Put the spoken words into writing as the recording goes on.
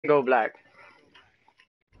Go black.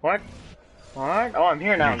 What? What? Oh, I'm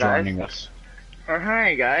here now, You're guys. joining us. Oh,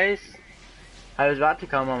 hi, guys. I was about to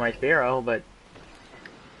come on my Sparrow, but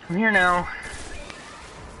I'm here now.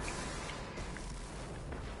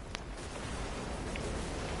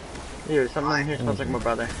 Here, something here smells like my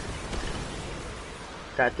brother.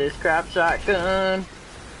 Got this crap shotgun.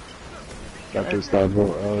 Got this double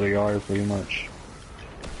LDR pretty much.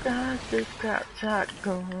 Got this crap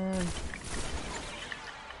shotgun.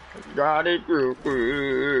 Got it real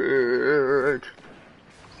good.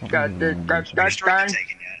 Got this crap shotgun.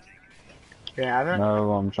 You haven't?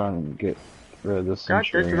 No, I'm trying to get rid of this.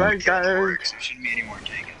 Got this right, guys. There shouldn't be any more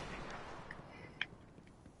taken.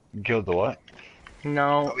 You killed the what?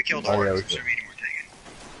 No. Oh, we killed the orcs. There shouldn't be any more taken.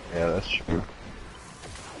 Yeah, that's true.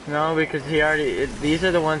 No, because he already. These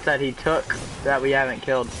are the ones that he took that we haven't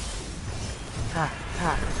killed. Top.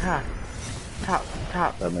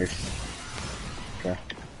 That makes. Okay.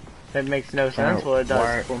 It makes no sense. Well, it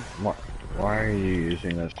does. Why are you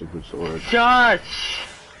using that stupid sword? Shush!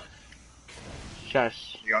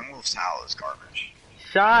 Shush. Young Wolf's Howl is garbage.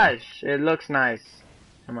 Shush! It looks nice.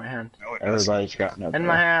 In my hand. No, it doesn't. Everybody's got no. In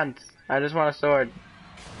my hands. I just want a sword.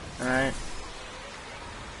 Alright.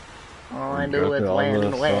 All I do is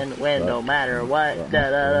win, no matter what.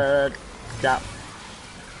 Stop.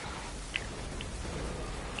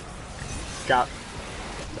 Stop.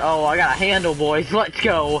 Oh, I got a handle, boys. Let's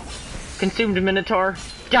go. Consumed Minotaur.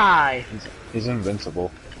 Die. He's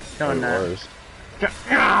invincible. No, no.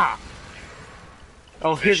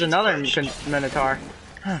 Oh, here's another Minotaur.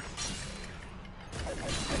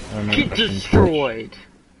 Get destroyed.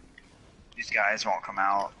 These guys won't come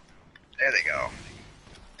out. There they go.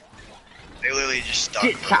 They literally just stuck.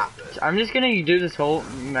 Get chopped. I'm just gonna do this whole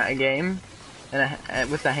game and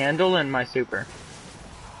with the handle and my super.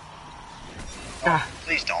 Oh,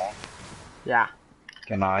 please don't. Yeah.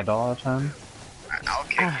 Can I dodge him? I'll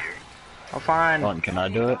kick you. Oh, fine. Hold on, can I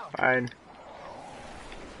do it? Fine.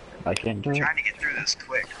 I can't do I'm it. trying to get through this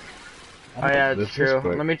quick. Oh yeah, it's true.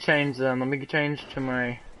 Let me change them. Let me change to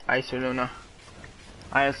my Ice Luna.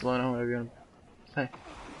 Ice Luna, whatever you want to say.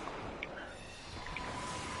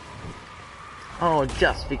 Oh,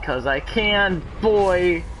 just because I can,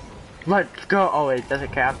 boy. Let's go. Oh wait, that's a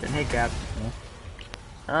captain. Hey, captain.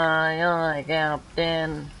 Aye,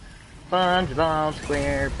 Captain. SpongeBob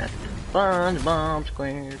SquarePants. SpongeBob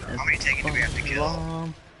SquarePants. How many taken do we have to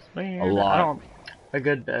kill? A lot. A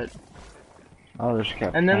good bit. Oh, there's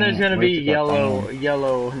Captain. And then there's gonna be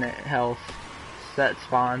yellow health that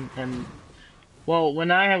spawn. And well, when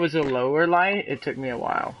I was a lower light, it took me a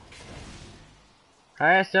while.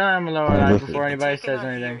 I still am a lower light before anybody says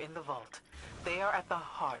anything. In the vault. They are at the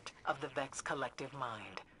heart of the Vex collective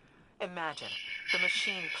mind. Imagine the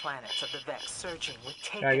machine planets of the Vex surging with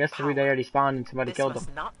taken I guess they already spawned and somebody killed them. This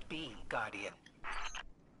must not be, Guardian.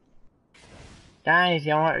 Guys,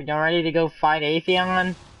 y'all ready to go fight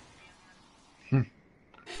Atheon?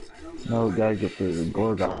 No, gotta get the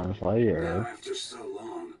Gorgons later. After so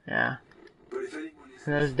long. Yeah. But if anyone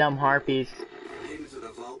And those dumb harpies. came into the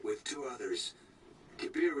vault with two others,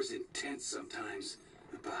 Kabir was intense sometimes,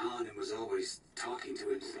 and Bahanin was always talking to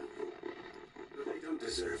himself. But they don't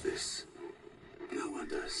deserve this. No one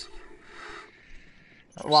does.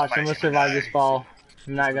 Watch, I'm gonna survive this fall.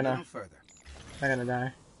 I'm not gonna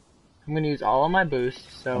die. I'm gonna use all of my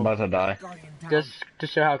boosts, so I'm about to die. just to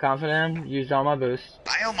show how confident I am, used all my boosts.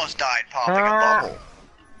 I almost died popping a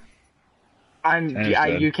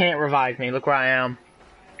bubble. You can't revive me. Look where I am.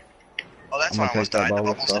 Oh, that's I'm why I gonna almost take that died. The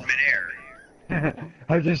bubble bubble's stuff. in midair.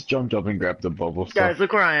 I just jumped up and grabbed the bubble stuff. Guys,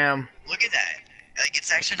 look where I am. Look at that. Like,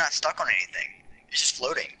 it's actually not stuck on anything. It's just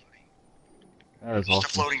floating. That is Just a awesome.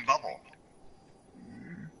 floating bubble.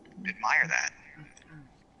 Admire that.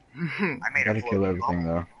 I made Gotta a kill floating everything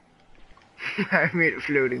bubble. though. I made a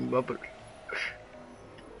floating bubble.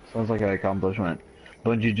 Sounds like an accomplishment.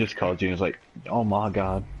 Bungie just called you and was like, oh my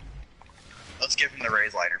god. Let's give him the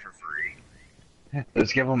raise lighter for free.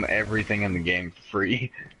 Let's give them everything in the game for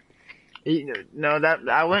free. No,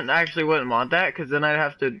 I wouldn't want that, because then I'd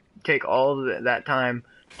have to take all that time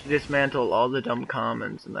to dismantle all the dumb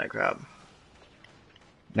commons and that crap.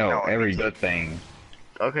 No, every good thing.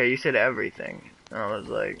 Okay, you said everything. I was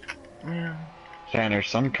like, yeah. Tanner,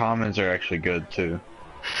 some commons are actually good too.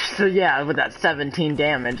 So yeah, with that 17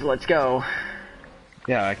 damage, let's go.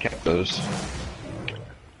 Yeah, I kept those.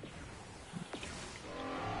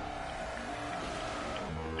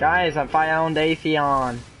 Guys, I found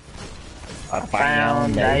Atheon. I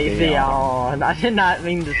found Atheon. I did not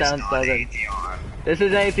mean to sound southern. This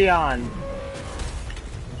is Atheon.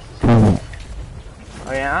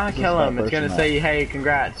 Oh yeah, kill him. It's gonna say, hey,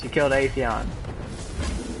 congrats, you killed Atheon.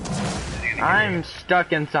 I'm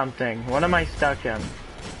stuck in something. What am I stuck in?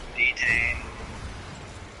 Detain.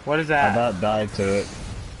 What is I that? about died to it.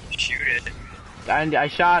 Shoot it. I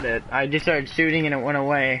shot it. I just started shooting and it went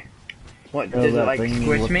away. What, Oh, does it that like thingy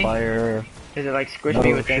squish with me? Fire. Does it like squish No,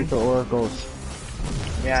 me with shoot things? the oracles.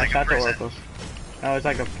 Yeah, I It's like a shot the prison. oracles. Oh, it's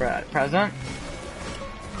like a present?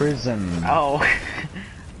 Prison. Oh.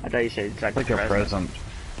 I thought you said it's like, Like a a present. present.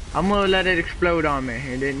 I'm gonna let it explode on me.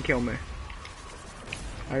 It didn't kill me.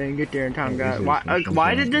 I didn't get there in time, Yeah, guys. easy Why, as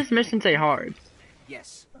why did this mission say hard?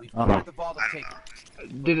 Yes, we've Uh-huh. cleared the vault of I don't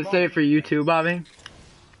tape. know. Did it say it for you too, Bobby?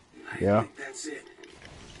 Yeah. think that's it.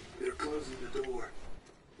 They're closing the door.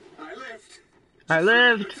 I lived. I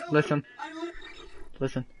lived. Listen. I lived.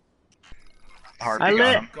 Listen. Hard I we got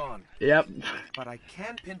lit. him. Gone, Yep. but I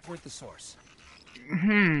can pinpoint the source.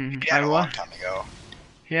 Hmm. He died I a what? long time ago.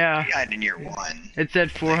 Yeah. He died in year 1. It said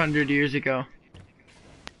 400 years ago.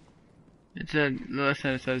 It said,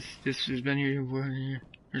 listen, it says, this has been here for 400 years,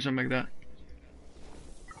 or something like that.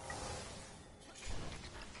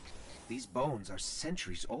 These bones are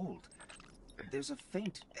centuries old. There's a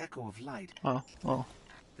faint echo of light. Oh.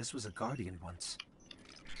 This was a guardian once.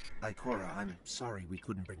 Ikora, I'm sorry we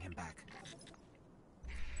couldn't bring him back.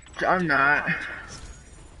 I'm not.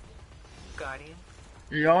 Guardian,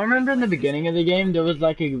 Y'all remember in the beginning of the game, there was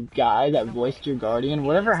like a guy that voiced your guardian?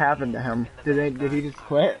 Whatever happened to him? Did he just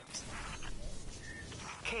quit?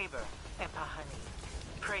 Kaber,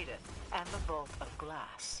 Epahani, Praedyth, and the Vault of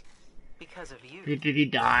Glass. Because of you, Did he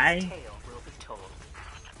die? the tale will be told.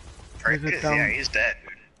 Right, Is it, yeah, he's dead.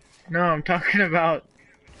 No, I'm talking about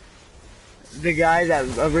the guy that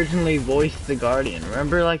originally voiced the Guardian.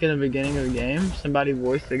 Remember, like in the beginning of the game, somebody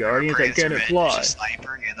voiced the Guardian. It's like, get it Revenge, fly. he's a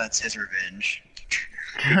sniper. Yeah, that's his revenge.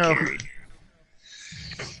 Oh.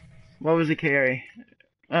 What was the carry?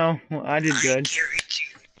 Oh, well, I did good. Carried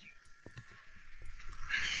you.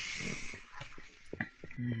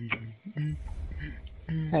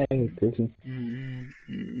 Hey, Chrissy.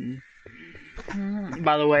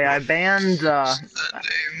 By the way, I banned. Sunday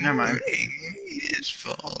Never mind. morning is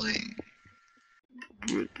falling.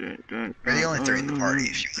 We're the only 3 in the party.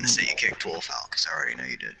 If you want to say you kicked Wolf out, because I already know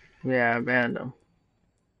you did. Yeah, I banned him.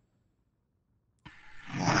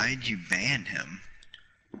 Why'd you ban him?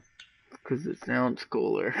 Because it sounds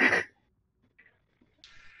cooler. I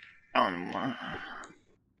don't know why.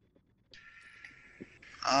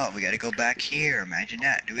 Oh, we gotta go back here. Imagine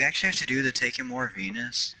that. Do we actually have to do the Taking More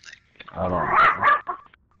Venus? I don't know.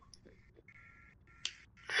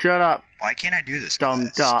 Shut up, Why can't I do this dumb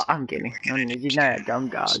quest? dog. I'm kidding. Why can't I do You're not a dumb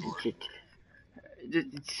dog.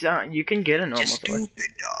 You can get a normal Just sword.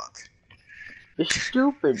 stupid dog. You're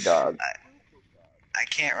stupid, dog. I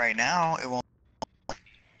can't right now. It won't.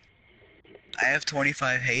 I have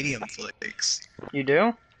 25 Hadium flakes. You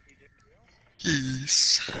do?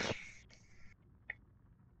 Yes.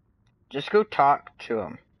 Just go talk to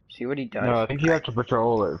him. See what he does. No, I think you have to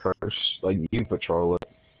patrol it first. Like, you patrol it.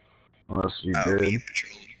 Unless you Oh, did. me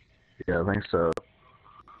patrol. Yeah, I think so.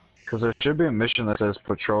 Because there should be a mission that says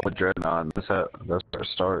patrol the Dreadnought, and that's where it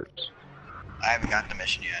starts. I haven't got the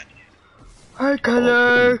mission yet. I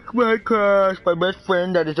collect my crush, my best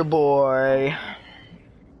friend that is a boy.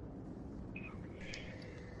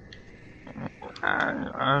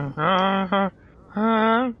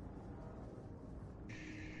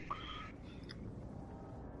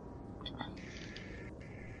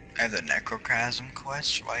 I have the Necrochasm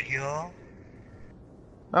quest right here.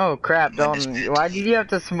 Oh crap, When this Dalton. man Why did you have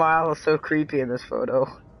to smile so creepy in this photo?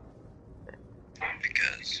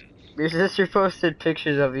 Because Your sister posted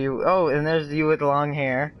pictures of you. Oh, and there's you with long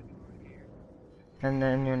hair. And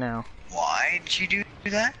then you now. why did you do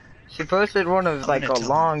that? She posted one of I'm like gonna a tell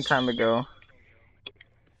long her. time ago.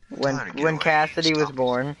 When Tell her to get when away. Cassidy was Stop.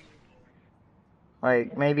 born.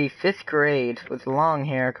 Like maybe 5th grade with long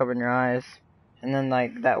hair covering your eyes. And then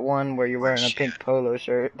like that one where you're Where's wearing a she pink at? polo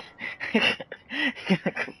shirt.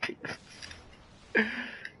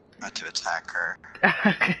 Not to attack her.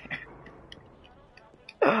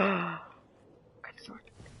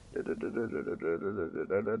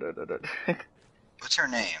 What's her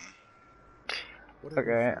name?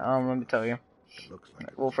 Okay, let me tell you. Looks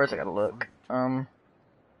like Well, first I gotta look. How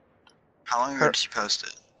long ago did she post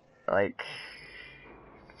it? Like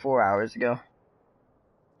 4 hours ago.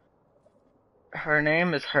 Her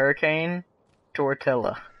name is Hurricane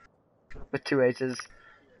Tortilla with 2 H's.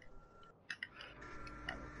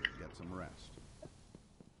 get some rest.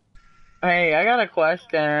 Hey, I got a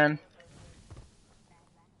question.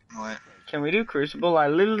 What? Can we do Crucible? I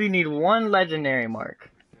literally need 1 legendary mark.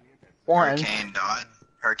 1. Hurricane dot.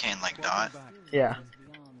 Hurricane like dot. Yeah.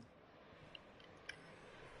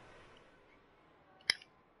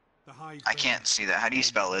 I can't see that. How do you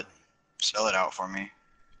spell it? Spell it out for me.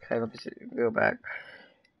 Okay, let me see. Go back.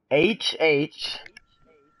 H Right,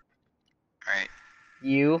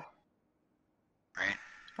 U right.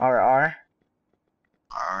 R R.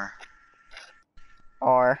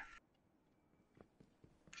 R.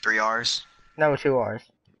 3 R's? No, 2 R's.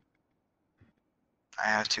 I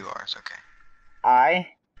have 2 R's, okay. I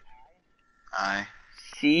I.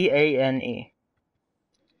 CANE.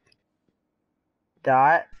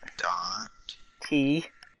 Dot Dot. T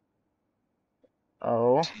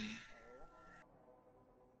O T.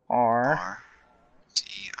 R R.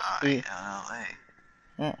 T. E. I. L. A.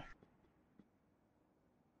 Yeah.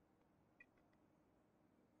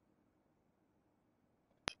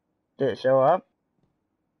 Did it show up?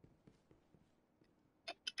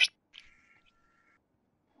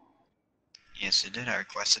 Yes, it did. I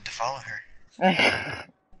requested to follow her.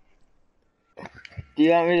 Do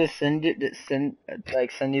you want me to send send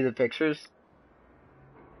you the pictures?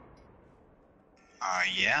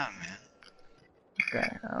 Yeah, man. Okay,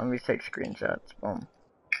 let me take screenshots. Boom.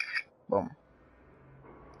 Boom.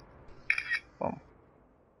 Boom.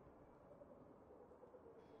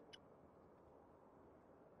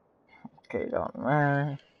 Okay, don't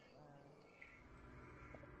worry.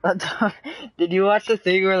 Did you watch the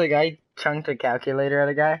thing where the guy chunked a calculator at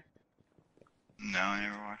a guy? No, I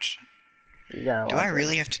never watched it. You gotta Do watch I it.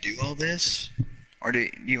 really have to do all this? Or do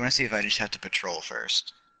you want to see if I just have to patrol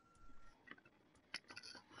first?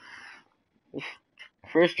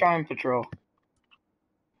 First try and patrol.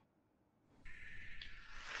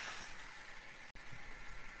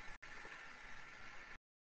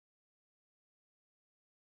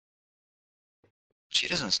 She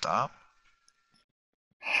doesn't stop.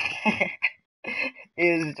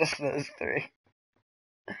 It was just those three.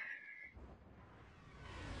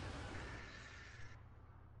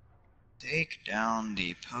 Take down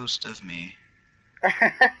the post of me.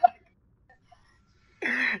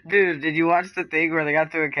 Dude, did you watch the thing where they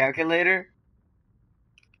got through a calculator?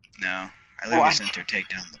 No. I literally What? sent her take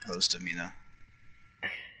down the post of me, though.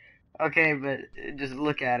 Okay, but just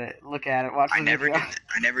look at it. Look at it. Watch the video.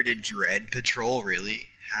 I never did dread patrol, really.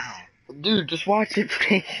 How? Dude, just watch it,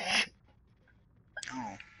 please.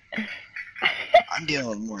 No. I'm dealing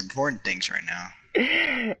with more important things right now.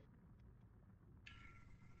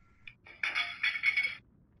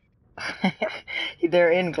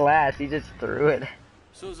 They're in glass. He just threw it.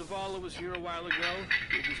 So Zavala was here a while ago,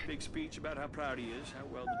 gave this big speech about how proud he is, how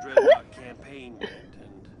well the Dreadnought campaign went,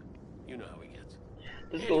 and you know how he gets.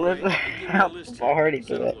 Just Anyway, listen they give me a how list hard he here,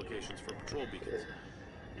 threw set up it. locations for patrol beacons.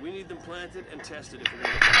 We need them planted and tested if we're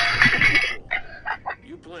going to patrol.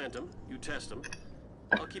 You plant them, you test them.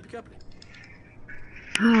 I'll keep you company.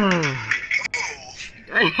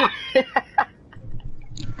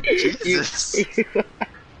 Jesus.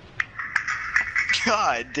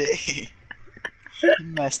 God dang. You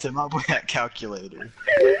messed him up with that calculator.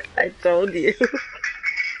 I told you.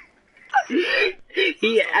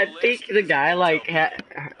 I think the guy like had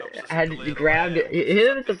grabbed it. He hit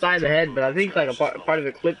him at the side of the head, but I think like a part of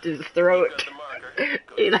it clipped his throat.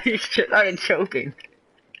 He like started choking.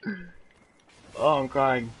 Oh, I'm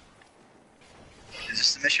crying. Is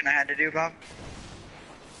this the mission I had to do, Bob?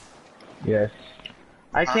 Yes.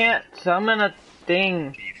 I can't summon a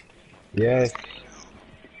thing. Yes.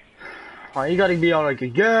 Why you gotta be all like,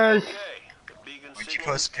 yes? Why'd you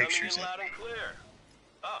post pictures of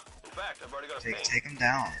me? Take them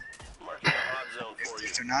down.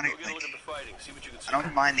 If they're not, like, I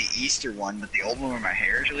don't mind the Easter one, but the old one where my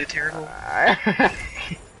hair is really terrible. Don't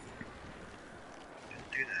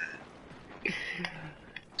do that.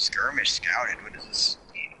 Skirmish scouted. What does this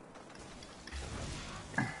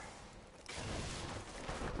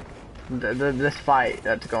mean? This fight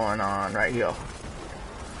that's going on right here.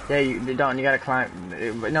 Yeah, you gotta climb.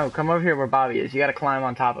 No, come over here where Bobby is. You gotta climb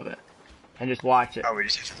on top of it. And just watch it. Oh, we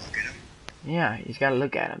just have to look at him? Yeah, you just gotta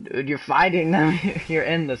look at him, dude. You're fighting them. You're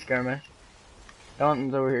in the skirmish.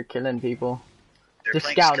 Don't over here killing people. They're Just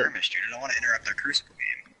playing scout it. skirmish, dude. I don't want to interrupt their Crucible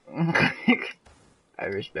game. I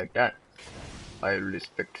respect that. I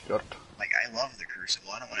respect that. Like, I love the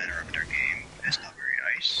Crucible. I don't want to interrupt their game. That's not very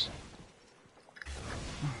nice.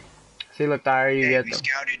 See, look, Dyer, you Hey, get we them.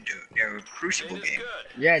 scouted their Crucible game.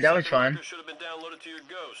 Yeah, that was fun. Should have been downloaded to your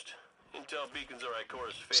Ghost. Intel beacons are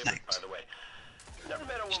Ikora's favorite, by the way. Never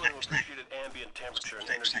met a woman who appreciated ambient temperature and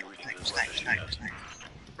energy readings as much as she does.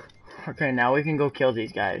 Okay, now we can go kill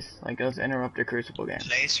these guys. Like, let's interrupt the Crucible game.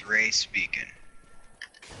 Place race beacon.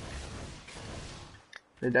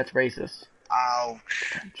 Dude, that's racist.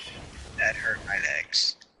 Ouch. That hurt my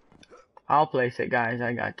legs. I'll place it, guys.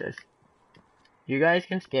 I got this. You guys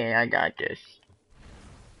can stay. I got this.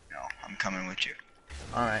 No. I'm coming with you.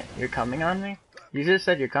 Alright, you're coming on me? You just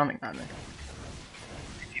said you're coming on me.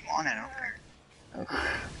 If you want it, I don't care.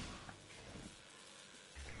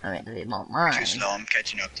 I mean, they won't You're mind. too slow, I'm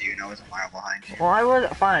catching up to you, and I was a mile behind you. Well, I was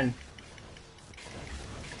fine.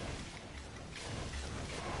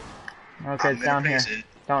 Okay, I'm it's down here. it.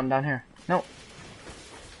 Down here. No.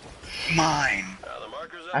 Mine. The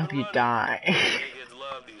marker's up I and hope you running. die. Kids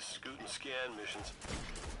love these scoot and scan missions.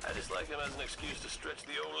 I just like them as an excuse to stretch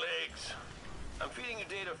the old legs. I'm feeding you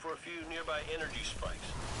data for a few nearby energy spikes.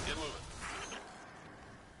 Get moving.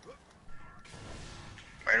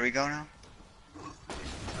 Where do we go now?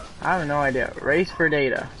 I have no idea. Race for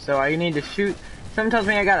data. So I need to shoot. Someone tells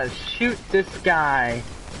me I gotta shoot this guy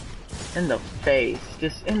in the face.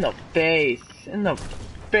 Just in the face. In the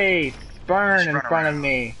face. Burn Just in run front of around.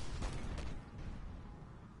 me.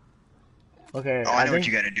 Okay. Oh, I know what think,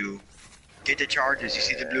 you gotta do. Get the charges, you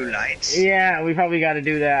see the blue lights? Yeah, we probably gotta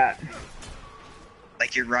do that.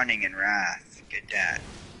 Like you're running in Wrath. Get that.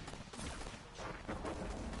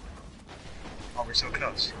 Oh, we're so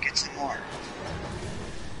close. Get some more.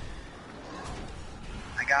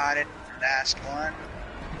 I got it. Last one.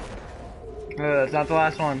 That's not the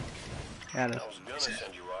last one. Yeah, it I is. was gonna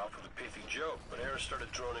send you off with a pithy joke, but Harris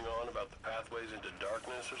started droning on about the pathways into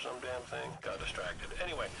darkness or some damn thing. Got distracted.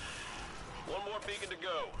 Anyway, one more beacon to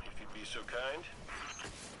go, if you'd be so kind.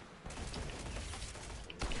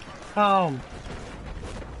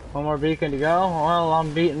 One more beacon to go. Well,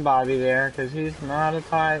 I'm beating Bobby there because he's not a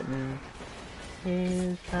Titan.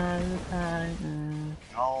 He's not a Titan.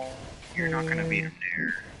 No, you're not gonna beat him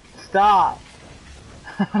there. Stop.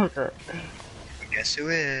 Guess who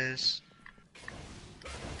is?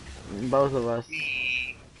 Both of us.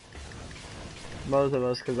 Me. Both of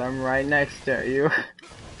us, because I'm right next to you.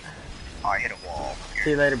 Oh, I hit a wall. See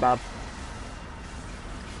you later, Bob.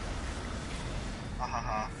 Ha ha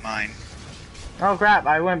ha. Mine. Oh crap,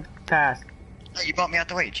 I went past. Oh, you bumped me out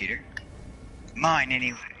the way, you cheater. Mine,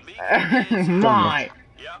 anyway. Mine.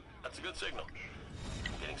 Yeah, that's a good signal.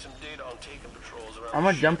 Getting some data on taken patrols around. I'm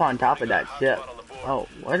gonna jump on top of that ship. Oh,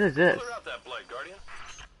 what is this? Clear out that blight, Guardian.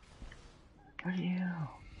 What are you?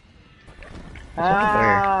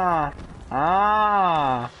 over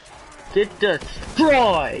Ah! Get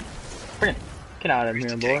destroyed! Friggin' get out of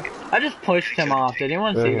here, boy. I just pushed him off. Did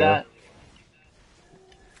anyone see that?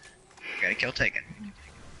 Gotta kill Taken.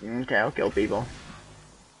 Okay, I'll kill people.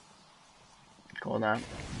 Cool now.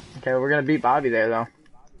 Okay, we're gonna beat Bobby there, though.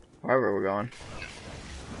 Wherever we're going.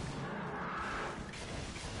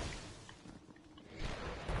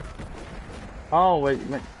 Oh, wait.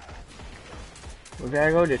 We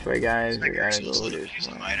gotta go this way, guys. We gotta go this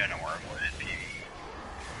way.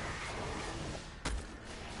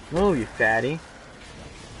 Move, you fatty.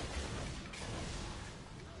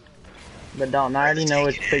 But Dalton, I already know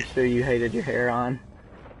which picture you hated your hair on.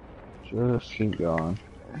 Just keep going.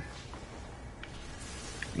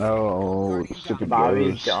 No, stupid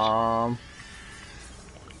Bobby's ghost. dumb.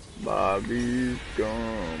 Bobby's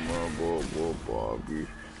dumb. Bobby's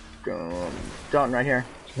dumb. Dalton, right here.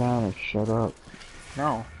 Sonic, shut up.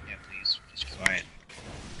 No. Yeah, please. Just quiet.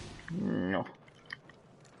 No.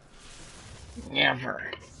 Never.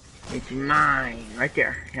 It's mine. Right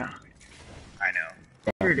there. Yeah. I know.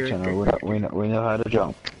 We know how to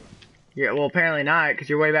jump. Yeah, well, apparently not, because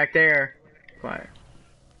you're way back there. Quiet.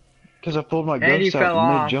 Because I pulled my And you ghost fell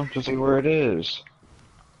out off. mid-jump to see where it is.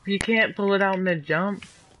 You can't pull it out mid-jump.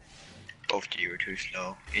 Both of you are too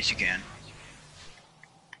slow. Yes, you can.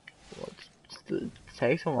 Well, it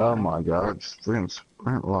takes a while. Oh my god, it's sprint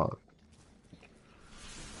lock.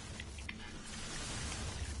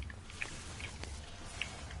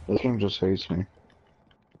 This game just hates me.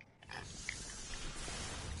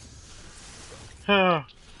 No!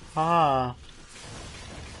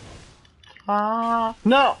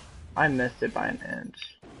 I missed it by an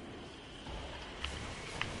inch.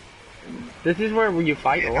 This is where you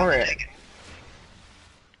fight or it.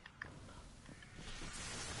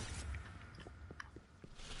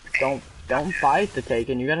 Don't fight the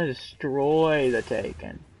Taken, you gotta destroy the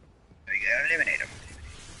Taken. You gotta eliminate them.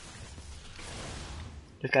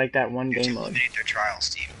 Just like that one game mode. Eliminate their trials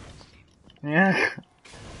team. Yeah.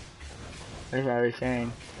 That's what I was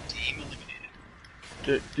saying. Team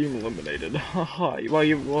eliminated. Team eliminated. While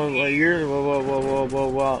you're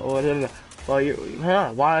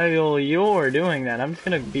doing that, I'm just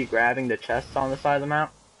gonna be grabbing the chests on the side of the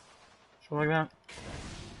map. Stuff like that.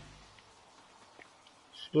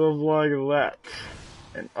 Stuff like that.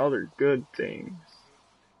 And other good things.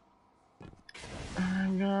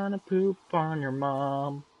 I'm gonna poop on your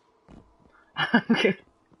mom. I'm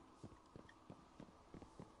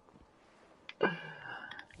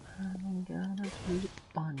I'm gonna poop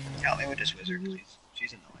on your Help me with this wizard, please.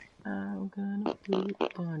 She's annoying. I'm gonna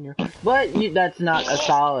poop on your. But that's not a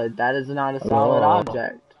solid. That is not a solid Hello.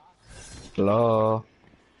 object. Hello.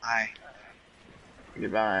 Hi.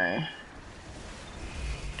 Goodbye.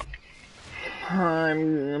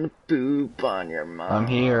 I'm gonna poop on your mom. I'm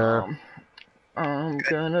here. I'm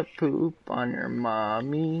gonna poop on your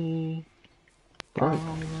mommy. What?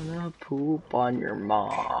 I'm gonna poop on your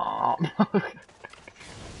mom.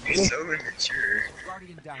 You're so immature.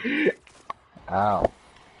 Ow.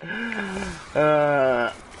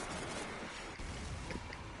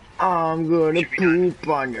 I'm gonna poop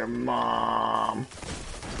on your mom.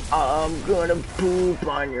 I'm gonna poop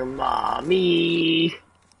on your mommy.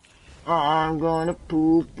 I'm gonna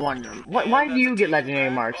poop on your. Why do you get legendary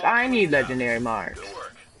marks? I need legendary marks.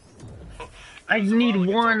 I need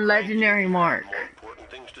one legendary mark.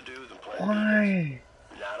 Why?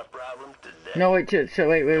 No, wait, so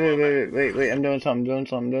wait, I'm doing something.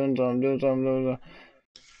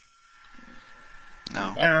 No.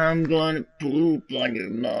 I'm gonna poop on your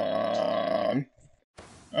mom.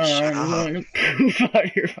 Shut I'm up. gonna poop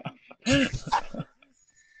on your mom. You're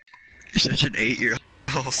such an 8-year-old.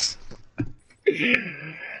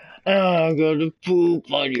 I'm gonna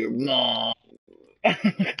poop on your mom.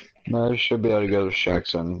 No, I should be able to go to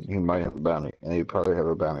Shaq's and he might have a bounty. And he'd probably have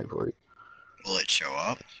a bounty for you. Will it show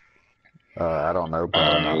up? I don't know,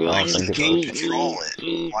 probably not. I don't think it does. Patrol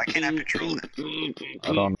it. Why can't I patrol it?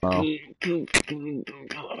 I don't know.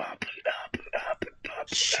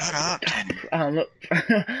 Shut up, Tanner.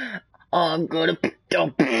 I'm gonna.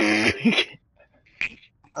 I'll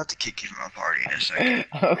have to kick you from a party in a second.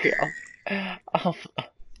 Okay, I'll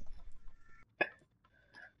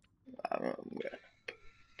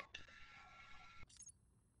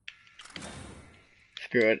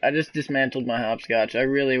screw it. I just dismantled my hopscotch. I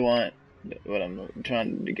really want what I'm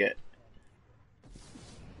trying to get.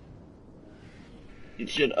 It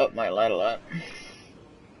should up my light a lot.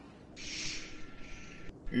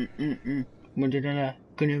 When did I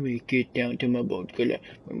gonna make it down to my boat?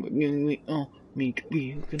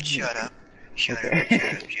 Shut up. Shut Okay.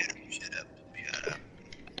 up. Shut up.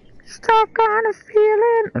 Stuck on a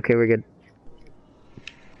feeling. Okay, we're good.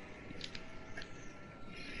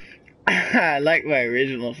 I like my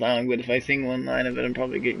original song, but if I sing one line of it, I'm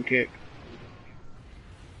probably getting kicked.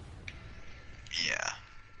 Yeah.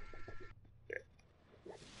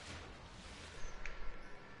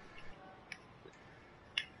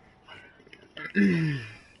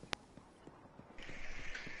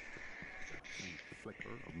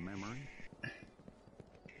 Flicker of memory.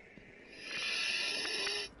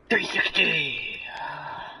 360!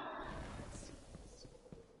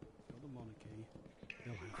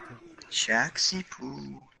 Shaxy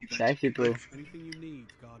Poo. Shaxy Poo. Anything you need,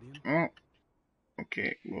 Guardian. Oh.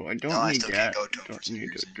 Okay, well I don't No, I need still that. can't go to him for some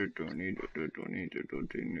Don't need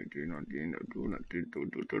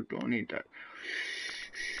that.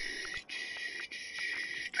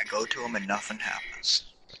 I go to him and nothing happens.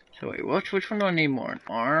 So wait, which one do I need more? An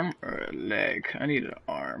arm or a leg? I need an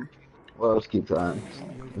arm. Well, let's keep trying.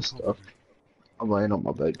 This stuff. I'm laying on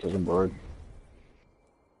my bed because I'm bored.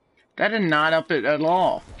 That did not up it at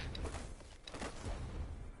all.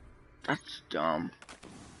 That's dumb.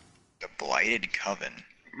 The Blighted Coven.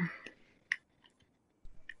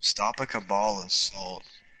 Stop a Cabal assault.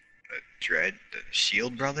 The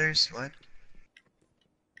Shield Brothers? What?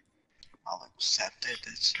 I'll accept it.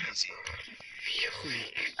 That's easy.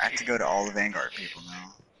 I have to go to all the Vanguard people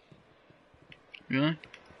now. Really?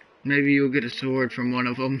 Maybe you'll get a sword from one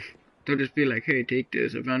of them. They'll just be like, hey, take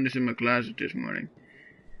this. I found this in my closet this morning.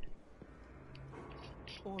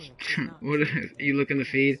 What if you look in the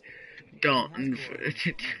feed? Don't.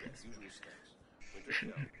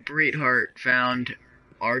 Breedheart found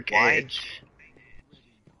Arc Edge.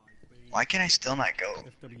 Why can I still not go?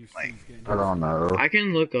 Like, I don't know. I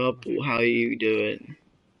can look up how you do it.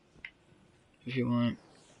 If you want.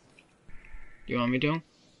 Do you want me to?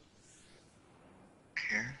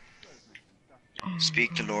 here.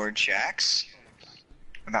 Speak to Lord Shax.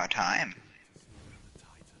 About time.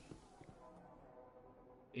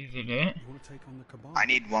 Is it it? You want to take on the Cabal? I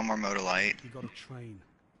need one more Modalite. You gotta train.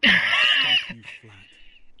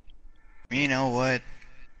 You know what?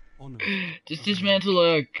 Just dismantle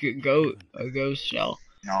a ghost shell.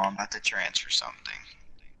 No, I'm about to transfer something.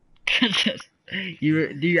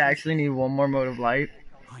 Do you actually need one more mode of light?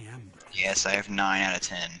 I am. Yes, I have 9 out of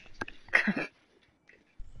 10.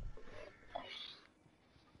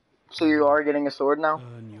 So you are getting a sword now?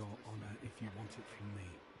 Earn your honor if you want it from me.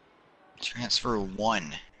 Transfer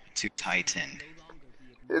 1 to Titan.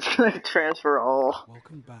 It's gonna transfer all.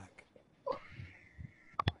 Welcome back.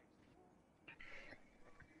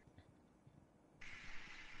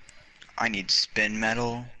 I need spin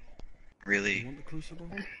metal, You really, want the crucible?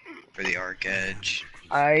 for the arc edge.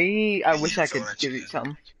 I Really wish I could storage give you it.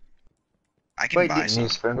 some. I can Wait, buy You some.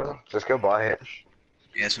 need spindle? Just go buy it.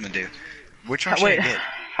 Yeah, that's what I'm gonna do. Which one should Wait, I get?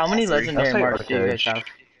 how All many three? legendary I'll say marks do you guys arcade. have?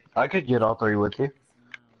 I could get all three with you.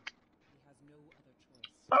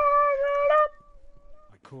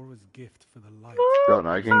 Ikora's gift for the light. Don't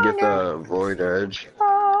know, I can get the void edge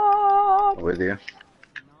with you.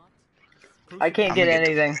 I can't I'm get gonna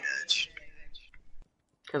get the anything void edge.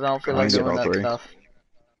 because I don't feel I like can get doing all that three. stuff.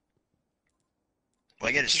 Well,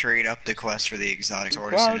 I get straight up the quest for the exotic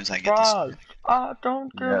sword as soon as I get Surprise! this. I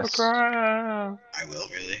don't give a Yes. crap. I will,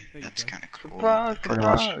 really. There you That's go. kind of cool. Surprise! Pretty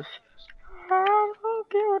much. Surprise! I don't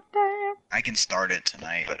give a damn. I can start it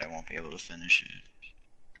tonight, but I won't be able to finish it.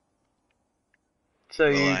 So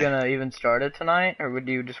Will you I? gonna even start it tonight, or would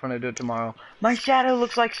you just want to do it tomorrow? My shadow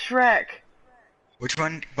looks like Shrek. Which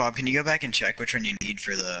one, Bob? Can you go back and check which one you need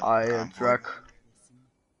for the? I am void? Shrek.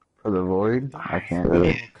 For the void, I can't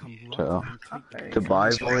really tell. To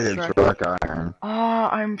buy void, it's rock iron.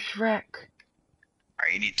 Ah, I'm Shrek.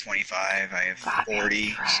 Alright, you need 25. I have Fuck,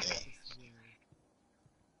 40. Shrek. So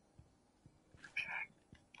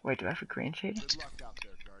Wait, do I have a green shade?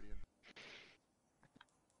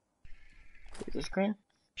 Is this green?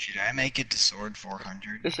 should I make it to sword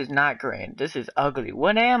 400? This is not green. This is ugly.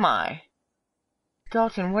 What am I?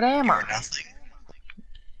 Dalton, what am You're I? nothing.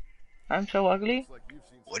 I'm so ugly?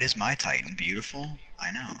 What is my Titan? Beautiful?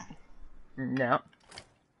 I know. No.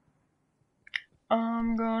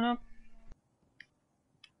 I'm gonna...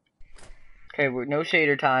 Okay, we're no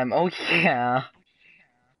shader time. Oh yeah.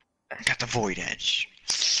 Got the void edge.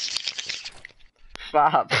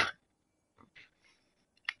 Stop.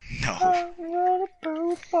 No. I'm gonna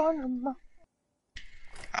poop on the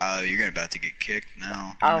mo- You're about to get kicked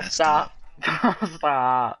now. You I'll messed stop. up. I'll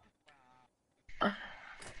stop.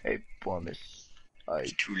 I promise.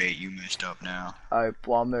 It's too late. You messed up now. I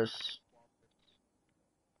promise.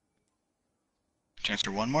 Chance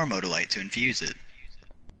for one more modalite to infuse it.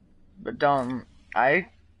 But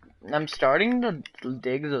I'm starting to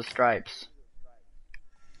dig the stripes.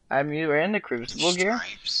 I'm wearing the crucible gear.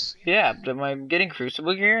 Stripes. Yeah, but I'm getting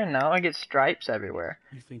crucible gear, and now I get stripes everywhere.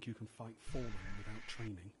 You think you can fight Fallen without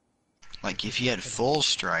training? Like, if you had full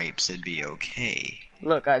stripes, it'd be okay.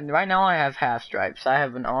 Look, right now I have half stripes. I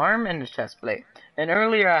have an arm and a chest plate. And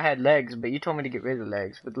earlier I had legs, but you told me to get rid of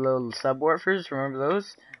legs with the little subwoofers. Remember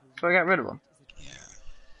those? So I got rid of them. Yeah.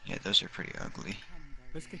 Yeah, those are pretty ugly.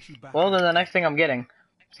 Let's get you back. Well, they're the next thing I'm getting.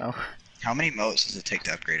 So. How many motes does it take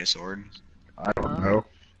to upgrade a sword? I don't know.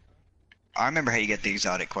 I remember how you get the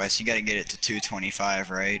exotic quest. You gotta get it to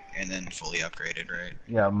 225, right? And then fully upgraded, right?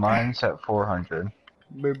 Yeah, mine's at 400.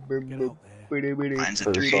 Get out there. Mine's at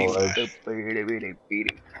For the soul 385.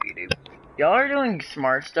 edge. Y'all are doing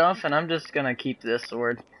smart stuff, and I'm just gonna keep this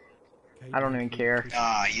sword. Okay, I don't back even in the care. crucible.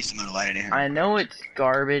 Ah, I used some modalite in here. I know it's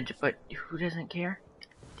garbage, but who doesn't care?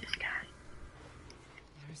 This guy.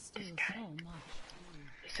 There's still This guy. so much.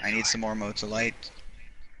 It's a I need sword. some more modalite.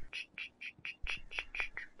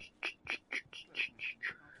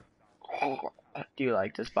 Do you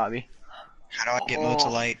like this, Bobby? How do I get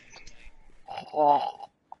modalite?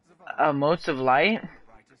 Motes of light?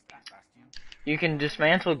 You can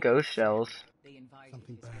dismantle ghost shells.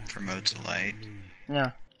 Something bad. For modalite.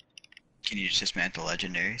 Yeah. Can you just dismantle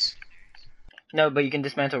legendaries? No, but you can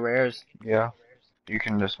dismantle rares. Yeah. You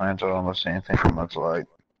can dismantle almost anything from its light.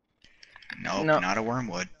 Nope, No. not a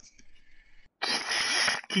wormwood.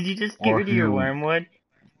 Did you just get Or rid of your you- wormwood?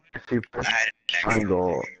 If you I press had an extra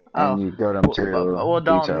triangle Oh. and you go to Well, material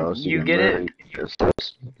Dalton, details, you can get it? really just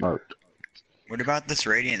smoke. What about this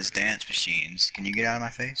Radiance dance machines? Can you get out of my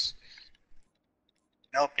face?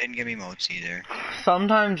 Nope, didn't give me motes either.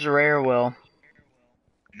 Sometimes rare will.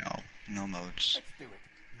 No, no motes.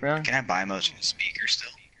 Really? Can I buy motes from the speaker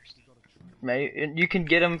still? Maybe you can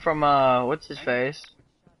get them from what's his face?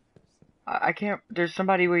 I can't. There's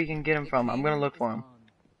somebody where you can get them from. I'm gonna look for him.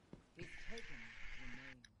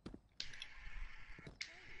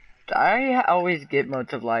 I always get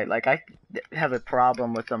motes of light. Like I have a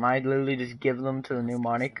problem with them. I literally just give them to the new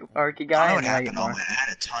monarchy I guy, don't know what and then I get happened. more. I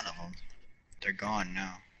had a ton of them. They're gone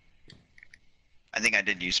now. I think I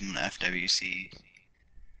did use them in the FWC.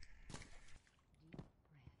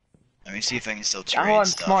 Let me see if I can still trade Oh, I'm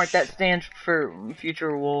stuff. smart. That stands for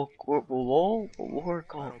future war cult. War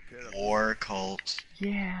cult.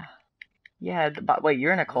 Yeah. Yeah. Wait,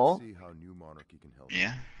 you're in a cult? See how new monarchy can help.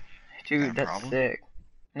 Yeah. Dude, a that's problem? sick.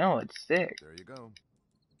 No, it's sick. There you go.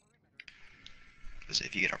 Because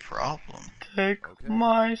if you get a problem, Take Okay.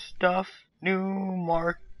 my stuff, new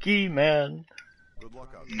marquee man. Good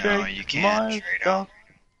luck out no, there. Take you can't my trade stuff. out.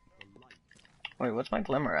 Wait, what's my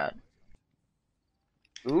glimmer at?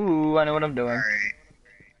 Ooh, I know what I'm doing. Alright.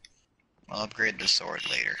 I'll upgrade the sword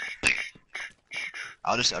later.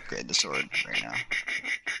 I'll just upgrade the sword right now.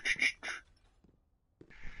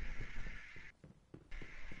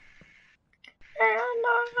 And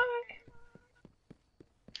I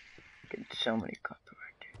get so many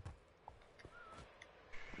copyright.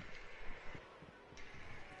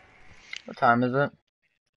 What time is it?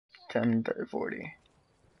 10:40.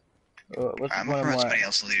 What's I'm one gonna more? run somebody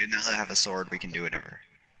else later. Now that I have a sword, we can do whatever.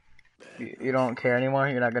 You don't care anymore?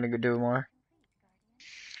 You're not gonna go do more?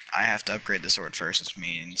 I have to upgrade the sword first, which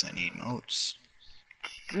means I need notes.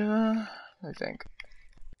 I think.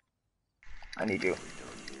 I need you.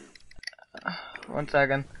 1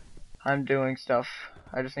 second. I'm doing stuff.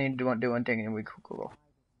 I just need to do one thing and we cool.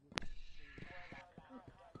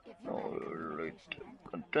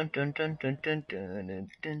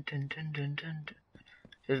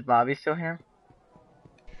 Is Bobby still here?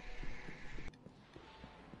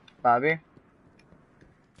 Bobby? I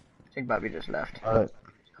think Bobby just left.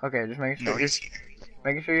 Okay, just making sure. No, he's here.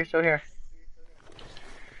 Making sure you're still here.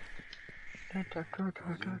 Thank you.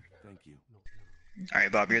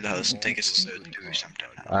 Alright, Bob, you're the host, and take us to do something.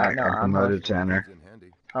 Alright, no, I I'm promoted Tanner.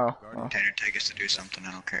 Oh. Tanner, take us to do something,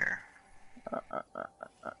 I don't care.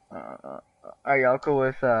 Are y'all cool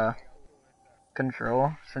with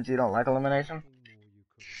control since you don't like elimination?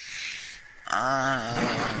 I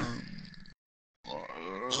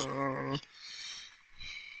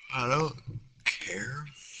don't care.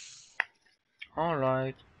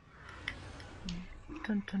 Alright.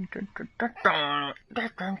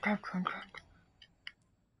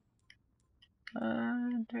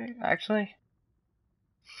 Actually,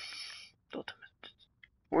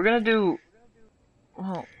 we're gonna do.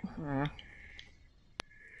 Well,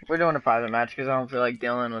 we're doing a private match because I don't feel like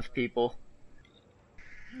dealing with people.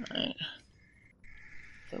 Alright.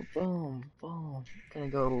 So boom, boom. Gonna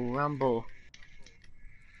go rumble.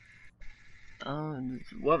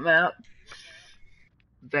 What map?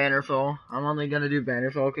 Bannerfall. I'm only gonna do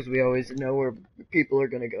Bannerfall because we always know where people are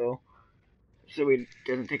gonna go, so it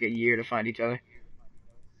doesn't take a year to find each other.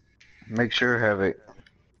 Make sure heavy.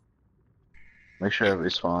 Make sure heavy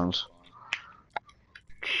spawns.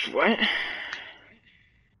 What?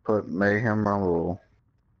 Put Mayhem Rumble.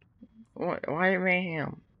 What? Why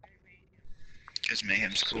Mayhem? Because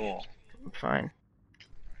Mayhem's cool. Fine.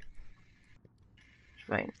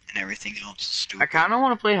 Fine. And everything else is stupid. I kind of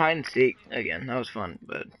want to play hide and seek again. That was fun,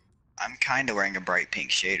 but I'm kind of wearing a bright pink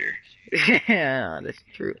shader. yeah, that's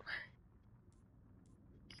true.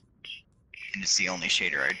 And it's the only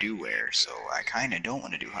shader I do wear, so I kind of don't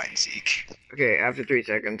want to do hide and seek. Okay, after 3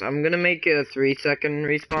 seconds, I'm gonna make a 3-second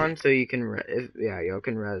respawn so you can y'all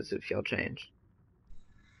can res if y'all change.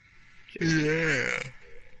 Yeah.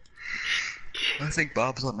 I think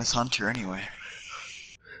Bob's on Miss Hunter anyway.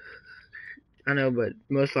 I know, but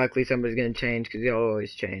most likely somebody's gonna change because y'all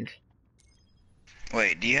always change.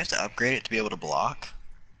 Wait, do you have to upgrade it to be able to block?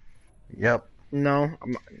 Yep. No,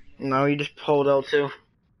 no, you just hold L2.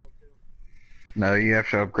 No, you have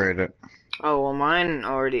to upgrade it. Oh, well mine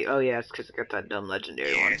already, oh yeah, it's because I got that dumb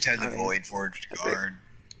legendary one. Yeah, it has the Void Forged Guard.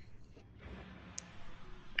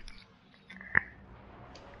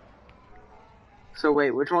 So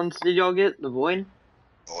wait, which ones did y'all get? The Void?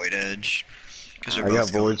 Void Edge. I got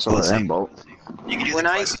Void Sword and Bolt. You can do the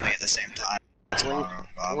quest at the same time.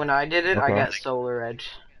 When I did it, Okay. I got Solar Edge.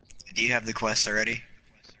 Do you have the quest already?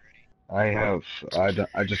 I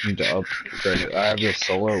just need to upgrade it. I have the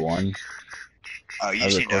solar one. Oh, you I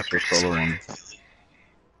have just the need to quest for upgrade solar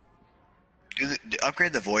one.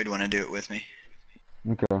 Upgrade the Void one and do it with me.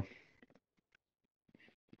 Okay.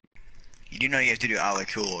 You do know you have to do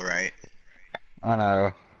Alakul, right? I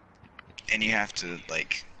know. And you have to,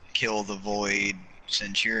 like, kill the Void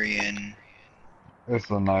Centurion, It's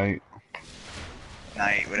the night.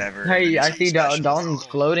 Knight, whatever. Hey, and I do see something special. Dalton's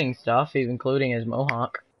floating stuff. He's including his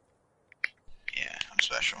mohawk. Yeah, I'm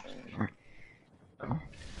special.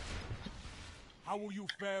 How will you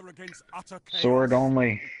fare against utter chaos? Sword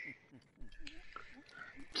only.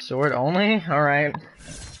 Sword only? Alright.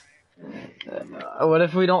 What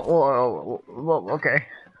if we don't... Well, okay.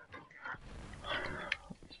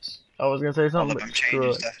 I was gonna say something, Hold up, but I'm screw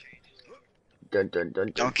changing it. stuff.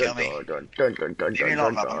 Don't kill me. Leave me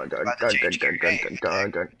alone, Bubba. I'm about to change your name,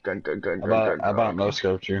 okay? I about no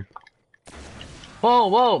scoped you. Whoa,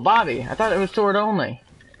 whoa, Bobby! I thought it was sword only.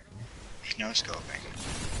 No scoping.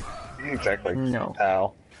 Exactly. No.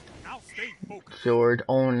 Pal. Sword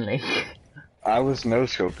only. I was no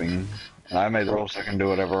scoping, and I made the rules I can do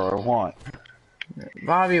whatever I want.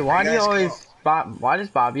 Bobby, why do you guys always... why does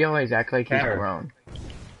Bobby always act like he's Tanner. grown?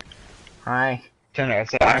 Hi. Tanner, I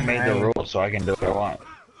said I made the rules so I can do what I want.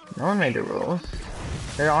 No one made the rules.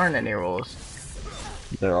 There aren't any rules.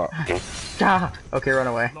 There are. Ah, okay, run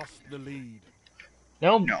away. Lost the lead.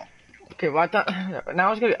 Nope. No. Okay, well, I thought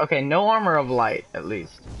now it's gonna be okay. No armor of light, at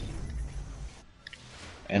least.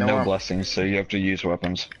 And no blessings, so you have to use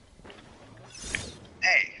weapons.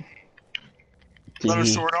 Hey. Let a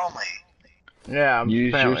sword only. Yeah.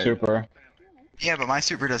 Use your apparently. super. Yeah, but my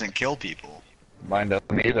super doesn't kill people. Mine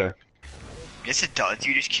doesn't either. Yes, it does.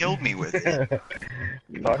 You just killed me with it.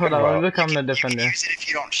 Hold on, let me become the You defender. can use it if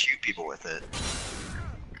you don't shoot people with it.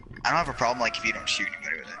 I don't have a problem like if you don't shoot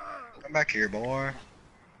anybody with it. Come back here, boy.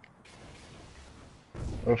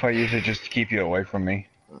 What if I use it just to keep you away from me?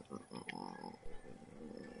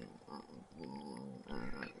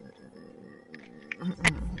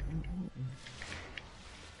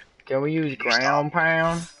 Can we use ground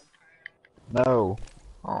pound? No.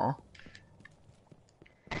 Oh.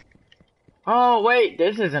 Oh wait,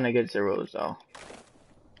 this isn't against the rules though.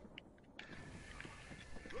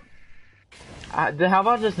 How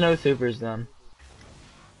about just no supers then?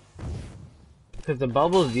 Because the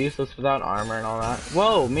bubble's useless without armor and all that.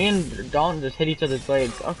 Whoa, me and Dalton just hit each other's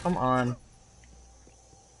blades. Oh, come on.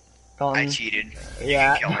 Dalton. I cheated.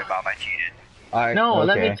 Yeah. You can kill me, Bob. I cheated. No, okay.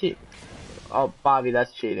 let me cheat. Oh, Bobby,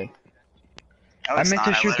 that's cheating. No, I it's meant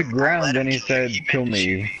not. to shoot the ground, then he said, kill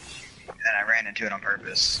me. And I ran into it on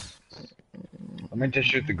purpose. I meant to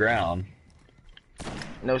shoot the ground.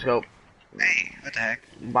 No scope. Hey, what the heck?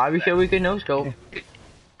 Bobby said we could no scope.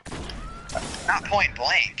 Not point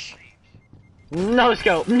blank. No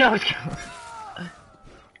scope. No scope.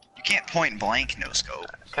 You can't point blank no scope.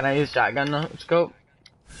 Can I use shotgun no scope?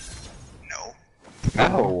 No.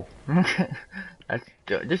 No. That's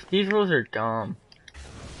just these rules are dumb.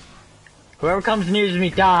 Whoever comes near me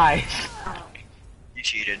dies. You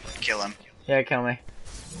cheated. Kill him. Yeah, kill me.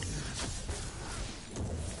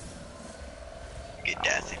 You get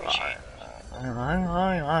death if you cheat.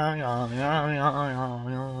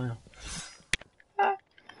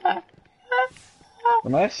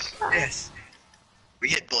 Nice. Yes. We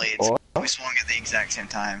hit blades. Oh. We swung at the exact same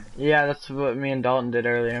time. Yeah, that's what me and Dalton did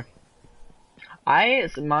earlier.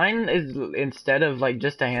 Mine is, instead of like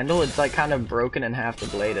just a handle, it's like kind of broken in half, the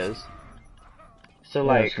blade is. So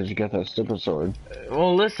like, because you got that stupid sword.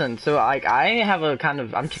 well listen, so like I have a kind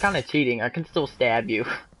of, I'm kind of cheating, I can still stab you.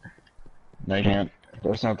 No, you can't.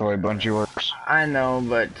 That's not the way Bungie works. I know,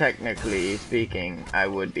 but technically speaking, I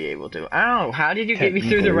would be able to. Ow, how did you get me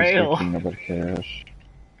through the rail? Nobody cares.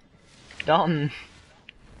 Dalton.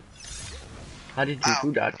 How did you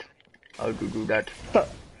do that? How did you do that?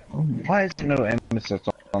 Why is there no emphasis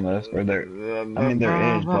on this? Or there? I mean,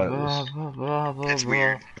 there is, but That's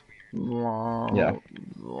weird. yeah.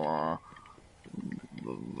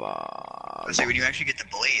 I say when you actually get the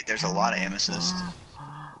blade, there's a lot of aim assist.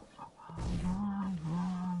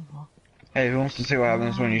 Hey, who wants to see what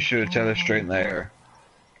happens when you shoot each other straight in the air?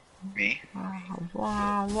 Me?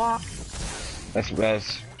 That's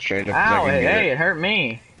straight up. Ow, hey, it hurt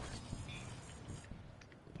me.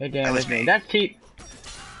 Hey, damn was it, me. me. That's cheap.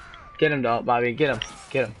 Get him, Bobby. Get him.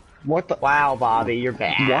 Get him. What the? Wow, Bobby, you're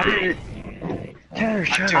bad. Why did it? Tanner,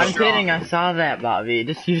 shut I'm up. kidding. I saw that, Bobby. You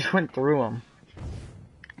just went through him.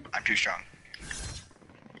 I'm too strong.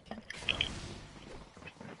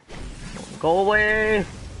 Go away.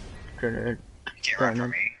 You can't run from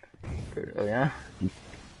me. Oh yeah.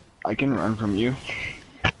 I can run from you.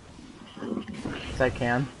 Yes, I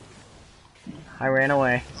can. I ran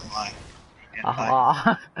away.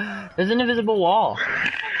 Lie. There's an invisible wall.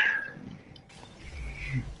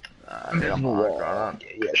 Invisible wall.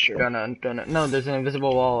 Yeah, sure. No, there's an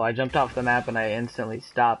invisible wall. I jumped off the map and I instantly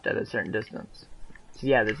stopped at a certain distance. So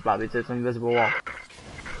yeah, there's Bobby. It's an invisible wall.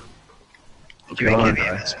 Did you make heavy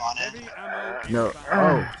ammo spawn in? No.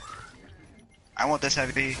 Oh. I want this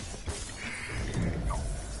heavy.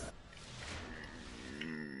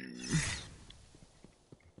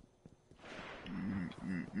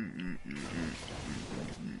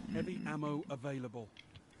 Heavy ammo available.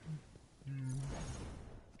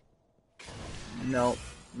 No.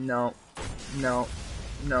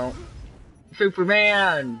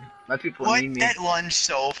 Superman! My people What? need me. That lunged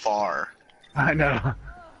so far. I know.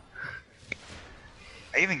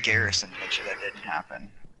 I even garrisoned to make sure that didn't happen.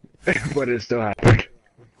 But it still happened.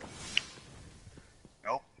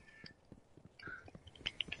 Nope.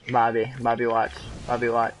 Bobby, watch. Bobby,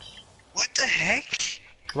 watch. What the heck?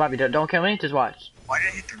 Bobby, don't kill me, just watch. Why did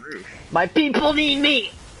I hit the roof? My people need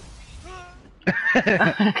me!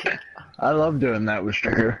 I love doing that with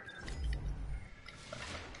Stricker.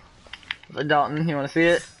 Dalton, you wanna see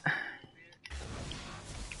it?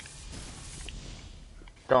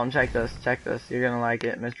 Don't check this. Check this. You're gonna like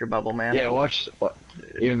it, Mr. Bubble Man. Yeah, watch.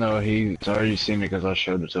 Even though he's already seen it because I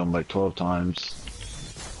showed it to him like 12 times.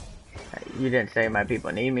 You didn't say my people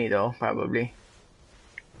need me though, probably.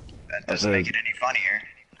 That doesn't make it any funnier.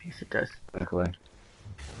 Yes, it does. Exactly.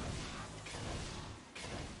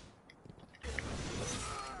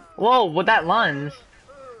 Whoa, with that lunge,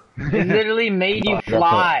 it literally made you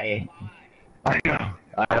fly. I know.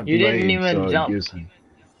 I have You didn't blades, even so jump.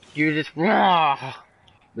 You just.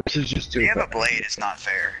 This is just too. If you have a blade, it's not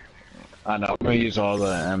fair. I know. I'm gonna use all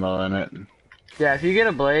the ammo in it. Yeah, if you get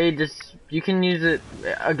a blade, just you can use it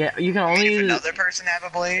again. You can only use another person have a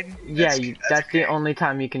blade. Yeah, that's the only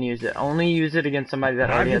time you can use it. Only use it against somebody that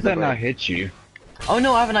already has a blade. How did that not hit you? Oh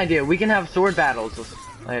no, I have an idea. We can have sword battles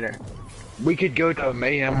later. We could go to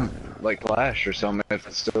Mayhem, like Flash or something if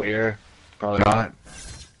it's still here. Probably not.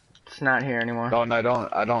 It's not here anymore. Oh no, I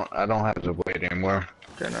don't have the blade anymore.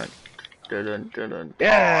 Yeah!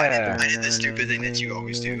 I did the stupid thing that you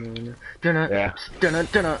always do. Yeah. Dang it!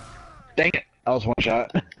 That was one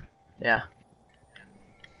shot. Yeah.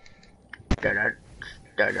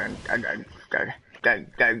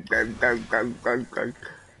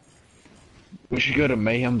 We should go to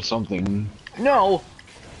Mayhem something. No!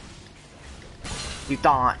 You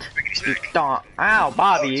don't. You don't. Ow,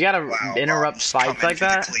 Bobby, you gotta interrupt fights like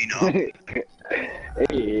that?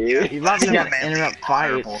 You Bobby gotta interrupt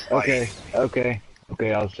fights. Okay,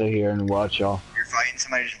 I'll sit here and watch y'all. You're fighting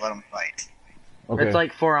somebody, just let them fight. Okay. It's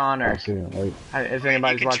like For Honor. Like, if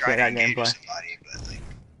anybody's watching that gameplay. Somebody, but like,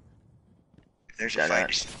 if there's a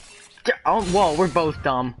fight, oh, whoa, we're both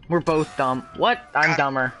dumb. We're both dumb. What? I'm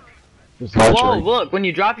dumber. Whoa, look, when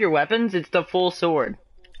you drop your weapons, it's the full sword.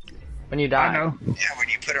 When you die. I know. Yeah, when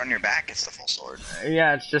you put it on your back, it's the full sword.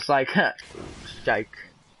 Yeah, it's just like, strike.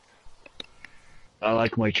 I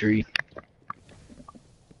like my tree.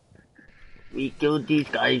 We killed these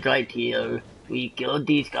guys right here. We killed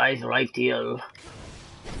these guys right here.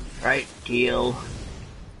 Right here.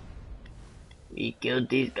 We killed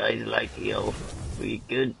these guys right here. We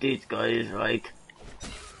killed these guys right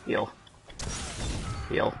here.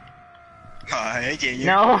 Here.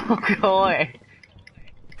 No, go away.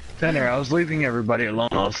 Tanner, I was leaving everybody alone.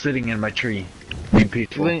 I was sitting in my tree, being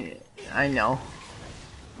peaceful. I know.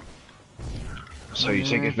 So you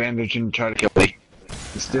take advantage and try to kill me.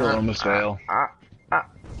 You still almost fail. You're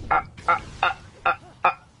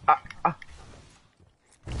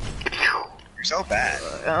so bad.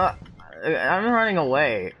 I'm running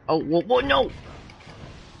away. Oh, whoa, no!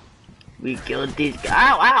 We killed these guys.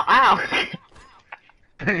 Ow!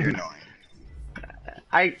 You're annoying.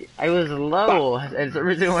 I was low. It's the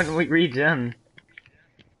reason when we regen.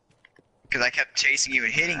 Because I kept chasing you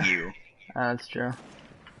and hitting you. That's true.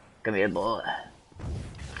 Come here, boy.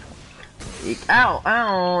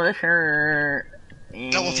 Ow, that hurt.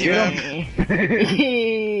 Double team him.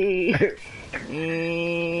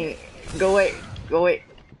 Go away.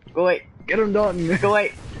 Get him done. Go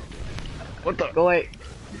away. What the? Go away.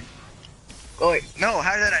 No,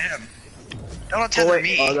 how did that hit him? Don't tether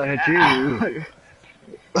me. Oh, that hit you.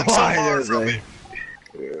 I'm so far from it.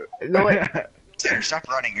 Go away. Tanner, stop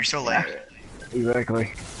running. You're so late.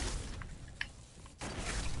 Exactly.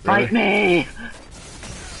 Fight me!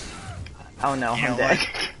 Oh no, I'm dead.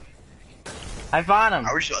 I fought him.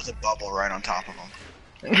 I wish there was a bubble right on top of him.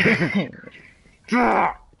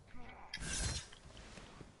 Oh,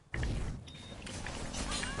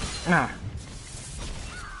 No.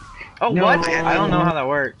 what? I don't know how that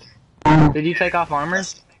works. Did you take off armor?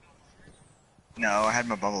 No, I had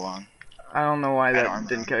my bubble on. I don't know why I had that armor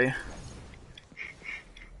didn't on. kill you.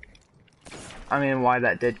 I mean, why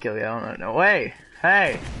that did kill you, I don't know. Wait!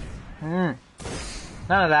 Hey! None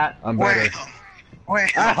of that. I'm better.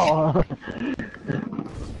 Wait. Ow!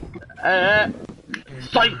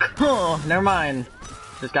 Psych! Oh, never mind.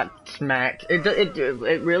 Just got smacked. It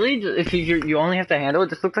really, if you only have to handle it,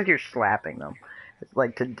 just looks like you're slapping them. It's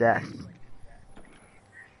like to death.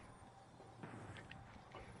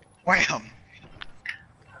 Wham!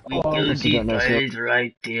 We killed these guys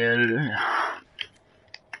right there.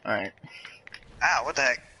 Alright. Ah, what the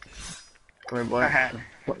heck? Come here, boy. Okay.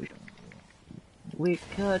 We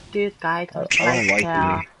killed these guys I right don't like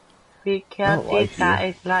here. you. We killed these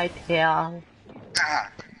guys right here.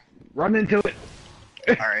 Ah. Run into it.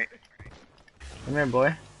 Alright. Come here,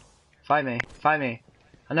 boy. Fight me.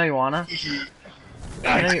 I know you wanna.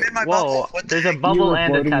 I know I'm in my Whoa, bubble. What the there's a heck? bubble You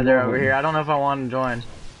and a recording tether bubble. over here. I don't know if I want to join.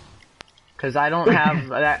 Cause I don't have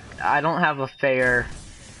that. I don't have a fair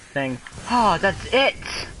thing. Oh, that's it.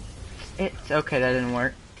 It's okay. That didn't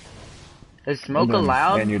work. Is smoke Well done.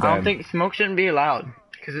 allowed? And I you're don't dead. think smoke shouldn't be allowed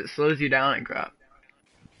because it slows you down and crap.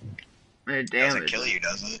 It doesn't kill you,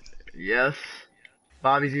 does it? Yes.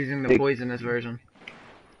 Bobby's using the poisonous version.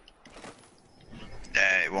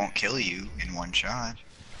 It won't kill you in one shot.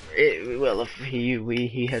 It will if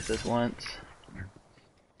he hits us once.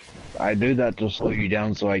 I do that to slow you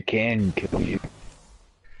down so I can kill you.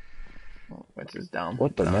 Oh, which is dumb.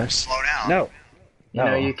 What the mess? Slow down. No. You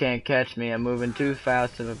know you can't catch me. I'm moving too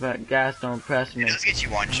fast if the gas don't press me. It does get you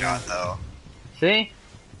one shot though. See?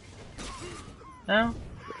 No?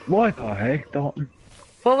 What the heck, Dalton?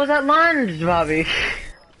 What was that lunge, Bobby?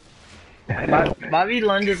 Bobby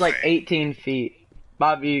lunges like 18 feet.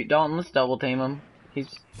 Bobby, Dalton, let's double team him. He's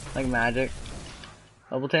like magic.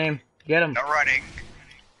 Double team. Get him. No running.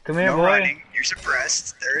 Come here, no boy. running. You're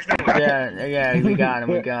suppressed. There is no running. Yeah, we got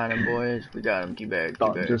him, boys. We got him.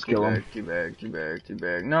 Teabag, Just kill him.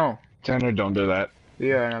 Teabag. No. Tanner, don't do that.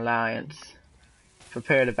 We are an alliance.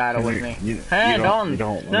 Prepare to battle with me. Hey, Dalton.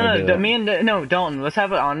 No, Dalton. Let's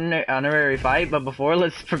have an honorary fight, but before,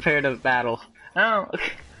 let's prepare to battle. No.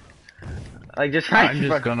 Like, just right. I'm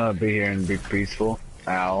just gonna be here and be peaceful.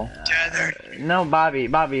 Ow. No, Bobby,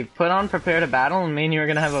 put on prepare to battle, and me and you are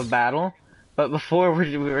gonna have a battle. But before,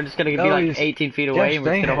 we're just gonna be like 18 feet away, and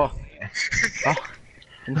we're just gonna.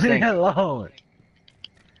 Leave me alone.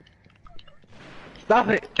 Stop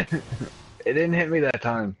it. It didn't hit me that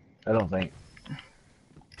time. I don't think.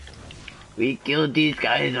 We killed these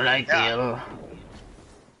guys right here.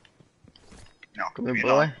 No, come here,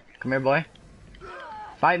 boy. Come here, boy.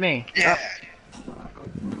 Fight me. Yeah.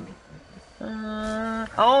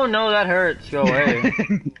 Oh no, that hurts. Go away.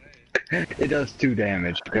 It does 2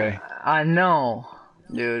 damage, okay? I know.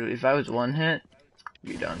 Dude, if I was one hit,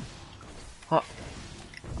 you're done. Oh.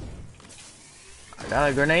 I got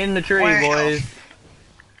a grenade in the tree, boys.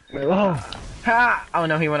 Oh. Ha! Oh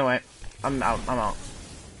no, he went away. I'm out.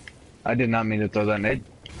 I did not mean to throw that nade.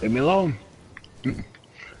 Leave me alone.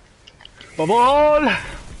 Bubble!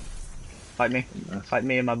 Fight me. Fight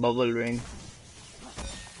me in my bubble ring.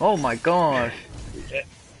 Oh my gosh.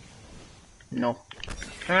 No.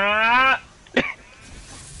 Ah!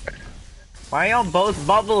 Why are y'all both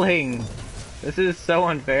bubbling? This is so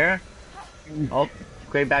unfair. Oh,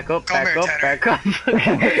 okay, back up.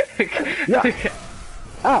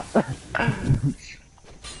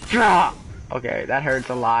 Ah! Okay, that hurts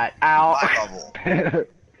a lot. Ow.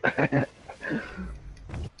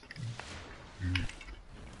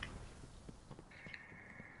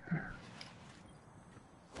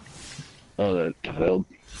 Oh, that failed.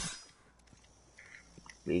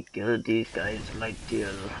 We killed these guys like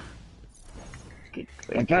this.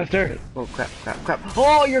 I'm faster. Oh crap.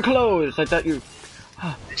 Oh, you're close. I thought you.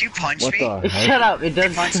 Did you punch me? Shut up. It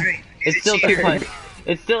does. Punch me. It's still 2 punch.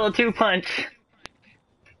 It's still a 2 punch.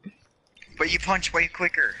 But you punch way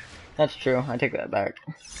quicker. That's true. I take that back.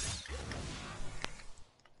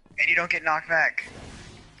 And you don't get knocked back.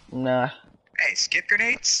 Nah. Hey, skip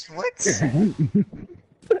grenades? What?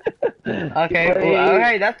 Okay, well,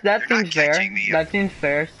 alright, that seems fair. That seems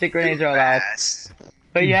fair. Stick grenades are allowed.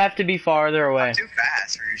 But you have to be farther away. I'm too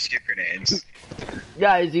fast for your skip grenades.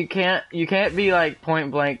 Guys, you can't be like point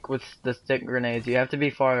blank with the stick grenades. You have to be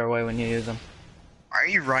farther away when you use them. Why are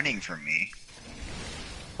you running from me?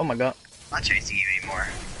 Oh my god. I'm not chasing you anymore.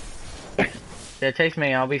 Yeah, chase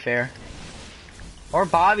me, I'll be fair. Or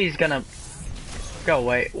Bobby's gonna go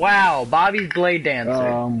away. Wow, Bobby's blade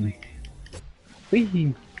dancer.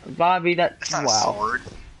 Bobby, that's not wow. A sword.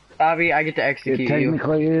 Bobby, I get to execute you. It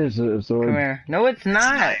technically is a sword. Come here. No, it's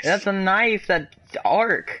not. That's a knife. That's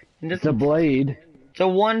arc. It's a blade. It's a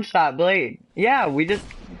one-shot blade. Yeah, we just.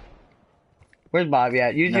 Where's Bobby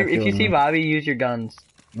at? If you see Bobby, use your guns.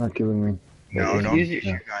 Not killing me. No, don't use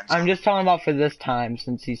your guns. I'm just talking about for this time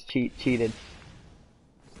since he's cheated.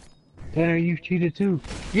 Tanner, you cheated too.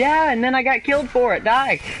 Yeah, and then I got killed for it.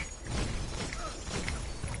 Die.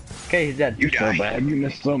 Okay, he's dead. You died. So bad. You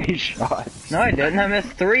missed so many shots. No, I didn't. I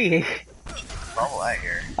missed 3. Bubble out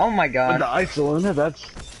here. Oh my god. With the Isolina, that's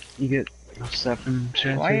you get 7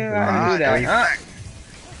 chances. Why you gotta do that?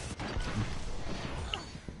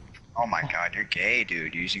 Oh my god, you're gay,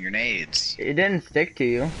 dude. Using grenades. It didn't stick to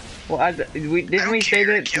you. Well, didn't we say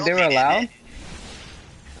that they were me, allowed?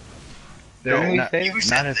 Didn't we say You that?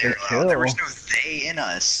 said Not if they were it's allowed. There was kill. no they in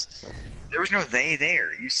us. There was no they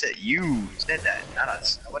there. You said that, not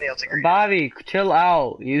us. Nobody else agreed. Bobby, chill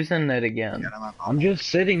out. Using it again. I'm just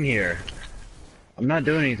sitting here. I'm not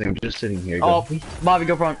doing anything. I'm just sitting here. Oh, Bobby,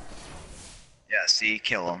 go front. Yeah, see,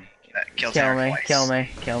 kill him. Kill me, kill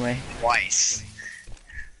me. Twice.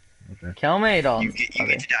 Okay. Kill me, Dalton. You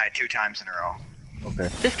get to die 2 times in a row. Okay.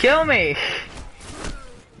 Just kill me.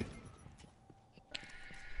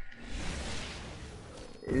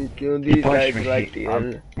 You kill these guys like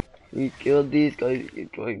this. We killed these guys.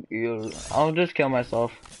 I'll just kill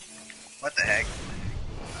myself. What the heck?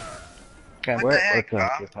 Okay. What the heck, What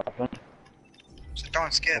Bob? just happened? Just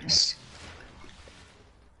throwing skips.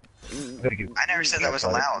 Thank you. I never said that was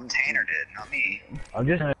allowed. Tanner did, not me. I'm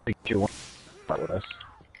just gonna think you want with us.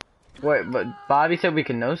 Wait, but Bobby said we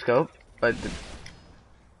can no scope, but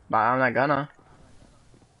I'm not gonna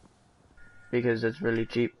because it's really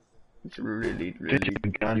cheap. It's really.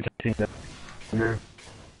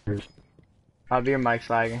 Bobby, your mic's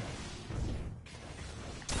lagging.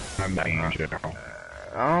 I'm banging in general.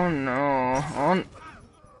 Oh no!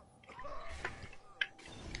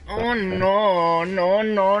 Oh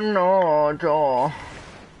no, Joel.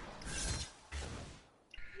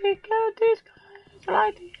 We killed these guys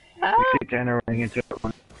right here. You see Tanner running into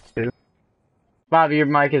one, too? Bobby, your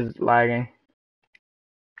mic is lagging.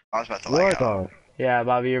 I was about to lag out. Yeah,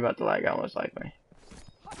 Bobby, you're about to lag out most likely.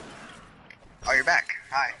 Oh, you're back.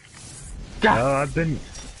 Hi. No, I've been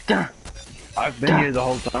here the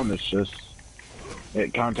whole time. It's just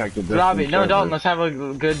it contacted this. Bobby, no, Dalton, let's have a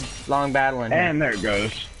good long battle in here. And there it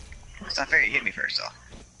goes. It's not fair. You hit me first,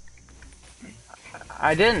 though.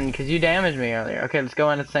 I didn't, because you damaged me earlier. Okay, let's go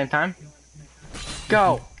in at the same time.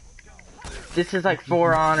 Go! This is like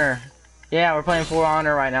For Honor. Yeah, we're playing For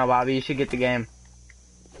Honor right now, Bobby. You should get the game.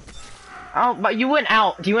 Oh, but you went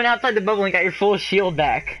out. You went outside the bubble and got your full shield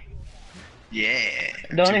back. Yeah.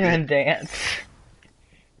 Don't even dance.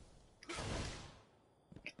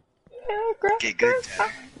 Get good,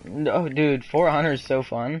 Tanner. No, dude, For Honor is so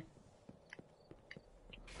fun.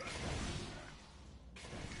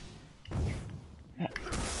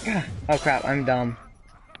 Oh crap, I'm dumb.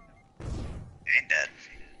 Ain't dead.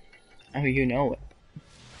 Oh, you know it.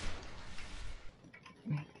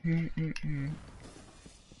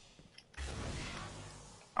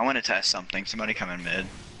 I want to test something. Somebody come in mid.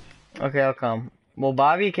 Okay, I'll come. Well,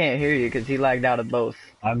 Bobby can't hear you because he lagged out of both.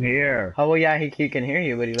 I'm here. Oh, well, yeah, he can hear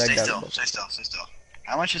you, but he lagged out of both. Stay still. Stay still.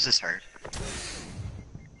 How much does this hurt?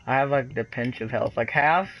 I have like the pinch of health, like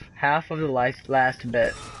half of the last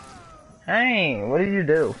bit. Hey, what did you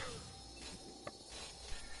do?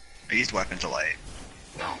 I used weapon to light.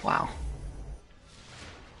 Oh, wow.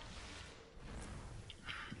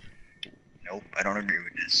 Nope, I don't agree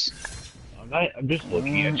with this. I'm just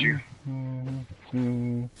looking at you.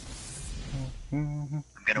 I'm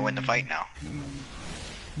gonna win the fight now.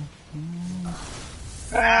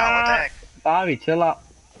 Wow, what the heck? Bobby, chill out.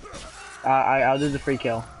 I'll do the free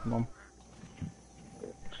kill. Come on.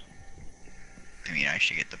 I mean, I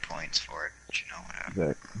should get the points for it, but you know,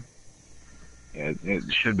 whatever. Yeah,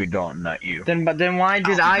 it should be Dalton, not you. Then why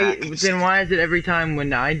did I'll be back in a then why is it every time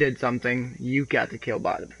when I did something, you got to kill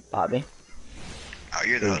Bobby? Oh,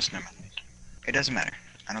 you're the host, never mind. It doesn't matter.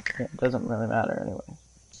 I don't care. It doesn't really matter anyway.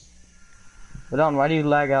 But Don, why do you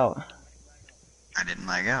lag out? I didn't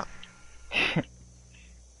lag out.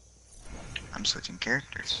 I'm switching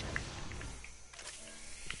characters.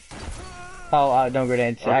 Oh, don't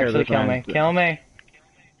grenades. Okay, Actually, that's kill fine. me. Kill me.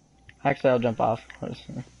 Actually, I'll jump off.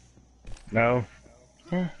 No.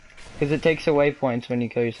 Because it takes away points when you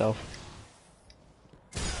kill yourself.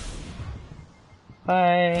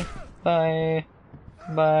 Bye. Bye.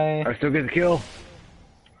 Bye. I still get the kill.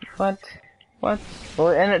 What? What? Well,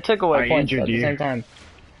 and it took away I points at injured the you. same time.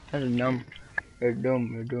 That's dumb. You're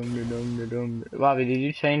dumb. You're dumb. You're dumb. You're dumb. Bobby, did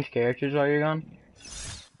you change characters while you're gone?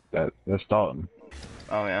 That's Dalton.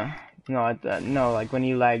 Oh yeah. No, no. Like when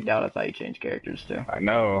you lagged out, I thought you changed characters too. I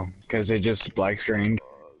know, because they just black screened.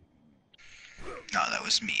 No, that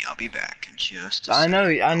was me. I'll be back in just a I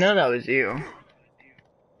second. know that was you.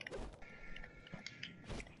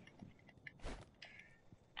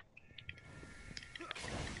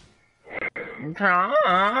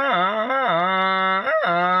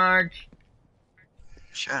 Charge.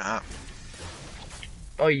 Shut up.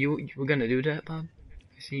 Oh, you were gonna do that, Bob?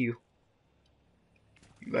 I see you.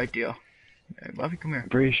 Right there. Hey, Bobby, come here.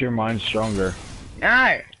 Pretty sure mine's stronger.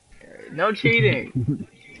 Alright! No cheating!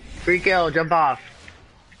 Free kill, jump off.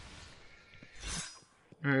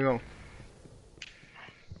 There you go.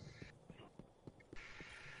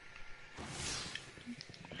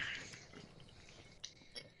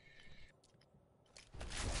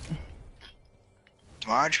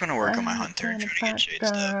 Well, I just want to work on my hunter and try to get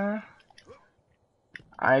shades up.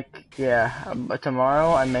 Yeah, but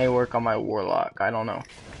tomorrow I may work on my warlock. I don't know.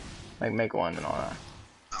 Like, make one and all that.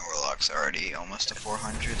 My warlock's already almost to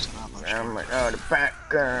 400, so not much. I'm like, oh, the back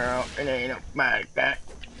girl, it ain't a back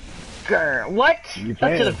girl. What? You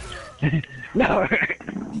That's failed. No.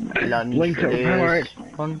 Lunge Link for to power. this.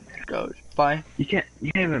 One goes by You can't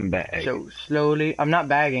even bag. so slowly. I'm not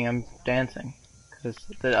bagging, I'm dancing. Because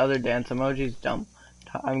the other dance emoji's dumb.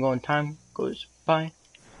 time goes by.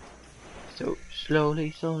 So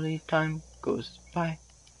slowly, time goes by.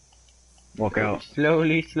 Walk out.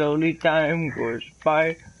 Slowly, time goes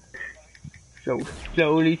by. So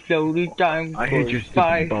slowly, time I hate your goes stupid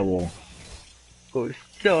by. bubble. Goes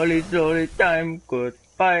slowly, time goes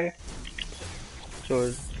by.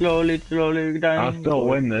 So slowly, I'll time still goes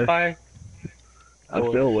win this. by. I'll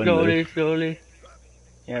still win this. Slowly.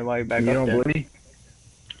 Yeah, why you back You up don't there? believe me?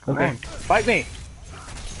 Come Okay. on, fight me!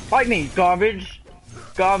 Fight me, garbage!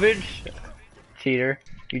 Garbage! Cheater.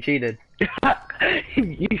 You cheated.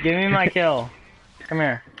 Give me my kill. Come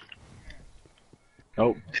here.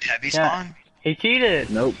 Nope. Did heavy Yeah. spawn? He cheated!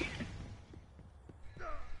 Nope.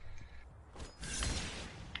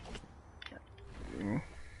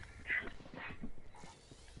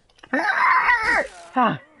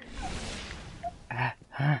 Huh.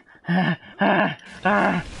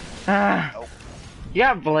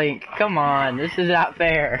 Yeah, Blink, come on, this is not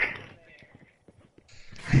fair.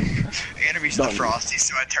 Enemies the frosty,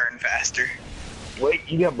 so I turn faster. Wait,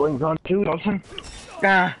 you got blinks on too, Dawson?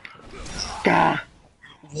 Ah. Ah.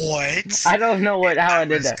 What? I don't know how I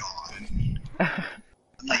did that. Gone. I'm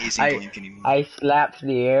not using blink anymore. I slapped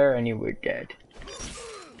the air and you were dead.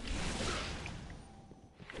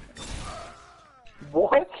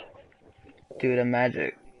 What? Dude, I'm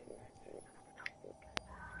magic.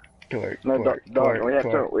 Torque, No, torque, Dawson,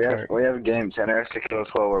 torque, we have a game. Center has to kill us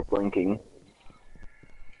while we're blinking.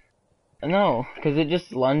 No, because it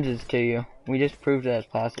just lunges to you. We just proved that's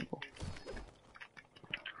possible.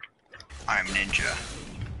 I'm ninja.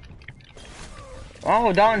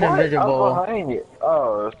 Oh, Dawn's What? invisible. I'm behind you.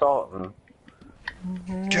 Oh, it's Dalton.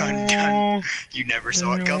 Done. You never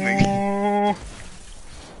saw it coming.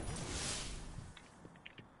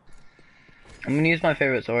 I'm gonna use my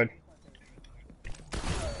favorite sword. The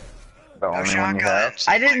No only one you have. shotguns.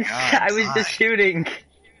 I Oh my didn't. God, I was why? just shooting.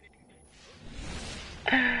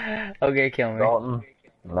 Okay, kill me. Dalton.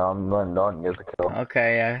 No, I'm letting Dalton get the kill.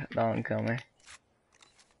 Okay, yeah, don't kill me.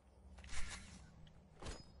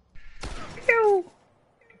 Pew!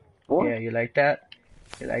 What? Yeah, you like that?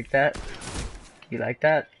 You like that? You like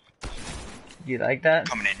that? You like that?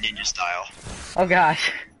 Coming in ninja style. Oh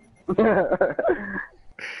gosh.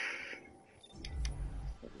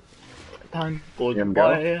 Time goes You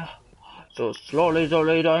by. So slowly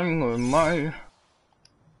time goes by.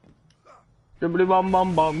 Simply bum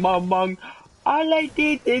bum bum bum bum. I like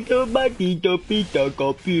it, the body, the pizza,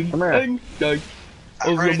 coffee, Come here. and like.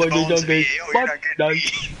 I'm running the bones of the you're not getting me.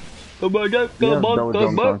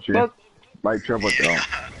 Like triple kill.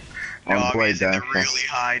 No, On I'm blade using the dash. really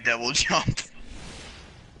high double jump.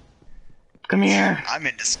 Come here. I'm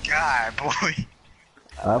in the sky, boy.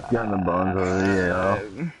 I've gotten the bones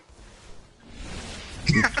over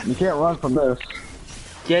You can't run from this.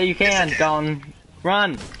 Yeah, you can, Dalton.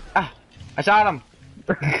 Run. Ah, I shot him.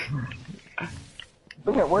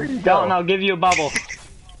 Where did you Dalton, go? I'll give you a bubble.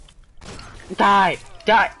 Die.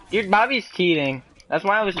 Your Bobby's cheating. That's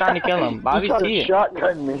why I was trying to kill him. Bobby's you cheating.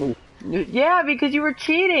 shotgun me. Yeah, because you were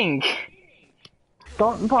cheating.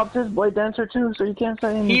 Dalton popped his blade dancer too, so you can't say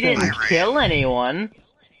anything. He didn't kill anyone.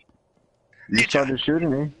 You started shooting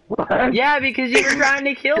me. Yeah, because you were trying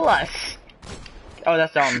to kill us. Oh,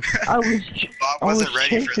 that's Dalton. I was Bob wasn't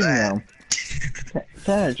ready for chasing that. them.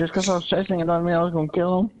 Tanner, just because I was chasing it on me, I was gonna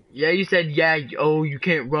kill him. Yeah, you said, yeah, oh, you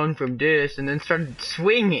can't run from this, and then started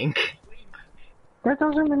swinging. That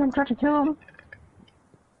doesn't mean I'm trying to kill him.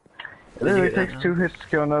 It literally takes 2 hits to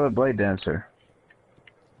kill another blade dancer.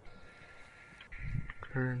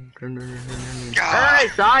 I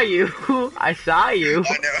saw you. I saw you.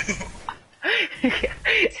 I know.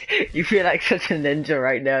 You feel like such a ninja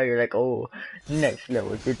right now. You're like, oh, next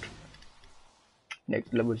level shit.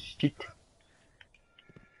 Next level shit.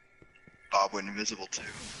 Bob went invisible too.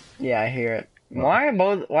 Yeah, I hear it. Why am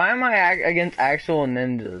I against actual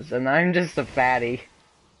ninjas and I'm just a fatty?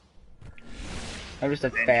 I'm just a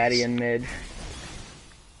fatty in mid.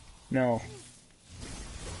 No.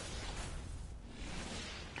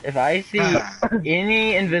 If I see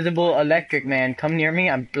any invisible electric man come near me,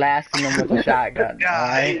 I'm blasting him with a shotgun.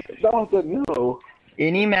 Alright? No.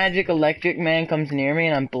 Any magic electric man comes near me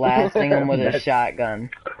and I'm blasting him with a shotgun.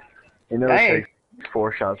 You know Hey. it takes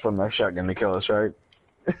 4 shots from that shotgun to kill us, right?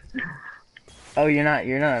 Oh, you're not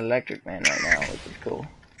an electric man right now, which is cool.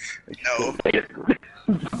 No, I don't.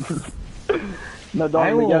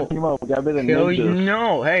 We will gotta team up. We gotta be the Kill you, ninjas.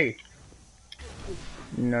 no, hey.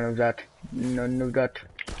 None of that. None of that.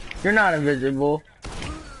 You're not invisible.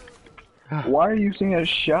 Why are you using a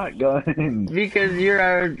shotgun? Because you're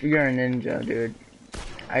a ninja, dude.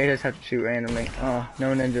 I just have to shoot randomly. Oh,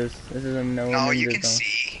 no ninjas. This is a no No, ninjas you can zone.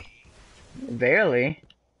 see. Barely.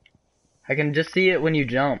 I can just see it when you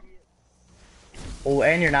jump. Oh,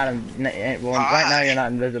 and you're not well, right now you're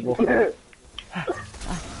not invisible.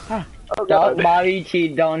 Oh Don't god. Bobby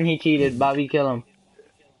cheat. Don't he cheated. Bobby kill him.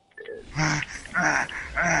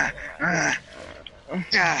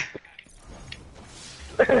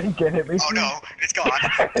 Can't hit me. Oh no, it's gone.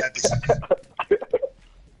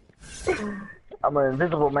 I'm an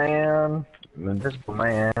invisible man. I'm an invisible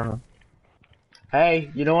man.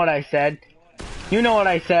 Hey, you know what I said? You know what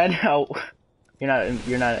I said? Oh, you're not a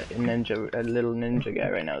ninja, a little ninja guy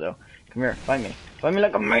right now though. Come here, fight me. Fight me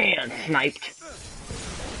like a man. Sniped.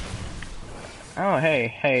 Oh,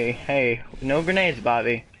 hey. No grenades,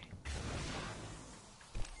 Bobby.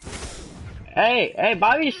 Hey,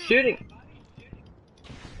 Bobby's shooting.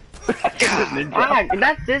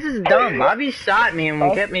 This is dumb. Bobby shot me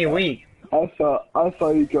and kept me weak. I saw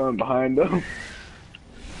you going behind him.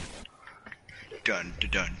 Dun dun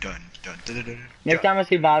dun dun dun dun dun. Next time I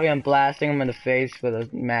see Bobby, I'm blasting him in the face with a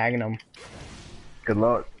magnum. Good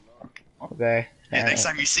luck. Okay. Yeah, next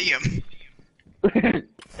time you see him. You're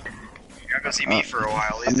not gonna see me for a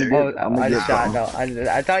while either. Oh, I just shot. No,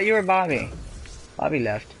 I thought you were Bobby. Bobby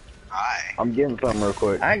left. Hi. I'm getting something real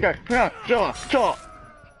quick. I got sure.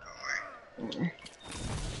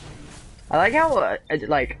 I like how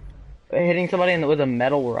like hitting somebody with a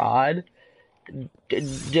metal rod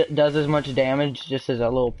does as much damage just as a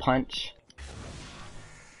little punch,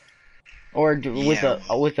 or with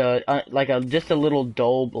a like just a little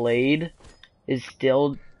dull blade is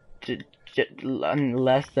still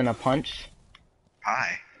less than a punch.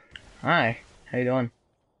 Hi, how you doing?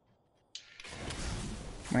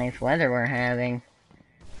 Nice weather we're having.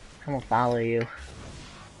 I'm gonna follow you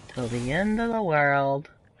till the end of the world.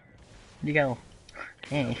 Where'd you go?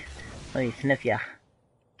 Hey, let me sniff ya.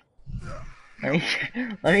 Let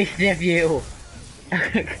me sniff you.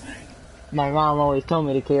 My mom always told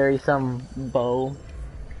me to carry some bow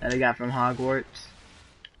that I got from Hogwarts.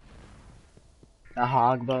 The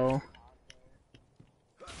hog bow.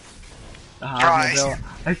 The hog bow.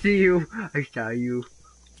 I see you. I saw you.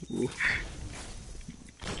 Ooh.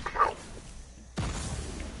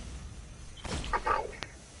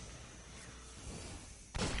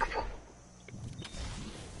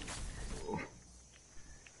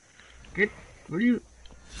 What do you...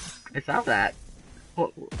 I saw that.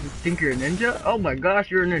 What, you think you're a ninja? Oh my gosh,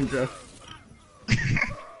 you're a ninja.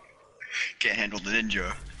 Can't handle the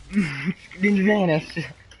ninja. Ninja vanished.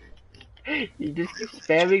 You just keep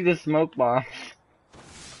spamming the smoke bombs.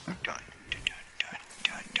 Dun, dun, dun,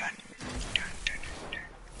 dun, dun,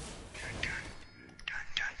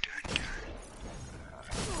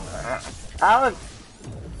 Alex!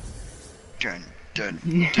 dun, dun,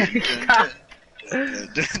 dun, dun, dun,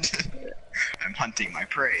 dun, dun, dun. I'm hunting my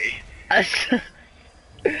prey.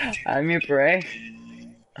 I'm your prey.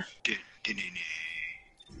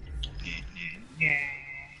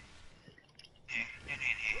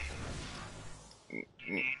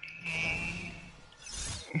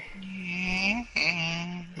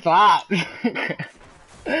 Stop!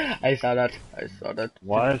 I saw that.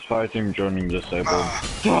 Why is Fire Team joining disabled?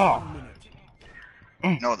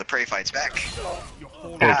 No, the prey fights back.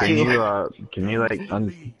 Hey,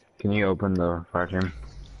 can you open the Fire Team?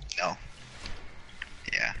 No.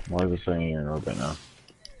 Yeah. Why is it saying you're open now?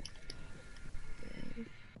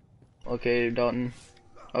 Okay, Dalton.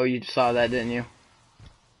 Oh, you saw that, didn't you?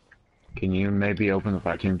 Can you maybe open the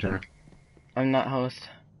Fire Team too? I'm not host.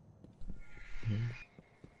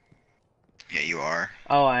 Yeah, you are.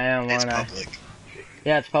 Oh, I am, It's aren't I? public.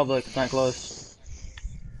 Yeah, it's public. It's not closed.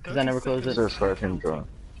 Because I never close It it. says Fire Team join.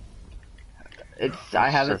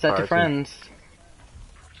 I have it set to friends.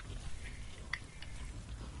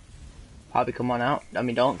 Probably come on out. I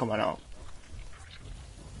mean, don't come on out.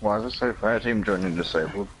 Why does it say Fire Team joining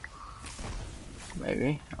disabled?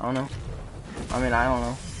 Maybe. I don't know. I mean, I don't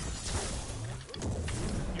know.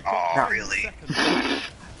 Oh, No. really?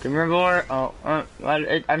 Come here, boy. Oh,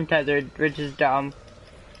 I'm tethered. Rich is dumb.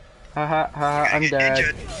 Haha, I'm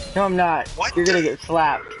dead. No, I'm not. What? You're gonna get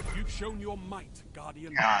slapped. You've shown your might,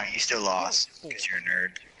 Guardian. Nah, you still lost, because you're a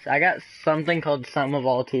nerd. I got something called Sum of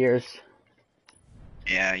All Tears.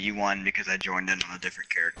 Yeah, you won because I joined in on a different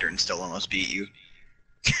character and still almost beat you.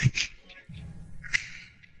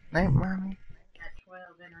 Hey, mommy. Got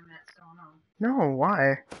 12 internets going on. No,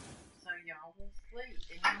 why? So y'all will sleep,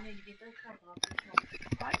 and you need to get those couple of them.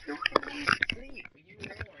 Why do I need to sleep? You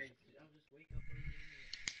realize I'll just wake up early.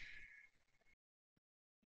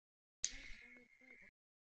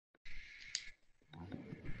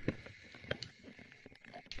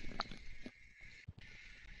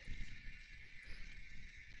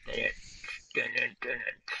 Dun it.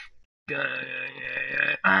 Can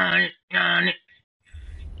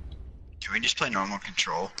we just play normal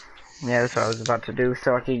control? Yeah, that's what I was about to do,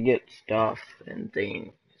 so I could get stuff and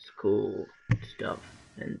things. Cool stuff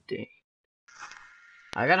and things.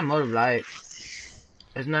 I got a motive light.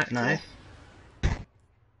 Isn't that nice?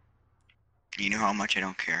 You know how much I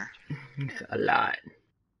don't care? It's a lot.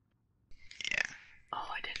 Yeah. Oh,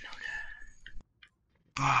 I didn't know that.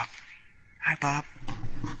 Bob. Hi, Bob.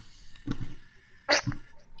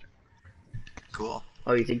 Cool.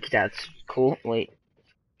 Oh, you think that's cool? Wait.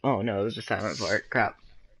 Oh, no, it was a silent part. Crap.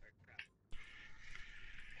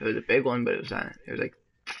 It was a big one, but it was silent. It was like...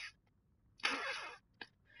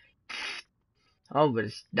 Oh, but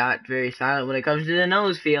it's not very silent when it comes to the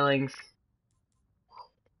nose feelings.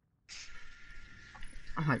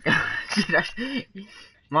 Oh my gosh.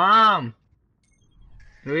 Mom!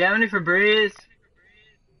 Do we have any Febreze?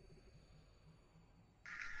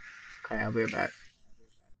 Okay, I'll be right back.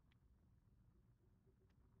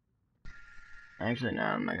 Actually, no,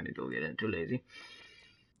 I'm not gonna go get it. Too lazy.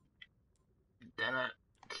 Then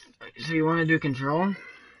so you want to do control?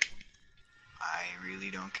 I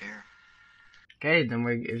really don't care. Okay, then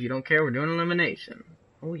if you don't care, we're doing elimination.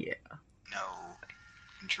 Oh yeah. No.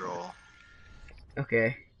 Control.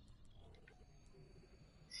 Okay.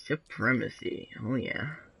 Supremacy. Oh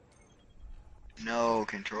yeah. No,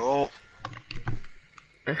 control.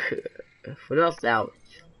 What else out?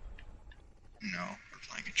 No, we're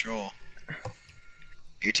playing control.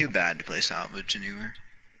 You're too bad to play salvage anywhere.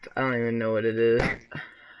 I don't even know what it is.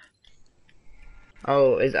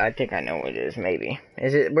 Oh, I think I know what it is, maybe.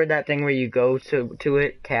 Is it where that thing where you go to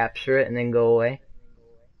it, capture it, and then go away?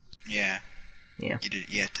 Yeah. Yeah.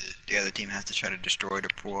 You have to, the other team has to try to destroy the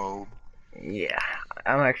probe. Yeah,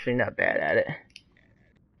 I'm actually not bad at it.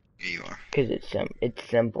 Yeah, you are. Cause it's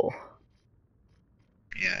simple.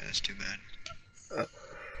 Yeah, that's too bad.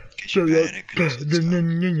 Cause So you're bad at it, 'cause it's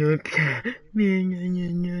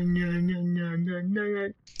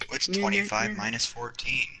What's 25 minus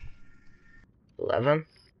 14? 11?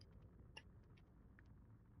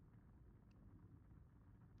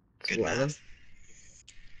 Good 11?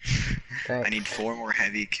 math. I need 4 more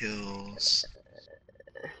heavy kills.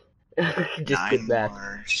 Just 9 good math.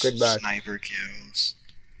 more Good math. sniper kills.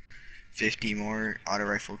 50 more auto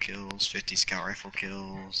rifle kills. 50 scout rifle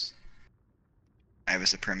kills. I have a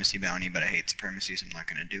supremacy bounty, but I hate supremacy, so I'm not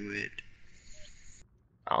gonna do it.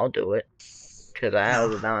 I'll do it. Cause I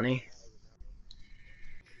have a bounty.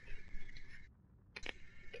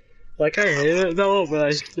 Like I hate it though, but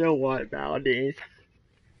I still want bounties.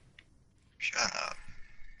 Shut up.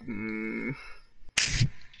 Mm.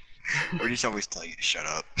 Or just always tell you to shut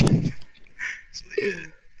up. So, yeah.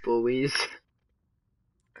 Bullies.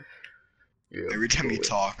 Every time you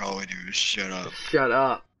talk, all I do is shut up. Shut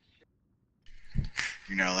up.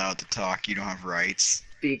 You're not allowed to talk, you don't have rights.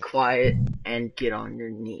 Be quiet and get on your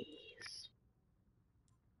knees.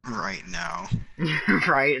 Right now.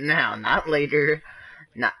 Right now, not later.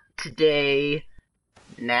 Not today.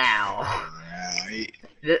 Now. Right.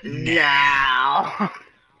 Now.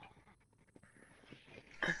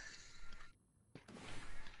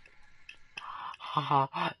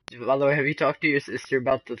 By the way, have you talked to your sister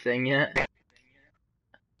about the thing yet?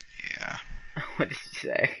 Yeah. What did she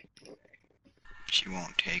say? She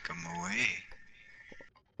won't take them away.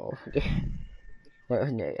 Oh,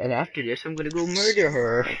 and after this, I'm gonna go murder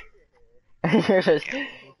her.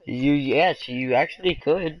 You actually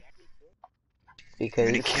could. Because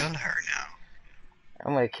I'm gonna kill her now.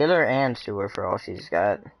 I'm gonna kill her and sue her for all she's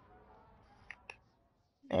got.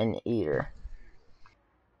 And eat her.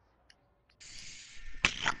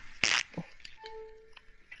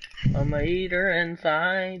 I'm a eater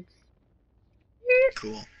inside.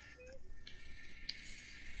 Cool.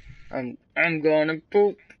 I'm gonna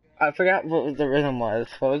poop. I forgot what the rhythm was.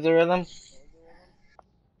 What was the rhythm?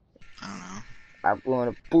 I don't know. I'm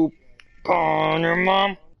gonna poop on your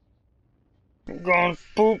mom. I'm gonna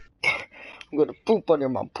poop. I'm gonna poop on your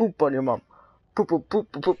mom. Poop on your mom. Poop, poop, poop,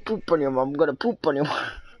 poop, poop, poop on your mom. I'm gonna poop on your mom.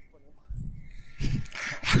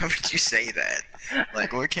 Why would you say that?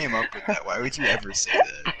 Like, what came up with that? Why would you ever say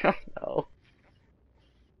that? I don't know.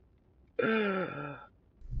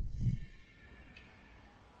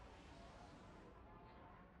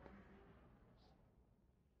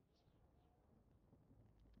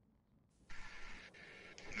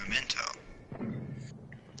 Memento.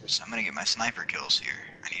 So I'm gonna get my sniper kills here.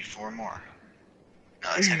 I need 4 more. No,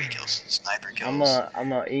 that's heavy kills. Sniper kills. I'm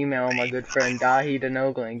gonna email my good friend Dahi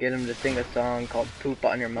Denogle and get him to sing a song called Poop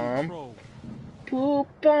on Your Mom. Control.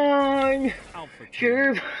 Poop on Alpha team.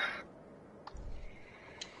 your...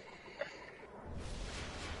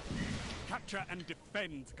 Capture and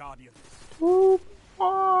defend, Guardian. Poop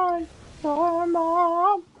on your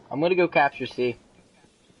mom. I'm gonna go capture C.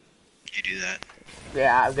 You do that.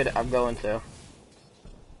 Yeah, I'm going to.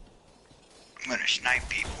 I'm gonna snipe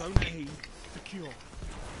people. Zone A secure.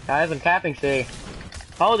 Guys, I'm capping C.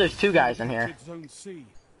 Oh, there's two guys in here. Captured Zone C.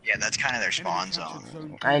 Yeah, that's kind of their Enemy spawn captured zone.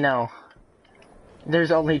 Zone B. I know.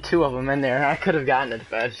 There's only two of them in there. I could have gotten it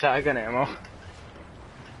if I had shotgun ammo.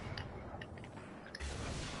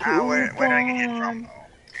 Ah, where did I get hit from?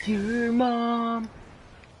 Oh. Your mom.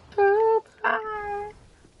 Poop on.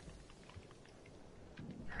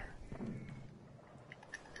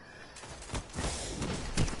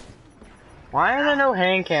 Why are there no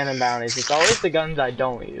hand cannon bounties? It's always the guns I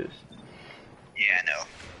don't use. Yeah, I know.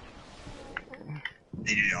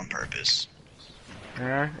 They do it on purpose.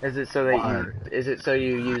 Is it so that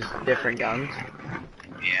you use different guns?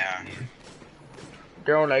 Yeah.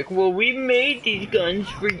 They're like, well, we made these guns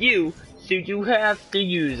for you, so you have to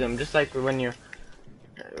use them. Just like when you're,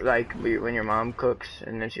 when your mom cooks,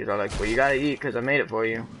 and then she's all like, well, you gotta eat because I made it for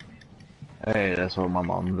you. Hey, that's what my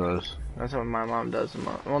mom does. That's what my mom does.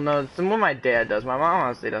 Well, no, it's what my dad does. My mom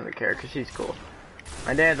honestly doesn't care because she's cool.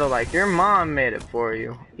 My dad's all like, your mom made it for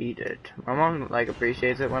you. Eat it. My mom, like,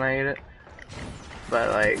 appreciates it when I eat it. But,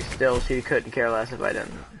 like, still, she couldn't care less if I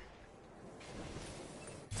didn't.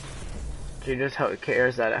 She just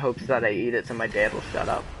cares that it hopes that I eat it so my dad will shut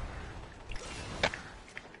up.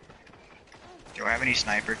 Do I have any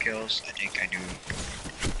sniper kills? I think I do.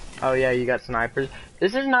 Oh yeah, you got snipers.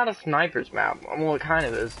 This is not a snipers map. Well, it kind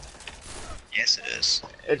of is. Yes, it is.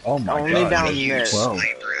 It's Oh my only God, down Huge there.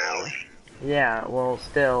 sniper alley. Yeah, well,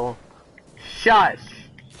 still. Shush!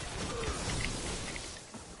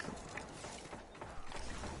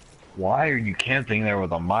 Why are you camping there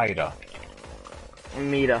with a Mida?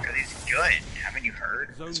 Mita. Because he's good. Haven't you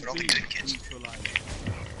heard? Zone That's what all the B good kids do. neutralized.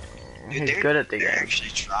 Dude, He's good at the they're game. actually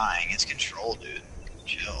trying. It's control, dude.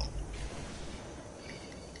 Chill.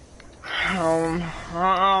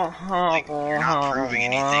 Like, you're not proving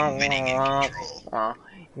anything winning in control.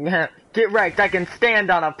 Get wrecked, I can stand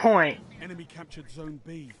on a point. Enemy captured Zone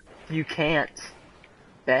B. You can't.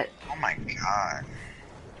 Bet. Oh my god.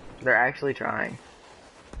 They're actually trying.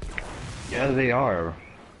 Yeah, they are.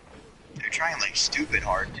 They're trying like stupid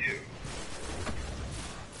hard too.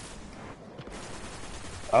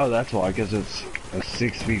 Oh, that's why, because it's a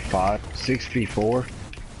 6v5, 6v4.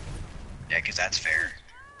 Yeah, because that's fair.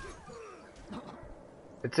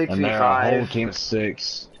 It's And they're a whole 6v5. team of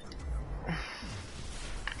 6. Are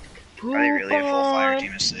they really a full fire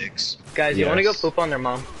team of 6? Guys, you want to go Yes. poop on their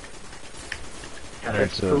mom?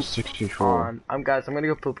 It's a Poop 6v4. I'm gonna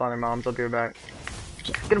go poop on their moms. I'll be right back.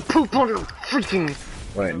 Gonna poop on their freaking.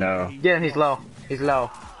 Wait, no. Yeah, he's low. He's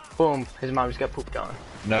low. Boom. His mom just got pooped on.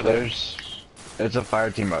 No, it's a fire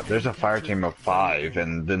team of, there's a fire team of 5,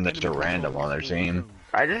 and then there's a random on their team.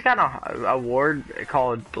 I just got a award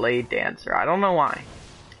called Blade Dancer. I don't know why.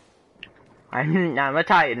 I'm a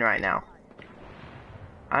Titan right now.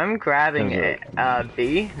 I'm grabbing a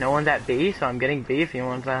B. No one's at B, so I'm getting B. If you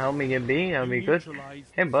want to help me get B, that'd be good.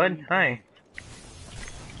 Hey, bud. Hi.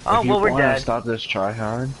 Oh, well, we're If you want to dead. stop this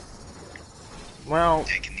tryhard, Well,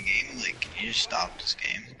 Taking the game, like, you just stop this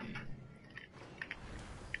game.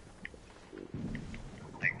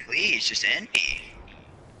 Like, please, just end me.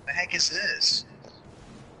 What the heck is this?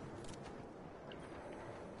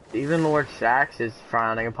 even Lord Shax is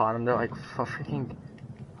frowning upon him. They're like, freaking.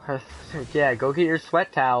 Yeah, go get your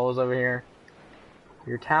sweat towels over here.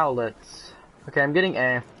 Your towelets. Okay, I'm getting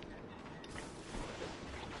A.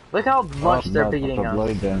 Look how much they're beating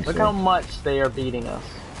us. Look how much they are beating us.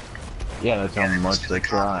 yeah, that's how much they're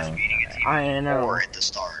trying. I know. Or at the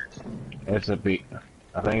start. It's a beat.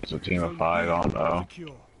 I think it's a team of 5, I don't know.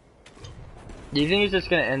 Secure. Do you think he's just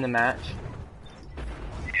gonna end the match?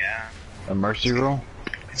 Yeah. A mercy rule?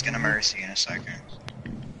 It's gonna mercy in a second.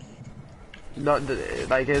 No,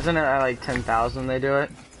 like, isn't it at like 10,000 they do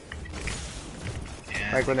it?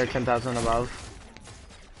 Yeah. Like when they're 10,000 above?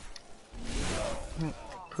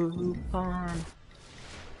 Poop on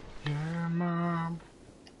your mom.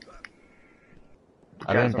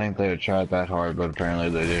 I didn't think they would try that hard, but apparently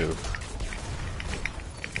they do.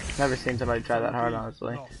 Never seen somebody try that hard,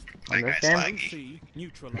 honestly. That In this guy's game? laggy. C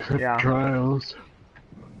neutralized. Yeah. Trials.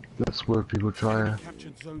 That's where people try Enemy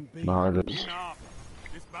captured Zone B. the hardest. Enough.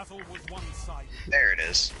 This battle was one-sided. There it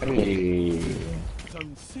is. Hey.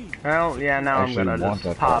 Zone C. Well, yeah, now I'm Actually gonna want just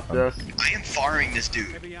that pop weapon. this. I am firing this dude.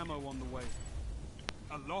 Heavy ammo on the way.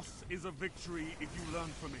 A loss is a victory if you learn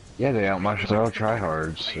from it. Yeah, they outmatch their own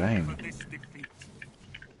tryhards. Pay Dang. for this defeat.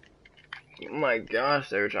 Oh my gosh,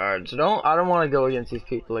 they're tired. So I don't want to go against these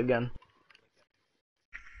people again.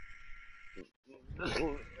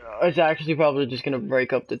 It's actually probably just gonna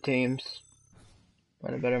break up the teams.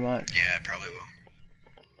 But a better mind. Yeah, it probably will.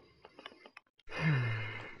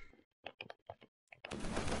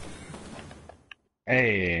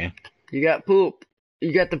 Hey. You got poop.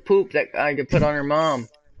 You got the poop that I could put on your mom.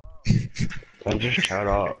 I just shut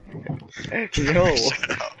up. No.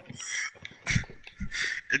 Shut up.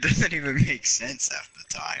 It doesn't even make sense half the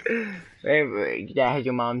time. Hey, that has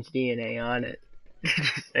your mom's DNA on it.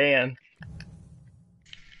 Just saying.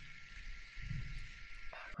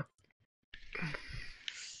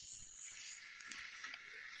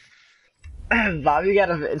 Bobby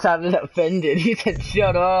sounded offended. He said,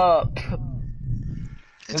 "Shut up."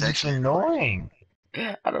 It's actually annoying.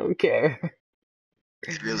 I don't care.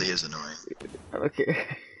 It really is annoying. I don't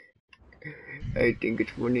care. I think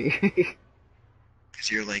it's funny. Because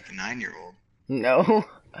you're like a 9-year-old. No.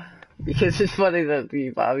 Because it's funny that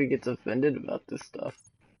Bobby gets offended about this stuff.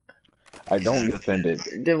 I don't get offended.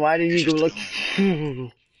 Then why did you go look?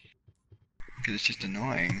 Because it's just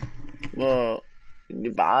annoying. Well,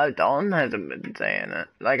 Don hasn't been saying it.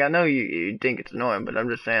 Like, I know you think it's annoying, but I'm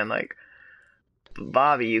just saying, like,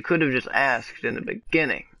 Bobby, you could have just asked in the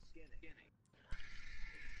beginning.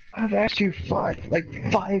 I've asked you five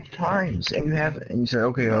times, and you haven't. And you said,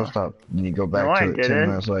 "Okay, I'll stop." And you go back to it 10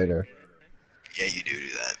 minutes later. Yeah, you do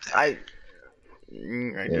that. I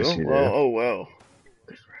Yes, do? you do. Well, oh, well.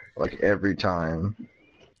 Like every time.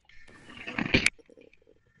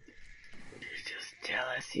 Just tell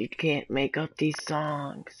us you can't make up these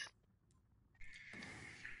songs.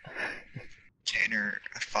 Tanner,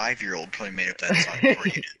 a 5-year-old probably made up that song before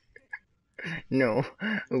you did. No,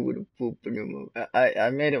 I would have pooped in the movie. I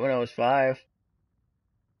made it when I was 5.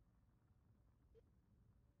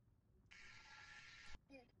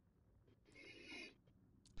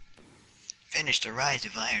 Finish the Rise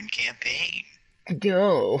of Iron campaign.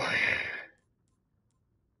 No.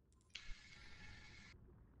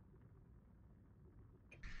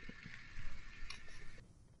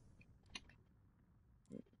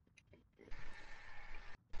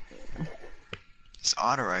 This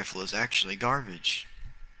auto rifle is actually garbage.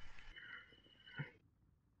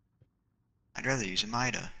 I'd rather use a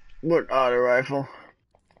Mida. What auto rifle?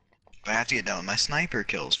 But I have to get done with my sniper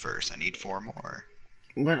kills first. I need 4 more.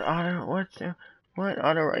 What auto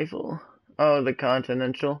rifle? Oh, the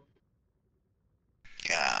Continental.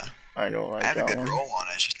 Yeah. I don't like I have that a good one. roll on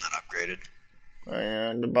it, it's just not upgraded.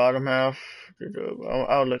 And the bottom half.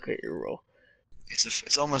 I'll look at your roll. It's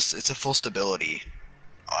a full stability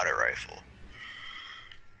auto rifle.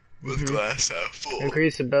 With glass half full.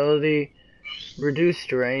 Increased ability,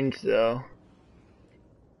 reduced range though.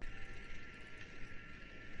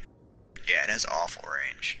 Yeah, it has awful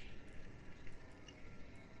range.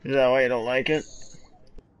 Is that why you don't like it?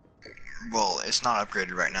 Well, it's not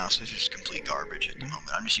upgraded right now, so it's just complete garbage at the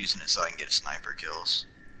moment. I'm just using it so I can get sniper kills.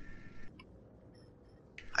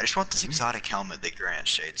 I just want this exotic helmet that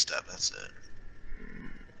grants shade step, that's it.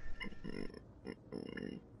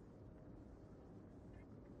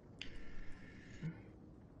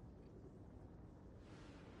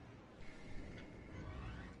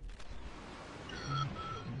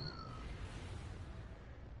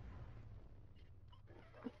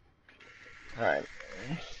 Alright.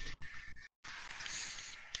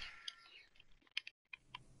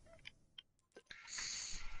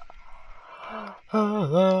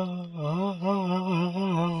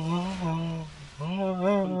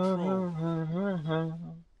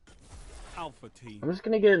 Alpha team. I'm just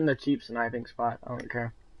gonna get in the cheap sniping spot. I don't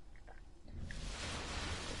care.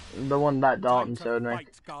 The one that Dalton showed me.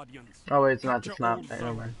 Oh wait, it's not the snap.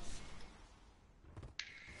 Never mind.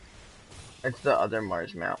 It's the other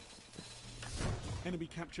Mars mount. Enemy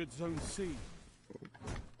captured Zone C.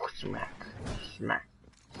 Smack. Smack.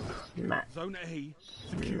 Smack. Zone A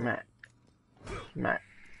secure. Smack. Smack.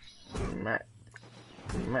 Smack.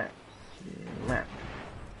 Smack. Smack.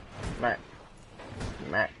 Smack.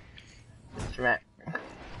 Smack. Smack.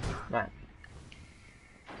 Smack.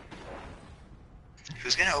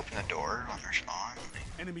 Who's gonna open the door on their spawn?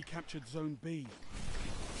 Enemy captured Zone B.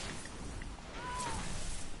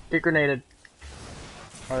 Get grenaded.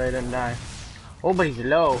 Oh, they didn't die. Oh, but he's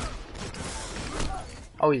low.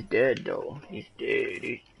 Oh, he's dead though. He's dead.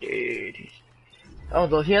 He's dead. Oh,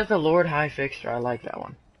 though he has the Lord High fixture. I like that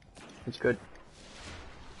one. It's good.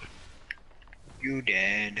 You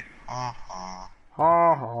dead. Ha ha.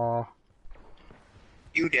 Ha ha.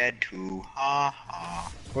 You dead too. Ha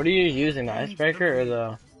ha. What are you using, the icebreaker or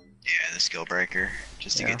the? Yeah, the skill breaker.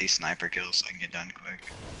 Just to get these sniper kills so I can get done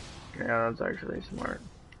quick. Yeah, that's actually smart.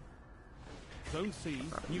 Zone C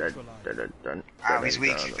neutralized. Ah, he's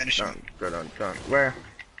weak. Finish him. Where?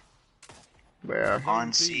 Where?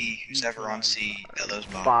 On C. Who's ever on C? Those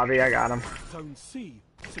Bobby, I got him. Zone C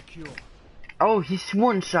secure. Oh, he's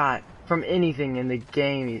one shot from anything in the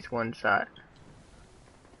game. He's one shot.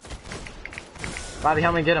 Bobby,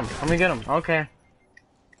 help me get him. Help me get him. Okay.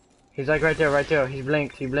 He's like right there, right there. He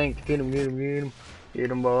blinked. He blinked. Get him, get him, get him.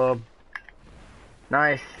 Get him, Bob.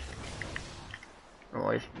 Nice.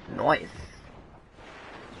 Nice. Nice.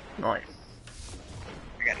 Nice.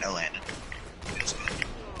 I got no landing.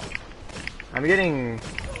 I'm getting...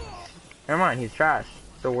 Never mind, he's trash.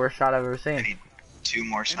 It's the worst shot I've ever I seen. need 2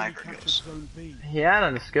 more sniper kills. He had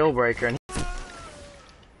a skill breaker, and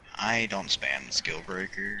I don't spam the skill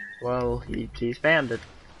breaker. well, he spammed it.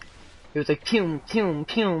 He was like, pew, pew,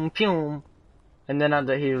 pew, pew. And then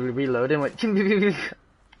after he reloaded and went, pew, pew, pew, pew.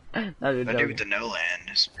 The dude with the no land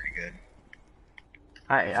is pretty good.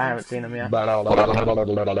 I haven't seen him yet.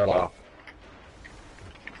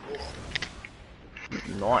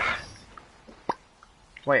 Nice.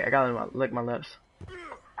 Wait, I gotta lick my lips.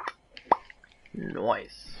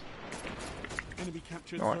 Nice. Enemy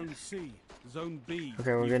captured Nice. Zone C. Zone B.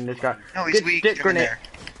 Okay, we're getting this guy. No, he's weak. Dick Get him in grenade.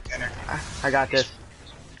 there. I got this.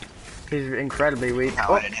 He's incredibly weak. No,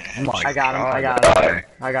 Oh, I didn't hit him. I got him. I got him.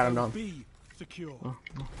 I got him done. B secure.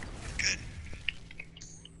 Good.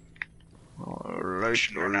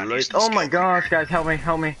 Alright. Oh my gosh, guys, help me,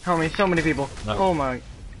 help me, help me. So many people. No. Oh my.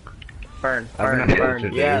 Burn, I've burn, not hit burn. it,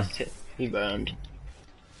 dude. Yes, he burned.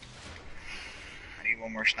 I need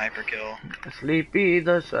 1 more sniper kill. Sleepy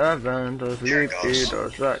the seven, the There it sleepy goes.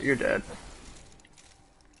 the seven. You're dead.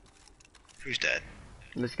 Who's dead?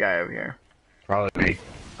 This guy over here. Probably me.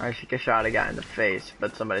 I should get shot a guy in the face,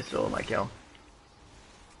 but somebody stole my kill.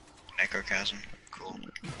 Necrochasm. Cool.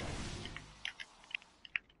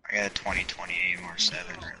 I got a 2020 aim or 7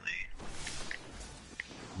 really.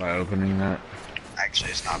 By opening that.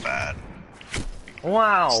 Actually, it's not bad.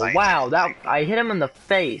 Wow, Science. wow, that I hit him in the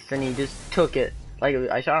face and he just took it. Like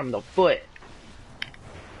I shot him in the foot.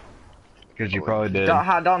 Because you probably did.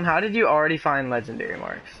 Dalton, how did you already find legendary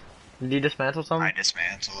marks? Did you dismantle something? I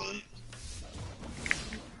dismantled it.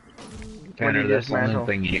 Tanner, you that's the dismantle?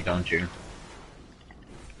 only thing you get, don't you?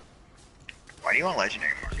 Why do you want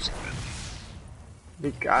legendary marks?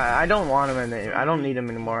 I don't want him in there. I don't need him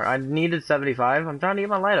anymore. I needed 75. I'm trying to get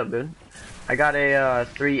my light up, dude. I got a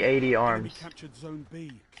 380 arms. Captured Zone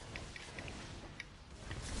B.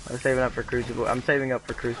 I'm saving up for Crucible. I'm saving up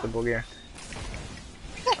for Crucible gear.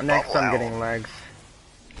 Next, I'm getting legs.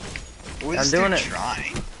 I'm doing it.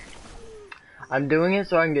 Trying? I'm doing it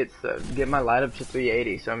so I can get my light up to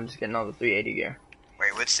 380. So I'm just getting all the 380 gear.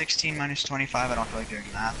 Wait, what's 16 minus 25? I don't feel like doing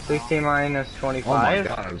that. 16 minus Oh my 25.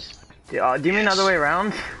 god. Do you mean the other way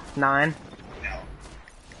around? 9. No.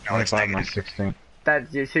 No, it's 25 negative. minus 16.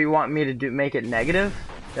 So you want me to make it negative?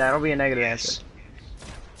 That'll be a negative Yes.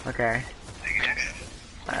 answer. Okay.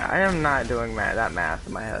 Negative. I am not doing that math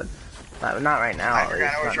in my head. Not right now. I at forgot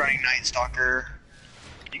least, I was not- running Night Stalker.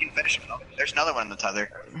 You can finish him though. There's another one in the tether.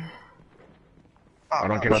 Oh, I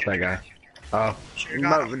don't care about that guy. Oh, Should've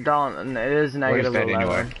got him. But don't. It is negative dead 11.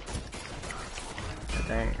 anyway. I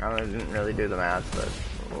think I didn't really do the math,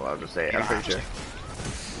 but well, I'll just say it. I'm pretty sure.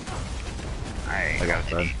 I got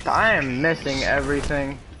that. I am missing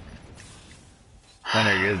everything.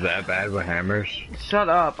 Tanner, you're that bad with hammers? Shut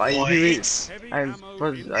up! I'm Heavy trying ammo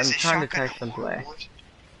to in- text and play.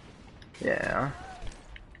 Yeah.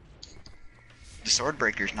 The sword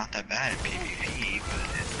breaker's not that bad in PvP,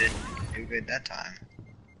 but it didn't do good that time.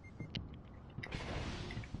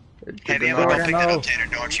 Heavy ammo, don't pick that up, Tanner.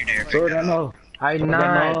 Don't you dare pick that up. I'm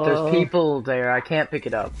not. There's people there. I can't pick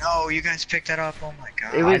it up. No, you guys picked that up. Oh my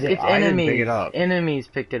god. It was. I It's didn't enemies. pick it up. Enemies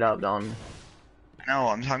picked it up, Don. No,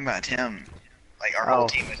 I'm talking about Tim. Like our Oh. whole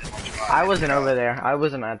team was in one spot. I wasn't over there. I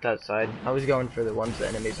wasn't at that side. I was going for the ones the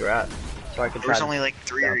enemies were at, so I could There try. was to only like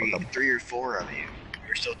three grapple them. or 4 of you.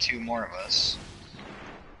 There's still 2 more of us.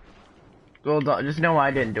 Well, just know I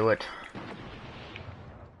didn't do it.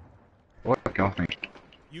 What? Get off me.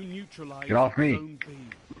 You neutralize Get off me. Zone B.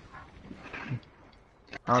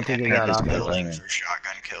 I don't think he I got this off. building it. for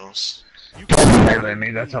shotgun kills. You Better than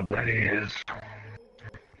me, that's how bad he is.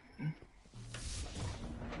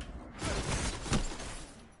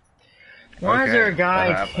 Why is Okay, there a what guy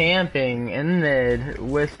happened? camping in mid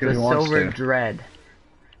with the He wants silver to. dread?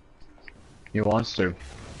 He wants to.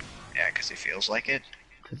 Yeah, because he feels like it.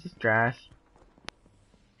 This is trash.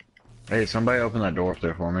 Hey, somebody open that door up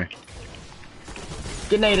there for me.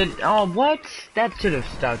 Grenaded. Oh, what? That should have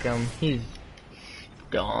stuck him. He's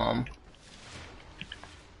dumb.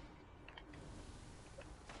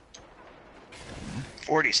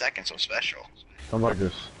 $40 so special. Somebody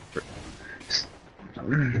just...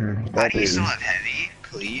 Why do you still have heavy,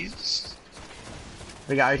 please?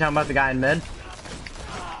 The guy, are you talking about the guy in mid?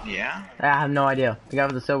 Yeah? I have no idea. The guy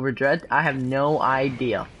with the silver dread? I have no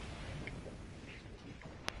idea.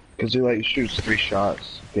 Cause he like shoots 3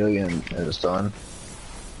 shots, billion, and it's done.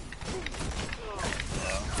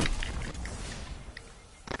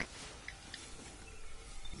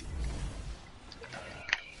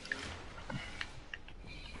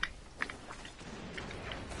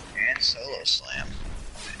 And solo slam.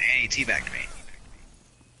 And he teabagged me.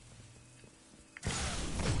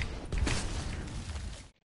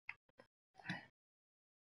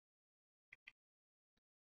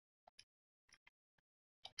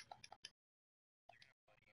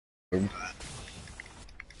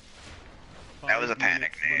 That was a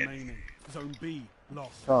panic nade. Remaining. Zone B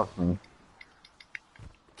lost. Awesome.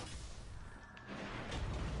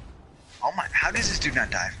 Oh my, how does this dude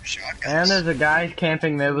not die from shotguns? And there's a guy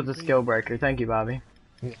camping mid with a skill breaker. Thank you, Bobby.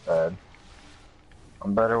 He's bad.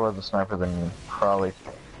 I'm better with a sniper than you, probably.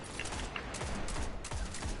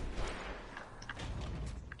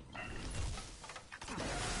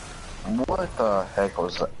 What the heck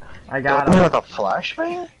was that? I got him. With a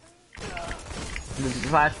flashbang? The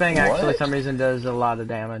flashbang actually, What? some reason, does a lot of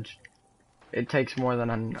damage. It takes more than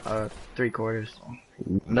 3/4.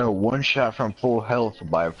 No, 1 shot from full health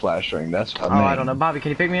by a flashbang. That's what Oh, I mean. I don't know. Bobby, can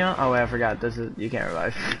you pick me up? Oh, wait, I forgot. This is, you can't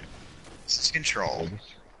revive. This is controlled.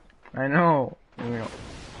 I know.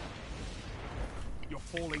 You're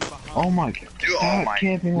falling behind. Oh my god. Dude, oh my.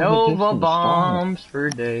 Camping with a Nova distance bombs for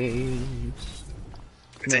days.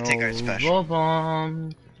 If they take our special. Nova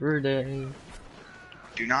bombs for days.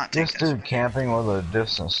 Do not take This that. dude camping with a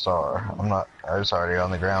distant star. I was already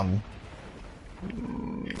on the ground.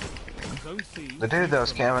 Zone C. The dude that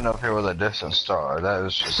was camping up here with a distant star, that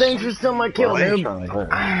was just... Thanks for stealing my kill, What are you dude. trying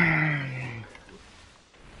to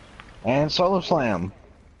do? And solo slam.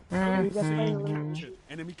 Captured.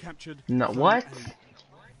 Enemy captured. No, Zone what? A.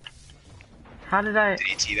 How did I? Did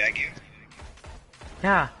he teabag you?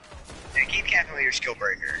 Yeah, Yeah, keep camping with your skill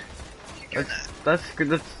breaker. Keep doing that. that's good.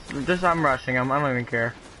 That's just, I'm rushing him. I don't even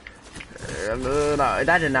care. No,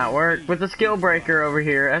 that did not work. With the skill breaker over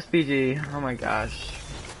here, SPG. Oh my gosh.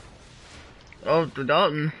 Oh, the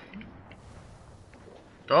Dalton.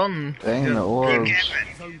 Dalton. Dang the Keep orbs.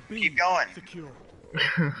 camping. Zone B Keep going. secure.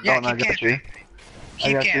 Yeah, Dalton, I keep got camping. you. I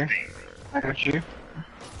Keep got you. camping. I got you.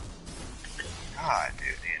 God,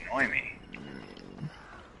 dude, they annoy me.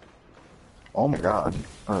 Oh my god.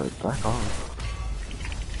 Alright, back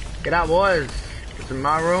off. Get out, boys. It's in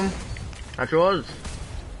my room. Not yours.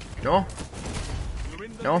 No. You're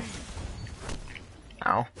in the No. lead.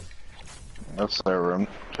 Ow. That's their room,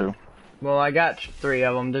 too. Well, I got 3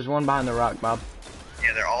 of them. There's one behind the rock, Bob.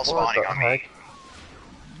 Yeah, they're all What spawning the on heck? me.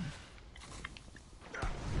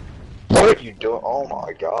 What are you doing? Oh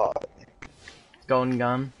my god. Golden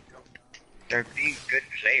gun. They're being good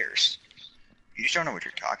players. You just don't know what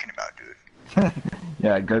you're talking about, dude.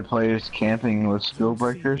 Yeah, good players camping with skill Zone C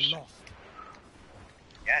breakers. lost.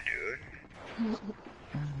 Yeah, dude.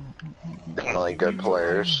 Definitely good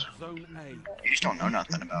players. Zone A. You just don't know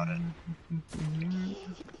nothing about it.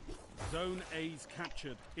 Zone A's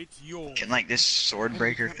captured. It's yours. Can, like, this sword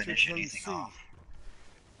breaker Captured finish Zone anything C. off?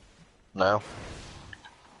 No.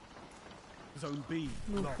 Zone B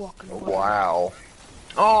lost. Wow.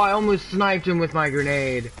 Oh, I almost sniped him with my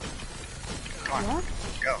grenade. Come on.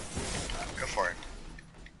 Go. Go for it.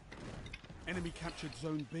 Enemy captured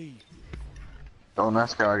Zone B. Don't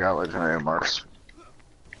ask how I got legendary marks.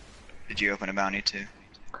 Did you open a bounty too?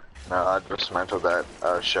 No, I dismantled that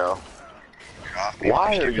shell. You're off.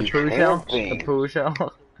 Why are The you poo shell? The camping? poo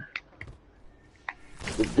shell?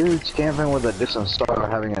 The dude's camping with a distant star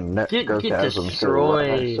having a net Get gotasm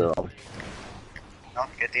destroyed. so Oh,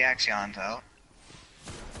 get the Axions out.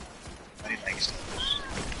 What do you think, still?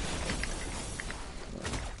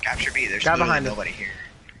 Capture B, there's Guy literally behind us. nobody here.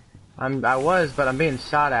 I was, but I'm being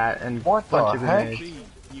shot at and What the bunch of heck? grenades. B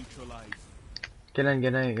neutralized. Get in,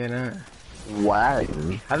 get in, get in. Why? I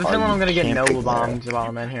have a feeling I'm gonna get Nova bombs while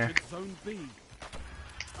I'm in here. Captured Zone B.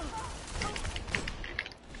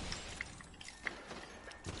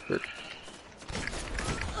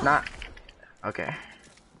 Not. Okay.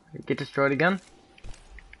 Get destroyed again.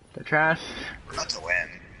 The trash. We're about to win.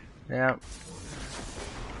 Yep.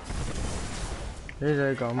 Here's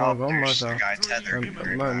a go, Oh, go, there's the go. guy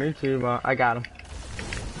tethered. Me too, but I got him.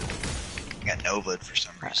 You got Nova'd for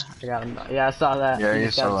some reason. I got him. Yeah, I saw that. Yeah, He you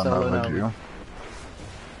just got saw solo another Nova. you.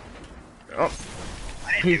 Oh,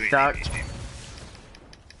 I didn't He's do anything stuck. to these people.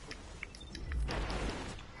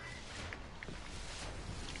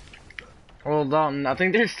 well, Dalton, I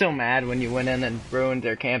think they're still mad when you went in and ruined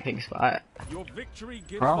their camping spot. Your victory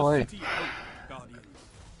gives Probably. the city hope, Guardians.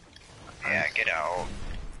 Yeah, get out.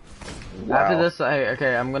 After Wow. this,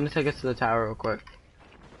 okay, I'm gonna take us to the tower real quick.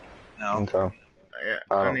 No, Okay. Yeah,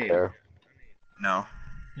 I don't care. no.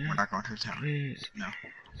 We're not going to the tower. Please. No.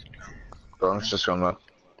 So it's just gonna.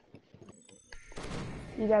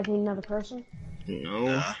 You guys need another person?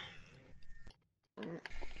 No.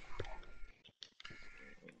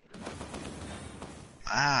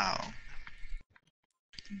 Wow.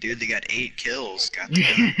 Dude, they got 8 kills. Got the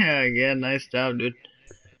gun. Yeah, nice job, dude.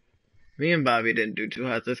 Me and Bobby didn't do too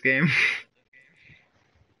hot this game.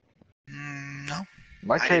 No.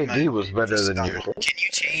 My I did KD was better than Can yours. you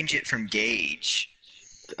change it from gauge?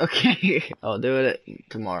 Okay, I'll do it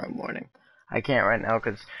tomorrow morning. I can't right now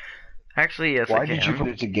because actually yes I Why can. did you put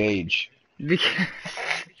it to gauge? Because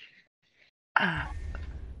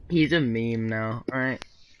he's a meme now, alright?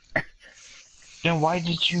 Then why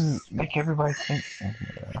did you make everybody think?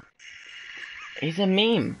 He's a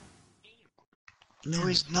meme.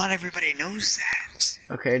 No, not everybody knows that.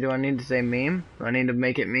 Okay, do I need to say meme? Do I need to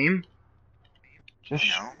make it meme? Just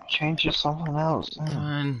No. change it to something else.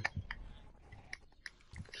 Fine.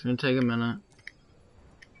 It's gonna take a minute.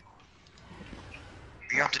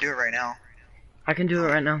 You don't have to do it right now. I can do it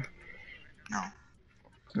right now. No.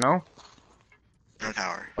 No? No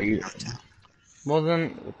tower. Are you? No tower. Well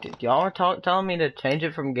then, y'all are telling me to change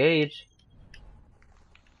it from gauge.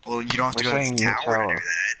 Well, you don't have to We're go to saying the new tower to do tower.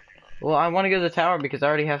 that. Well, I want to go to the tower because I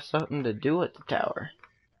already have something to do at the tower.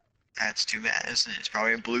 That's too bad, isn't it? It's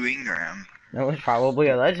probably a blue Ingram. No, it's probably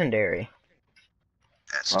a legendary.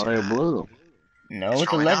 That's Are too they bad. blue? No, It's it's a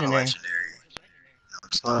probably not a legendary. legendary. No,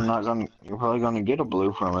 it's Well, not. you're probably gonna get a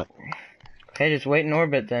blue from it. Okay, just wait in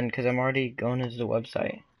orbit then, because I'm already going to the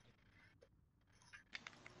website.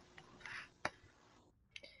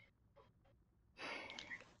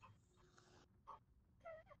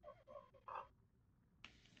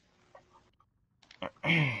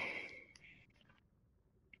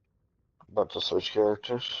 About to switch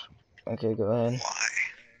characters Okay, go ahead. Why?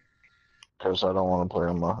 because I don't want to play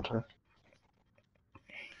on monitor.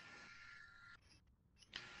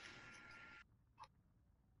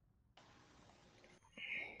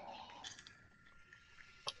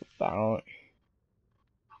 About.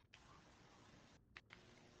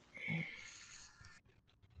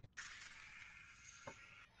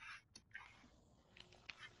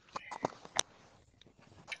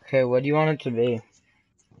 Okay, what do you want it to be?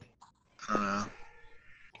 I don't know.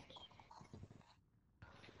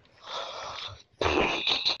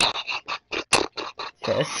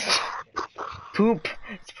 Piss. Poop.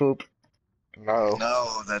 It's poop. No.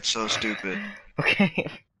 No, that's so stupid. Okay.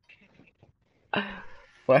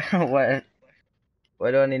 What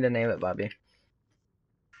do I need to name it, Bobby?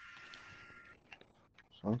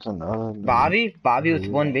 Something other than Bobby? Bobby with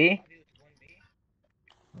one B?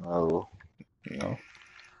 No. No.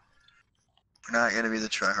 We're not gonna be the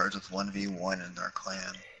tryhards with 1v1 in our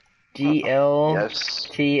clan. Yes.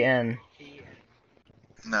 GLTN.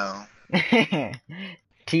 No. It's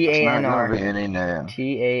not gonna TANR. be any name.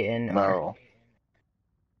 TANR. No.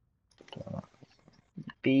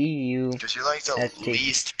 BU. Because you're like the ST.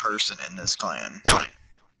 least person in this clan.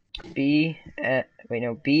 BSTN.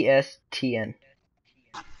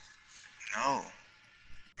 No.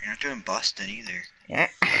 You're not doing busting either. Yeah.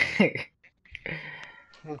 Wait,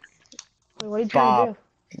 what are you trying Bob.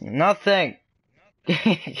 to do? Nothing. Stop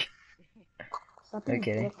No being a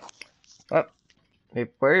kidding. dick. What?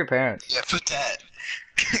 Wait, where are your parents? Yeah, put that.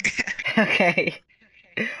 Okay.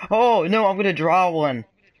 Oh, no, I'm gonna draw one.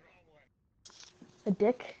 A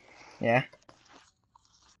dick? Yeah.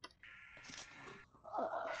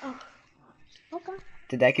 Okay.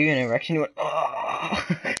 Did that give you an erection? You went, oh.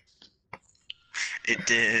 It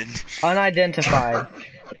did. Unidentified.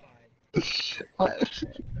 What?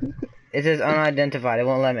 It says unidentified. It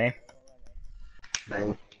won't let me.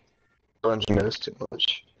 Dang. Bunch knows too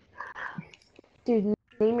much. Dude,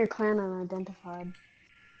 name your clan unidentified.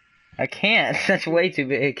 I can't. That's way too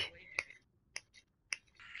big.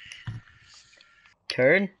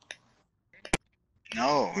 Turd?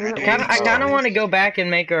 No, we're not I doing I kind of anything. want to go back and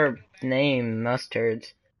make our name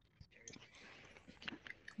Mustards.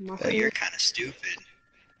 Oh, you're kind of stupid.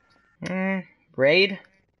 Raid?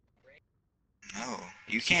 No,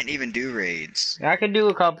 you can't even do raids. I could do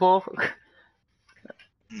a couple.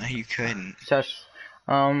 No, you couldn't. Just,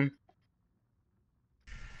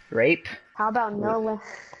 rape? How about no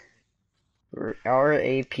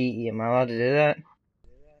RAPE. Am I allowed to do that?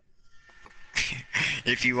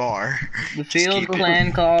 If you are. The just field keep it.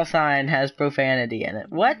 clan call sign has profanity in it.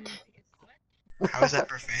 What? How is that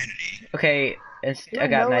profanity? Okay, I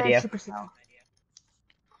got an idea. Supercell.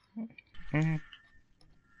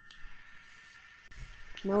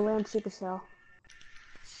 No land supercell.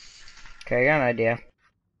 Okay, I got an idea.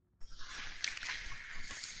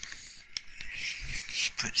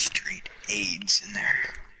 Put straight AIDS in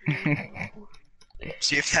there.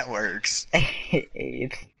 See if that works.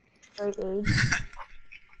 AIDS. Straight age.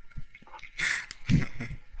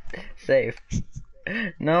 Safe.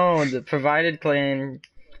 No, the provided clan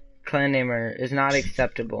namer is not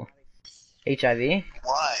acceptable. HIV?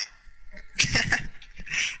 Why?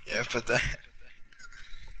 Yeah, put that.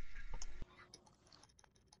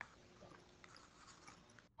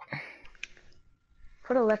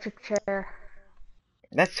 Put electric chair.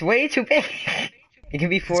 That's way too big. It can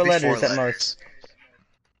be four letters at most.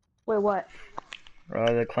 Wait, what?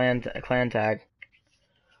 The clan tag.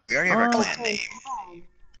 We already have our clan Okay.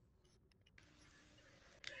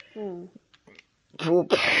 name.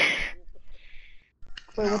 Poop.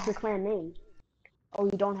 Wait, what's your clan name? Oh,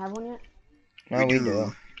 you don't have one yet? No, we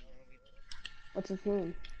do. What's his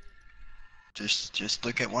name? Just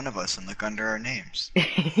look at one of us and look under our names.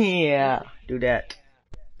 Yeah, do that.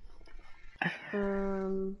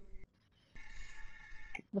 The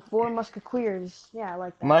Four Musty Queers. Yeah, I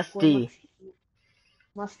like that. Musty.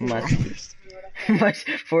 Musty.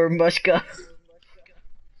 For Mushka.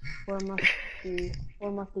 Four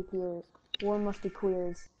Musty Queers. Four Musty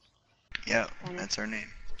Queers. Yeah, that's our name.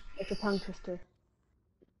 It's a tongue twister.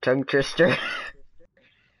 Tongue twister.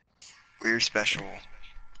 We're special.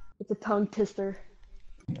 It's a tongue twister.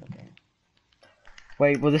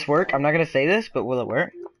 Wait, will this work? I'm not gonna say this, but will it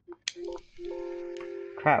work?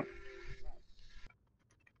 Crap.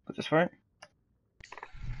 Will this work?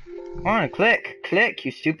 Come on, click! Click,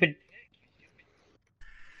 you stupid...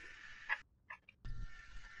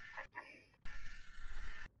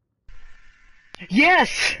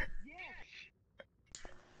 Yes!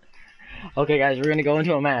 Okay guys, we're gonna go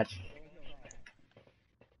into a match.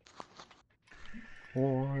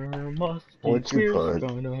 Four musty What'd you queers.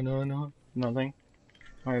 put? No. Nothing.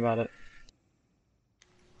 Don't worry about it.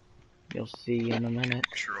 You'll see in a minute.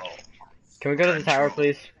 Control. Can we go to the tower,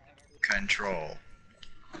 please? Control.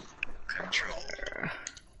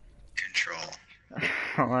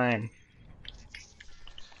 Fine.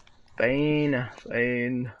 Bane.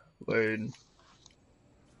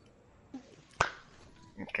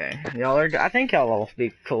 Okay, y'all are. I think y'all will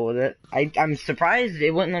be cool with it. I'm surprised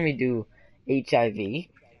it wouldn't let me do HIV,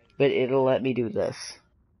 but it'll let me do this.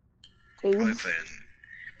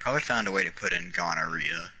 Probably found a way to put in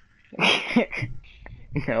gonorrhea.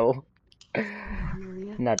 No.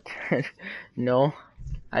 Not. No.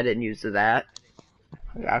 I didn't use that.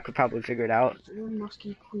 I could probably figure it out. Four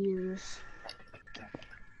Musty Queers.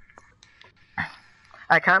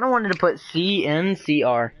 I kind of wanted to put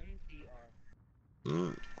CNCR.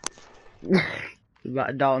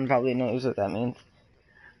 Dalton probably knows what that means.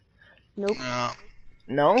 Nope.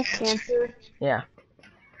 No? Cancer. Yeah.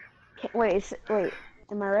 Wait, am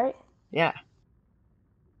I right? Yeah.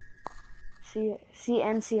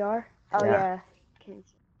 CNCR? Oh yeah.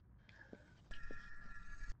 Cancer.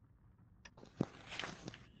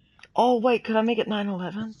 Oh wait, could I make it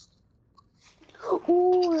 9/11?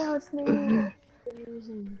 Ooh, that's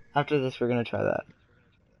amazing. After this, we're gonna try that.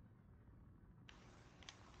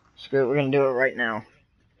 Screw it, we're gonna do it right now.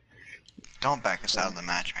 Don't back us out of the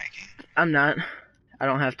matchmaking. I'm not. I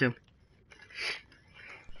don't have to.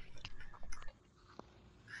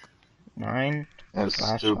 9 That's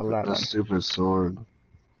slash stupid. 11. That stupid sword.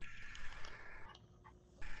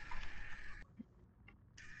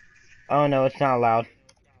 Oh no, it's not allowed.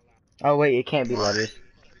 Oh wait, it can't be letters.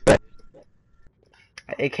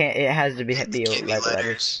 It can't. It has to be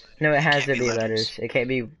letters. No, it has to be letters. It can't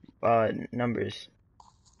be numbers.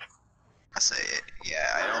 I say it. Yeah,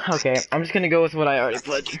 I don't. Okay, I'm just gonna go with what I already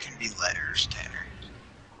put. It can be letters, Tanner.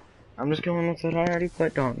 I'm just going with what I already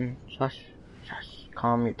put, Dalton. Shush.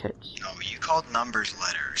 Calm your tits. No, you called numbers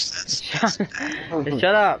letters. That's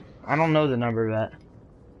Shut up. I don't know the number bet.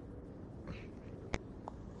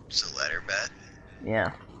 It's a letter bet.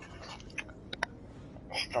 Yeah.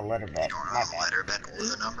 It's the letter bet. You don't know the letter bet or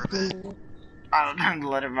the number bet? I don't know the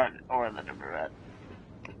letter bet or the number bet.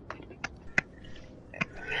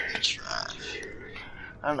 Trash.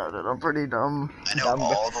 I know that I'm pretty dumb. I know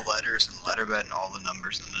all the letters in the letter bet and all the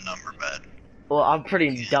numbers in the number bet. Well, I'm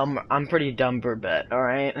pretty dumb. I'm pretty dumb for bet. All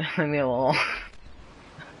right, leave me alone.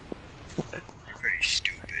 You're pretty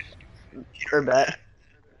stupid. For bet.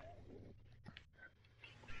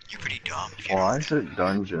 You're pretty dumb. Why is it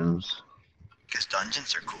dungeons? Because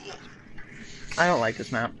dungeons are cool. I don't like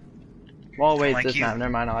this map. Well, wait, like this you. map.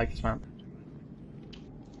 Never mind. I like this map.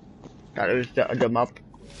 Got it was dumb up.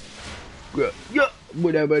 Yeah,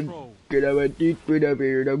 whatever. Get over it,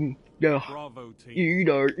 whatever. No. Bravo team. Eat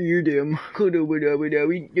them.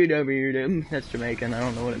 That's Jamaican. I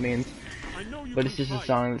don't know what it means. I know you But can it's just a fight.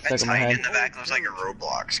 song that's That stuck in my Titan head. in the back looks like a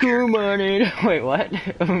Roblox Good character. morning. Wait, what?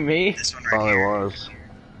 Me? This one right Probably here. was.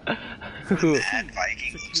 The Mad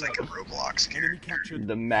Viking looks like a Roblox Enemy character. captured.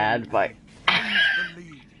 The Mad Viking. The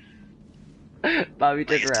lead. Bobby,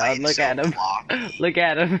 turn Like, his around. Titan's Look so at him. floppy. Look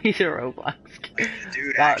at him. He's a Roblox. The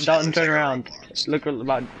dude actually Dalton, looks turn like a around. Roblox. Look,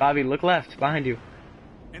 Bobby, look left behind you.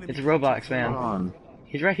 It's a Roblox, Come man. on.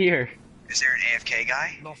 He's right here. Is there an AFK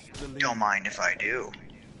guy? Lost the lead. Don't mind if I do.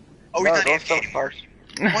 Oh, he's not AFK anymore.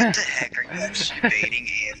 What the heck are you actually baiting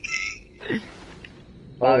AFK?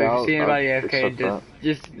 Bobby, if I'll- you see anybody I'll AFK,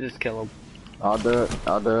 accept just kill him. I'll do it.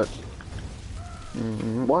 I'll do it.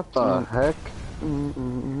 What the heck?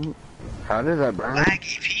 How did that burn?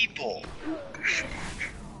 Laggy people.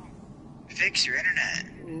 Fix your internet.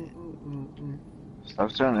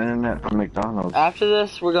 Stop stealing internet from McDonald's. After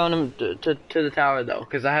this, we're going to the tower though,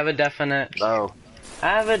 because I have a definite. No. I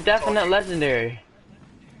have a definite legendary.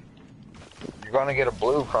 You're gonna get a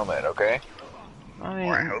blue from it, okay? I mean,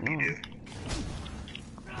 Or I hope you do.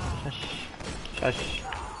 Shush.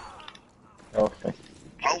 Okay.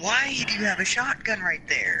 Oh, why do you have a shotgun right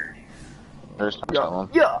there? There's no someone.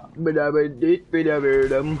 Yeah.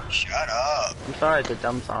 Shut up. I'm sorry, it's a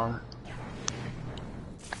dumb song.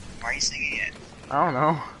 Why are you singing it? I don't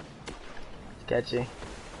know. It's catchy.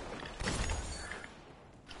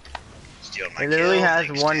 Steal my It literally kill, has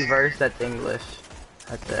thanks, one dude. verse that's English.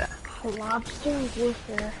 That's it. Lobster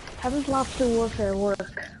Warfare. How does Lobster Warfare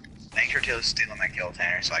work? Thanks for stealing my kill,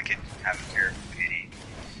 Tanner, so I can have a fair pity.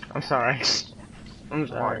 I'm sorry. I'm Oh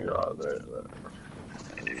sorry. my god.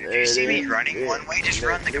 If you see me running one way, just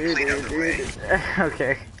run the complete other way.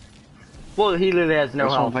 Okay. Well, he literally has no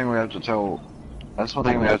That's health. one thing we have to tell. That's one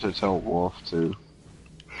thing we have to tell Wolf too.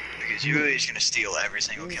 Because you're just gonna steal every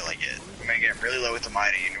single kill I get. I'm gonna get really low with the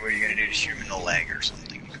mighty, and what are you gonna do? Just shoot him in the leg or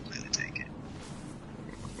something and completely take it.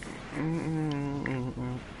 Oh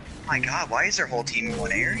my god, why is their whole team in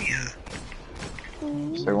one area?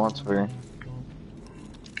 So they want to be.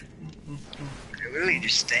 They're literally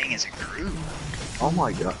just staying as a group. Oh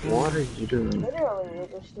my god, what are you doing? Literally,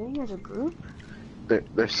 they're staying as a group?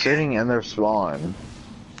 They're sitting in their spawn.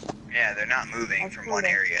 Yeah, they're not moving That's from cool. one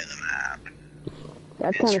area of the map.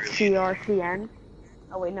 That's It's kind of really- CRCN.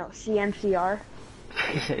 Oh wait, no, CNCR.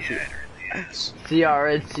 Yeah, it really is.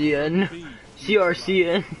 CRCN.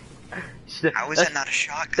 CRCN. How is that not a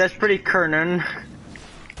shotgun? That's pretty Kernan. Not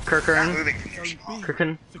Kirkern. moving from their spawn.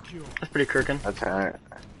 Kirkin. Secure. That's pretty Kirkin. That's alright.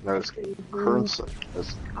 That's current.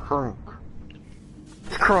 That's current.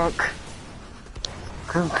 Crunk.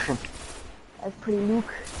 Current. That's pretty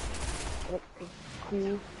Luke. That's pretty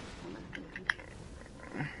cool.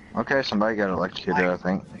 Okay, somebody got electrocuted, I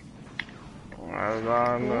think. You didn't even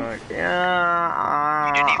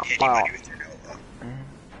hit Wow. anybody with your Nova.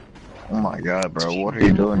 Oh my god, bro, what are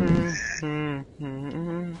you doing?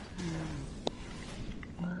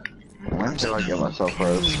 When did I get myself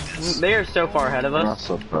roast? They are so far ahead of I'm us.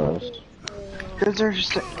 not surprised. Because they're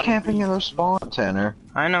just camping in their spawn, Tanner.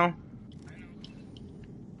 I know.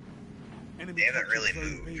 Enemy They haven't really captured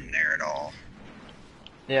Zone moved B. from there at all.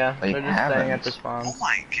 Yeah, They they're just staying haven't. at the spawn. Oh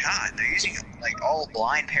my god, they're using like all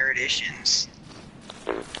blind paraditions.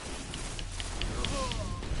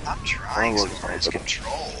 I'm trying so hard, it's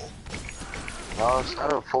control. No, it's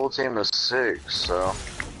not a full team of 6, so.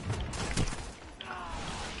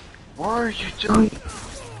 What are you doing?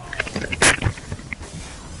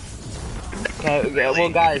 Okay, well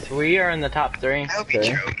guys, we are in the top 3. I hope you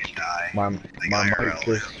Okay. choke and die. My IRL, mic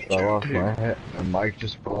just I hope you fell choke. off my head. My mic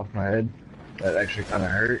just fell off my head. That actually kind of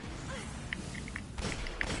hurt.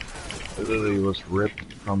 It literally was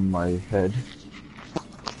ripped from my head.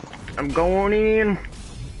 I'm going in.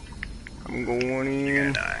 I'm going You're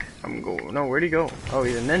in. gonna die. I'm going. No, where'd he go? Oh,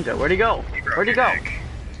 he's a ninja. Where'd he go? You broke Where'd he your go? neck.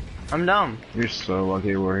 I'm dumb. You're so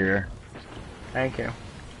lucky we're here. Thank you.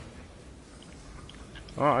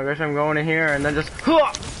 Well, I guess I'm going in here and then just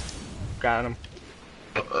got him.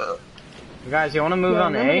 Guys, you want to move Yeah,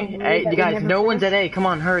 on remember A? the A, that we guys, never no one's at finished? A. Come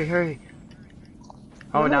on, hurry, hurry.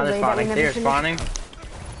 Oh, now they're Remember the spawning. raid that we never They're finished? spawning.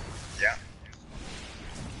 Yeah.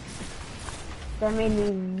 That made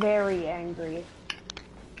me very angry.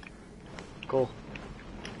 Cool.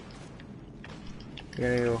 You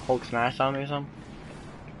gonna do Hulk smash on me or something?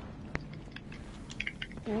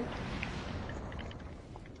 Hmm?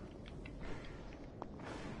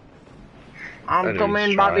 I'm That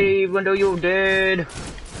coming, is Bobby, trying. even though you're dead.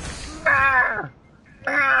 Arr!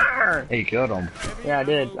 Arr! Hey, you killed him. Yeah, I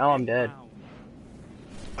did. Oh, I'm dead.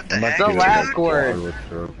 What the I'm about heck? to The get last a word. with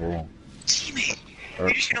purple. Teammate, you're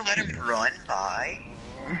just gonna let him run by?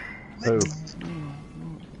 Who?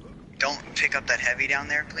 Don't pick up that heavy down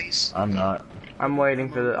there, please. I'm not. I'm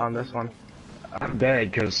waiting for the on this one. I'm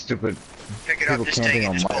dead because stupid Pick it people up, just camping take it,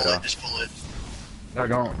 on just pull Mida. it, just pull it. No,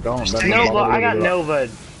 don't. Just Let take me it. Nova, all the way I got to the- Nova.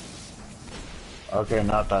 Okay,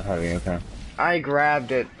 not that heavy, okay. I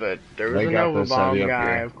grabbed it, but there was They a got Nova this bomb heavy up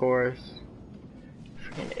guy, here. of course.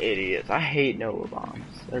 Freaking idiots. I hate Nova bombs.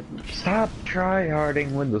 They're... Stop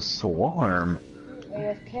tryharding with the swarm.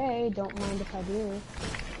 AFK, don't mind if I do.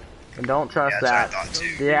 Don't trust Yeah, that.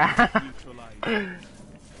 that's what I thought too. Yeah.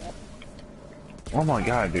 Oh my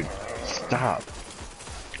god, dude. Stop.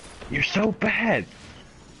 You're so bad.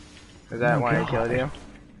 Is that Oh why God. I killed you?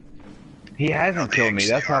 He hasn't they killed me.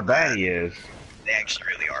 actually That's how are bad bad. he is. They actually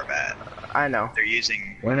really are bad. I know. They're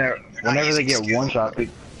using. Whenever not they using get skill. one shot,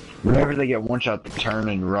 whenever they get one shot, they turn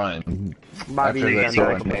and run. Bobby After used they that throw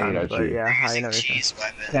a a couple nade times, at but you. yeah, They're I using know what you're saying. cheese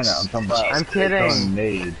weapons. Yeah, no, I'm talking about. I'm They throw a kidding.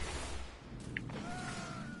 nade.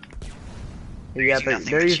 Yeah, but nothing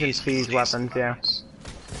they're but using cheese siege abilities. weapons, yeah.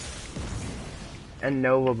 And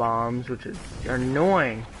Nova bombs, which is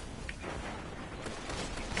annoying.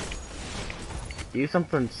 Use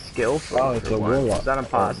something skillful. Oh, it's for a once. warlock. Is that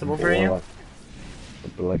impossible for you? The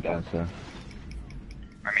blood dancer.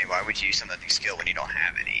 I mean, why would you use something skill when you don't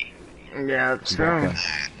have any? Yeah, it's true.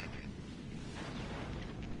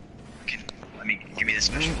 Okay. Give me the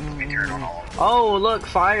special. Let me turn on all of them. Oh, look,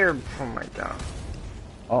 fire! Oh my god.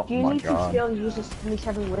 Oh Do you my need some god. skill to use this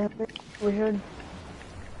 77 wizard?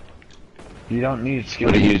 You don't need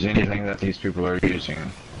skill to use anything that these people are using.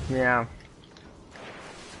 Yeah.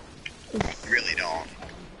 You really don't.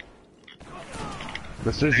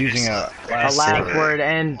 This is using a A last word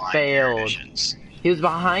and Line failed. missions. He was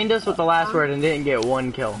behind us with the last word and didn't get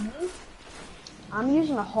one kill. I'm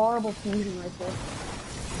using a horrible fusion rifle.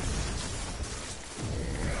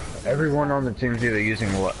 Everyone on the team's either using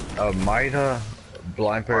what a Mida,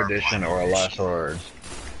 Blind Perdition, or a Last Word.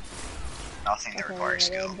 Nothing that requires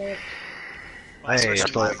skill. Hey, I switched I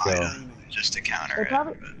to my thought so. Mida just to counter They it.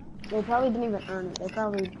 probably, they probably didn't even earn it. They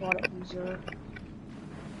probably bought it from Zero.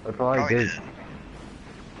 That's all I Probably did.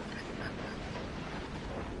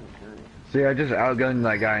 See, I just outgunned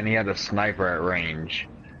that guy and he had a sniper at range.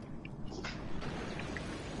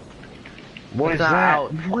 What is That's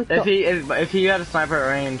not that? out. What If the- he had a sniper at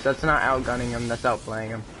range, that's not outgunning him. That's outplaying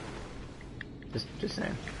him. Just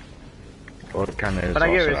saying. Well, it kind of is But I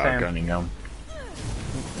get also what you're saying. outgunning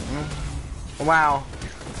him. Wow.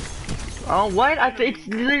 Oh, what? It's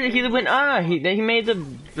literally, he went, he made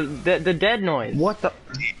the dead noise. What the?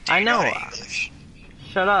 I know. English.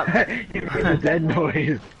 Shut up. He made a dead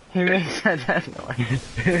noise. He made that dead noise.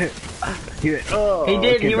 He went, oh, He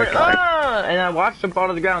did, okay, he went, back up. and I watched him fall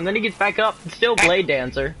to the ground. Then he gets back up, still Blade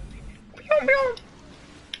Dancer.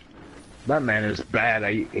 That man is bad.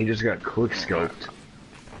 He just got quick scoped.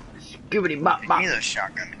 Scoobity bop Give bop. me those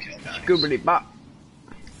shotgun kill guns. Scoobity bop.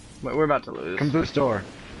 Wait, we're about to lose. Come to the store.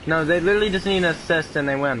 No, they literally just need an assist and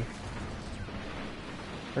they win.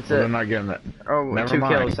 That's Well, it. they're not getting that. Oh, Never 2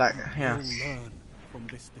 mind. kills. Yeah. Learn from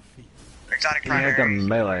this defeat. Exotic You have to primary.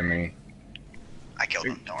 melee me. I killed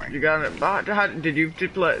him, don't worry. You got it. How, did you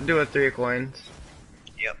do a 3 coins?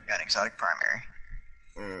 Yep, got an exotic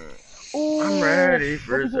primary. Ooh, I'm ready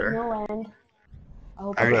for hope you get sir. no end. I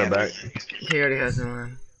hope I I'll you be already right have back. He already has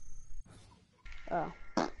one. Oh.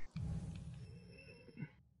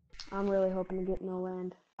 I'm really hoping to get no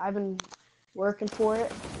land. I've been working for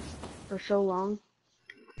it for so long.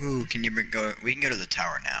 Ooh, can you go? We can go to the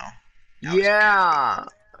tower now. Yeah!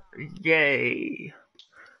 Yay!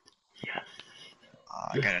 Yes.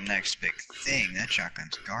 I got a next big thing. That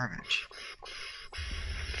shotgun's garbage.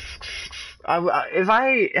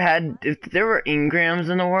 If there were engrams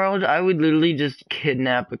in the world, I would literally just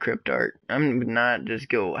kidnap a cryptart. I would not just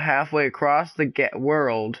go halfway across the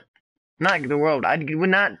world. Not the world. I would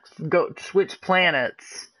not go switch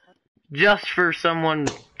planets just for someone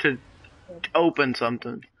to open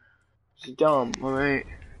something. It's dumb, alright?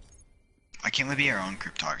 Why can't we be our own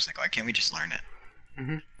cryptoxic? Why can't we just learn it?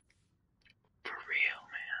 Mm-hmm. For real,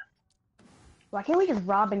 man. Why can't we just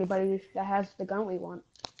rob anybody that has the gun we want?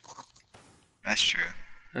 That's true.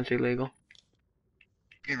 That's illegal.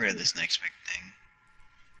 Get rid of this next big thing.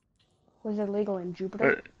 Was it illegal in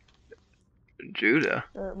Jupiter Judah.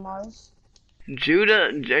 or Mars?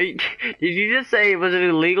 Judah, did you just say, was it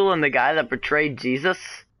illegal in the guy that betrayed Jesus?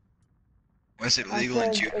 Was it I legal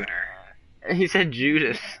in said- Jupiter? He said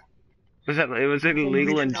Judas. Was it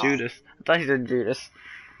illegal in No. Judas? I thought he said Judas.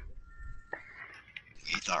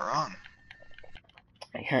 You thought wrong.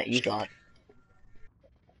 You thought.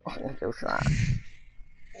 So sad.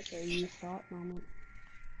 Okay, you thought, moment.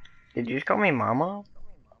 Did you just call me mama?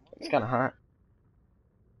 It's kinda hot.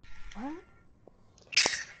 What?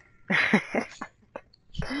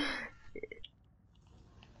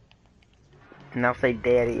 Now say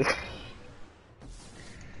daddy.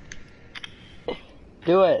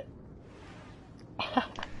 Do it.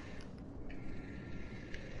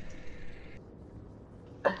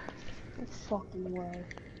 No fucking way.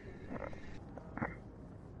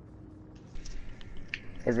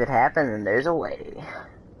 If it happens, then there's a way.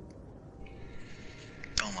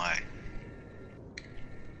 Don't lie.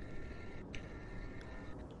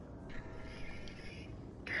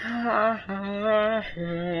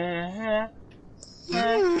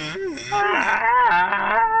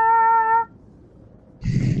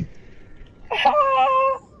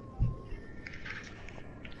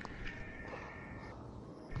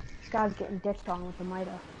 This guy's getting dicked on with the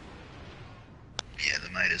Mida. Yeah, the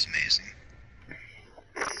might is amazing.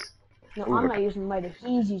 No, I'm not using the Mida.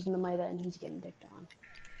 He's using the Mida and he's getting dicked on.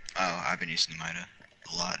 Oh, I've been using the Mida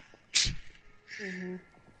a lot. Mhm.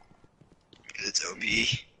 It's OP.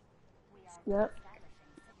 Yep.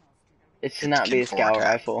 It should not be a scout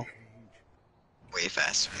rifle. Way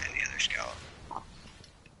faster than any other scout.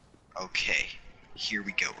 Okay, here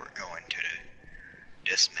we go. We're going to the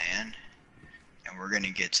disman, and we're gonna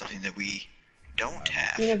get something that we don't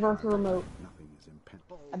have. Universal remote.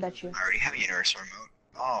 I bet you. I already have a universal remote.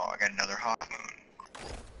 Oh, I got another Hawk Moon.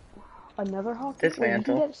 Another Hawk?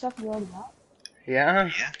 Dismantle. Wait, you can get stuff you already got? Yeah.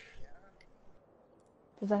 Yeah.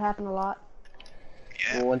 Does that happen a lot?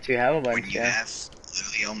 Yeah. Well, once you have a bunch, when you have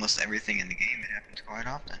literally almost everything in the game, it happens quite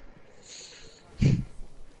often.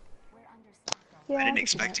 Yeah, I didn't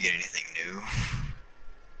expect to get anything new.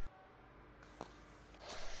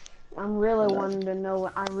 I'm really wanting to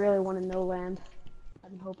know. I really want to know land.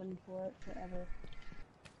 I've been hoping for it forever.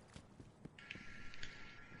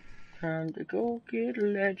 Time to go get a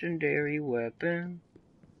legendary weapon.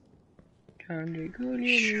 Time to go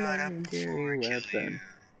get a legendary weapon.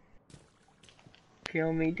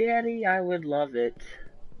 Kill me, daddy, I would love it.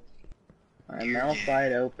 My mouth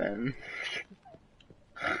wide open.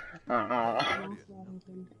 Mouth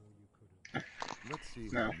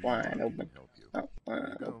wide open. Mouth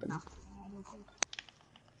wide open.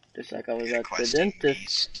 Just like I was at the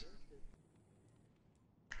dentist.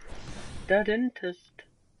 The dentist.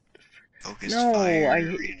 No, oh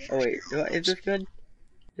wait, is this good?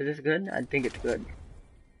 Is this good? I think it's good.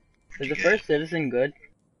 Is the first citizen good?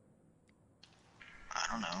 I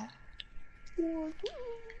don't know.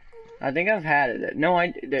 I think I've had it. No,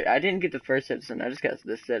 I didn't get the first citizen. I just got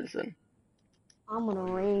this citizen. I'm gonna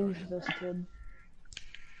range this kid.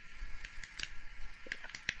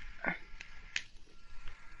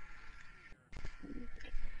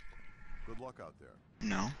 Good luck out there.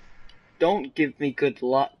 No. Don't give me good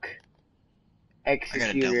luck.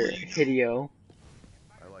 Executor Hideo.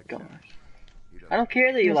 Gosh. I don't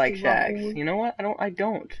care that you like Shags. You know what? I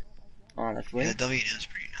don't. Honestly. Yeah, the W is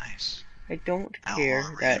pretty nice. I don't care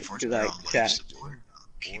that you like Shags.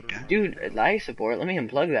 Dude, life support, let me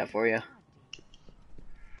unplug that for you.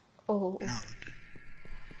 Oh. No.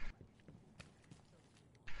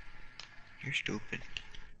 You're stupid.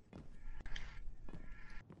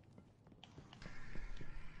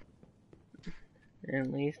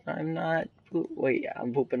 At least I'm not. Wait,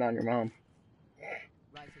 I'm pooping on your mom.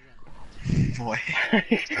 Boy.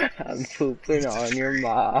 I'm pooping on your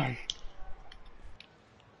mom.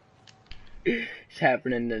 It's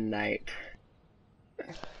happening tonight.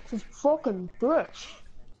 This fucking bitch.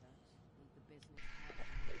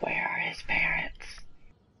 Where are his parents?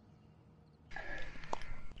 At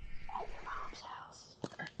your mom's house.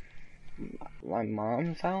 My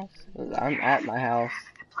mom's house? I'm at my house.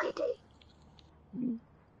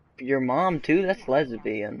 Your mom too? That's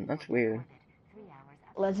lesbian. That's weird.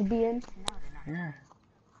 Lesbian? Yeah.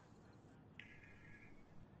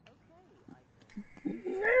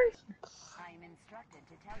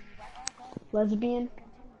 Lesbian?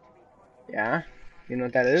 Yeah? You know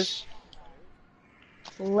what that is?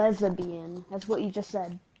 Lesbian. That's what you just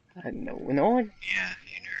said. I know. No. Yeah,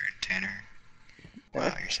 you nerd, Tanner.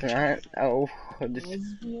 Wow, you're such not, a... Oh,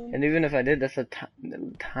 and even if I did, that's a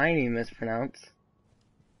tiny mispronounce.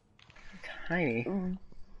 Tiny.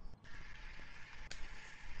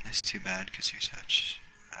 That's too bad, because you're such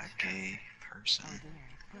a gay person.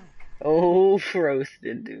 Oh,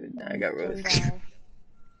 roasted, dude. I got roasted.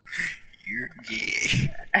 You're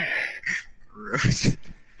gay. Roasted.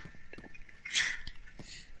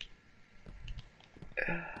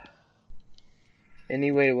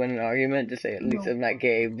 Any way to win an argument, just say at least I'm not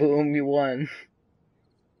gay. Boom, you won.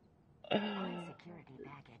 At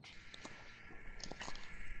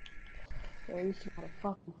least you're not a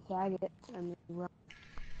fucking faggot and run.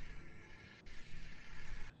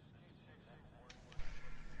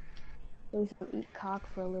 At least I don't eat cock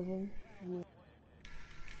for a living.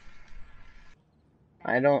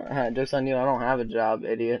 I don't, just on you, I don't have a job,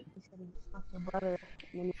 idiot. You said fuck your brother,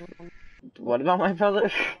 and then you run. What about my brother?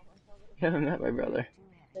 You haven't met my brother.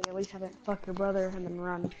 So you at least haven't fuck your brother and then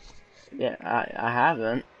run. Yeah, I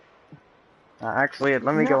haven't. Actually,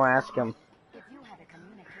 let me No. go ask him.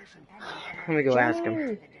 Let me go ask him.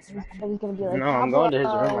 Jimmy! I bet he's gonna be like, No, Pablo. I'm going to his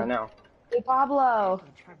room right now. Hey, Pablo.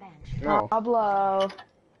 No. Pablo.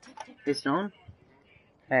 Hey, Stone?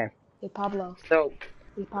 Hey. Hey, Pablo. So,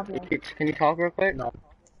 Hey, Pablo. can you talk real quick? No.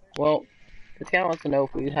 Well, this guy wants to know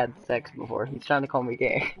if we've had sex before. He's trying to call me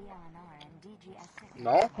gay.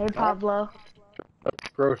 No? Hey, Pablo. That's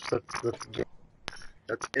gross.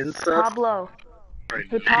 That's incest. Pablo.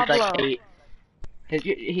 Hey, Pablo.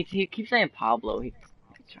 He keeps saying Pablo. He's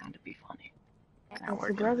trying to be funny. That's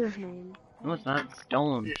your brother's name. No, it's not. It's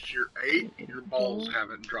Stone. If you're 8, your balls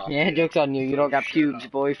haven't dropped. Yeah, joke's on you. You don't got pubes,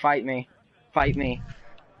 boy. Fight me. Fight me.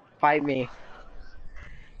 Fight me.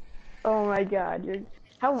 Oh my god,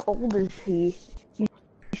 how old is he? You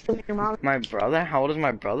still in your mom? My brother? How old is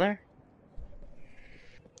my brother?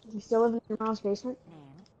 You still live in your mom's basement?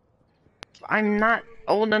 I'm not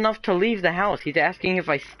old enough to leave the house. He's asking if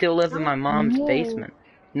I still live in my mom's basement.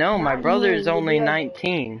 No, my brother is only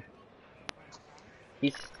 19.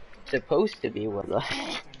 He's supposed to be with us.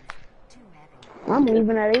 I'm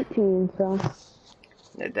leaving at 18, so.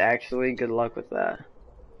 Actually, good luck with that.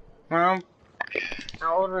 Well,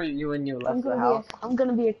 how old were you when you left the house? I'm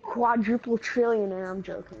gonna be a quadruple trillionaire. I'm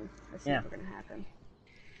joking. That's never gonna happen.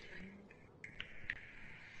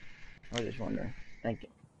 I was just wondering. Thank you.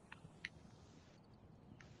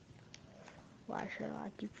 Why should I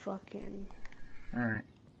keep fucking? Alright.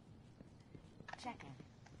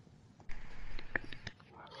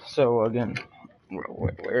 So, again,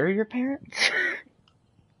 where are your parents?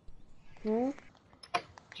 Hmm?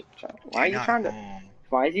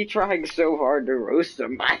 Why is he trying so hard to roast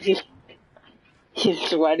somebody? He's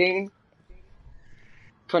sweating,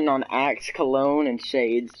 putting on Axe cologne and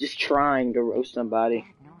shades, just trying to roast somebody.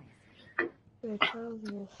 The trials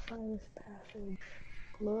in the sinus passage,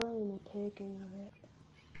 glory in the taking of it.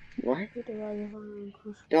 What?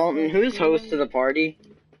 Dalton, who's host of the party?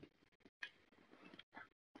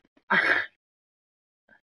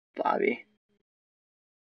 Bobby.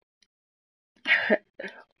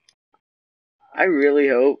 I really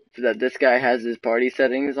hope that this guy has his party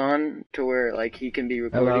settings on to where like he can be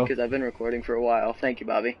recorded because I've been recording for a while. Thank you,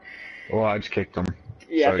 Bobby. Well, I just kicked him.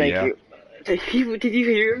 Yeah, so, thank you. Did you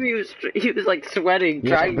hear him? He was like sweating,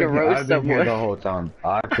 trying to roast someone. I've been here the whole time.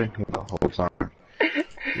 I've been here the whole time.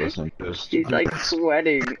 Listen to this. He's like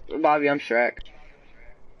sweating. Bobby, I'm Shrek.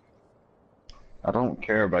 I don't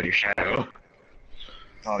care about your shadow.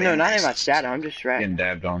 Oh, no, not even my shadow. I'm just Shrek. Getting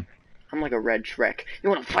dabbed on. I'm like a red Shrek. You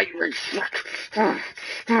wanna fight red Shrek?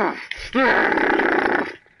 There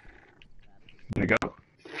we go.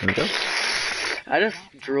 There we go. I just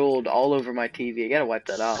drooled all over my TV. I gotta wipe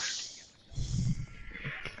that off.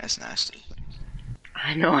 That's nasty.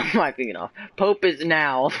 I know I'm wiping it off. Pope is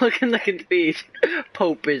now. Look in the feed.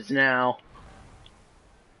 Pope is now.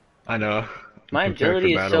 I know. My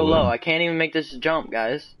agility is so low. I can't even make this jump,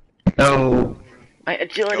 guys. No. My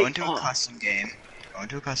agility. Go into a custom game. Go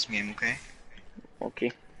into a custom game, okay?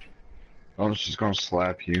 Okay. I'm just gonna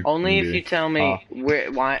slap you. Only if you tell me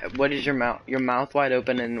what is your mouth wide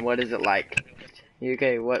open and what is it like?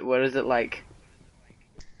 Okay, what is it like?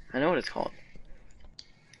 I know what it's called.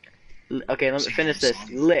 Okay, let me finish this.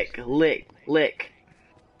 Lick.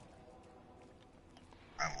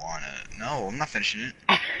 I wanna. No, I'm not finishing it.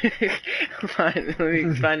 Fine, let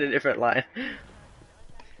me find a different line.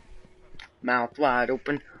 Mouth wide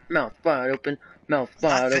open, mouth wide open, mouth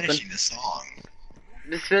wide open. I'm not finishing the song.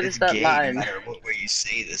 Just finish it's that gay, line. No matter what way you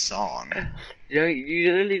say the song. You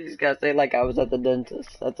literally just gotta say like I was at the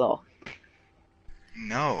dentist. That's all.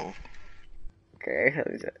 No. Okay, how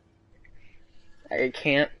is it? I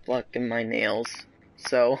can't pluck in my nails,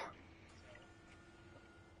 so.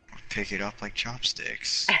 Pick it up like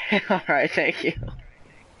chopsticks. Alright, thank you.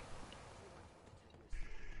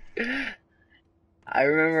 I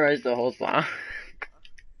memorized the whole song.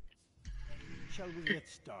 Shall we get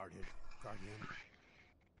started, Guardian?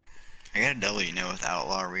 I got a W now with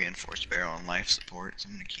Outlaw, Reinforced Barrel, and Life Support, so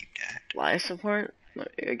I'm gonna keep that. Life Support?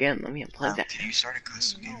 Again, let me unplug that. Did you start a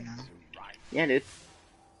custom game now? Yeah, dude.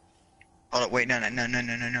 Hold up, wait, no,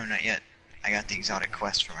 not yet. I got the exotic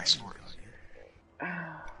quest for my sword.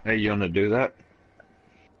 Hey, you wanna do that?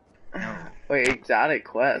 No. Wait, exotic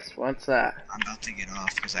quest? What's that? I'm about to get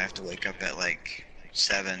off because I have to wake up at like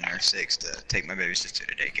 7 or 6 to take my baby sister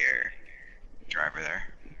to daycare. Drive her there.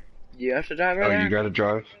 You have to drive her there? Oh, you gotta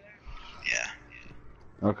drive?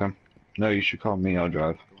 Yeah. Okay. No, you should call me. I'll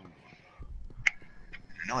drive.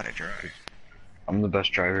 I know how to drive. I'm the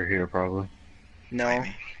best driver here, probably. No. Fight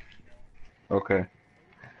me. Okay.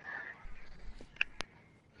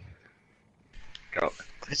 Go.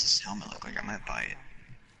 What does this helmet look like? I might buy it.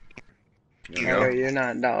 You Oh, go. wait, you're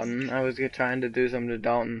not Dalton. I was trying to do something to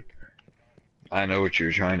Dalton. I know what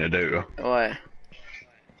you're trying to do. What?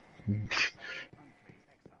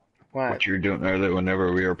 What? What you were doing earlier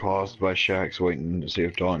whenever we were paused by Shaxx waiting to see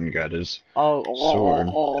if Dalton got his Oh, sword.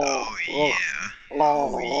 Oh yeah.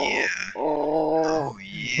 Oh yeah. Oh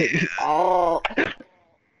yeah. Oh.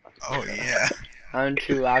 Oh yeah. I'm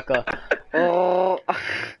Chewbacca. Oh.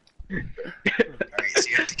 Alright, so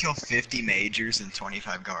you have to kill 50 majors and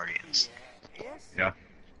 25 guardians. Yeah.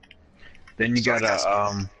 Then you Starter gotta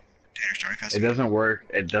custom. Starter It custom. doesn't work.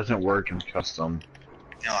 It doesn't work in custom.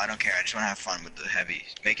 No, I don't care. I just want to have fun with the heavy.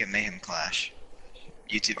 Make it Mayhem Clash.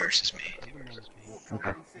 You two versus me.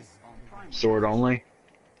 Okay. Sword only.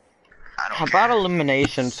 I don't How care. about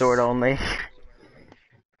elimination sword only?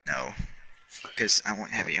 No. Because I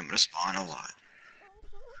want heavy. I'm gonna spawn a lot.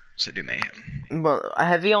 So do Mayhem. But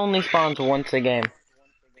heavy only spawns once a game.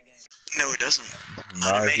 No, it doesn't.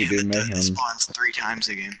 Not if you do It Mayhem. spawns 3 times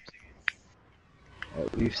a game.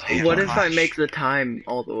 At least Yeah, What eight if I times. make the time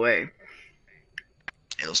all the way?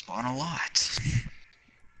 It'll spawn a lot.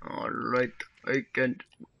 Alright, I can't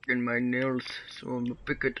get my nails, so I'm gonna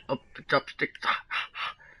pick it up the chopsticks.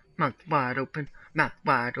 Mouth wide open, mouth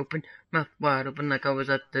wide open, mouth wide open like I was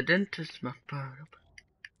at the dentist, mouth wide open.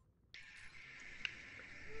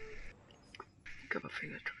 Got my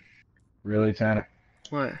finger. Really, Tanner?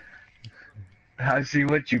 What? I see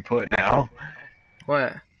what you put now.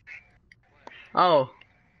 What? Oh,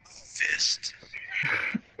 Fist.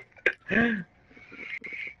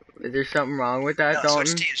 is there something wrong with that, No, Dalton?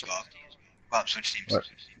 switch teams, Bob. Bob, switch teams. What?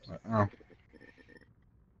 Oh.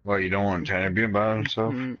 Well, you don't want Tanner being by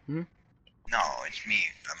himself? Mm-hmm. No, it's me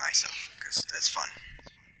by myself, because that's fun.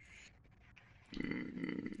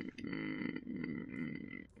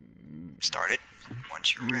 Start it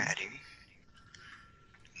once you're ready.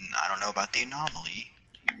 I don't know about the anomaly.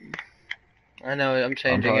 I know, I'm I'm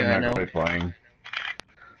changing probably it right not now. really playing.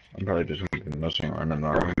 I'm probably just messing around in the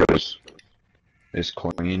army because it's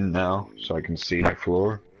clean now, so I can see my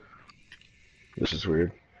floor. This is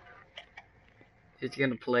weird. He's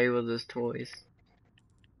gonna play with his toys.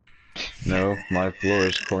 No, my floor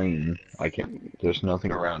is clean. I can't. There's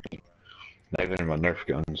nothing around me. Not even my Nerf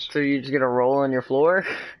guns. So you're just gonna roll on your floor?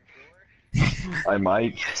 I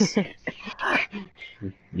might.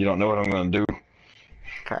 You don't know what I'm gonna do.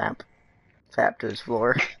 Tap. Tap to his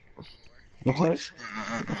floor. What?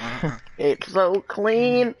 It's so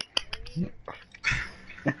clean.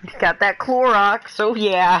 It's got that Clorox, so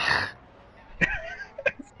yeah.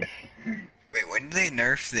 Wait, when did they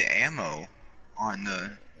nerf the ammo on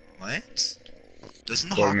the... What? Doesn't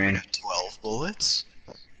the What do you Hawkman mean? have 12 bullets?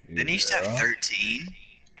 Didn't he used to have 13?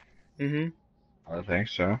 Mm-hmm. I think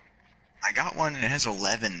so. I got one and it has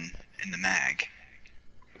 11 in the mag.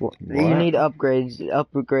 You What? need upgrades.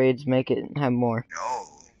 Upgrades make it have more. No.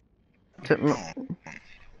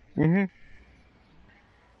 Mm-hmm.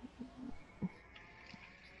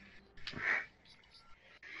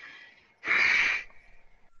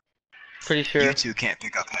 Pretty sure. You two can't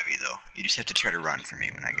pick up heavy though. You just have to try to run for me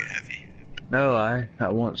when I get heavy. No, I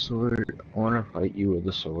want sword. I want to fight you with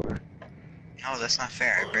a sword. No, that's not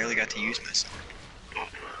fair. I barely got to use my sword.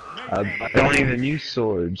 I don't even use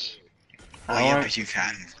swords. Well, yeah, but you've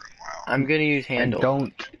had them for a while. I'm gonna use I handle.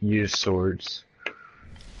 don't use swords.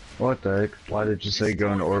 What the heck? Why did you say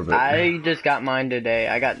go in orbit? I just got mine today.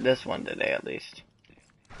 I got this one today at least.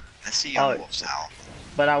 That's the young wolf's owl.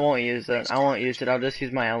 But I won't use it. I won't use it. I'll just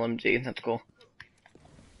use my LMG. That's cool.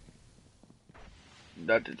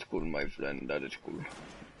 That is cool, my friend. That is cool.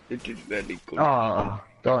 It is very cool. Oh,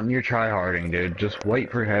 Dalton, you're tryharding, dude. Just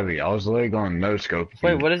wait for heavy. I was literally going no scope.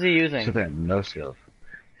 Wait, what is he using? Sit there, no scope.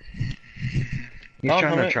 He's Oh,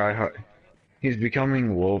 trying alright. to try hard. He's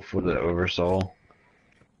becoming wolf with the oversoul.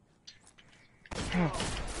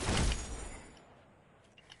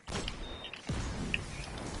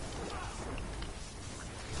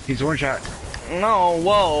 He's one shot. No,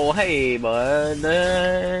 whoa, hey, bud.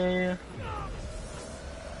 That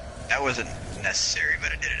wasn't necessary,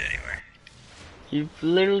 but I did it anyway. You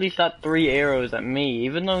literally shot 3 arrows at me,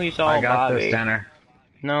 even though you saw I got Bobby. this, Tanner.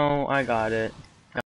 No, I got it.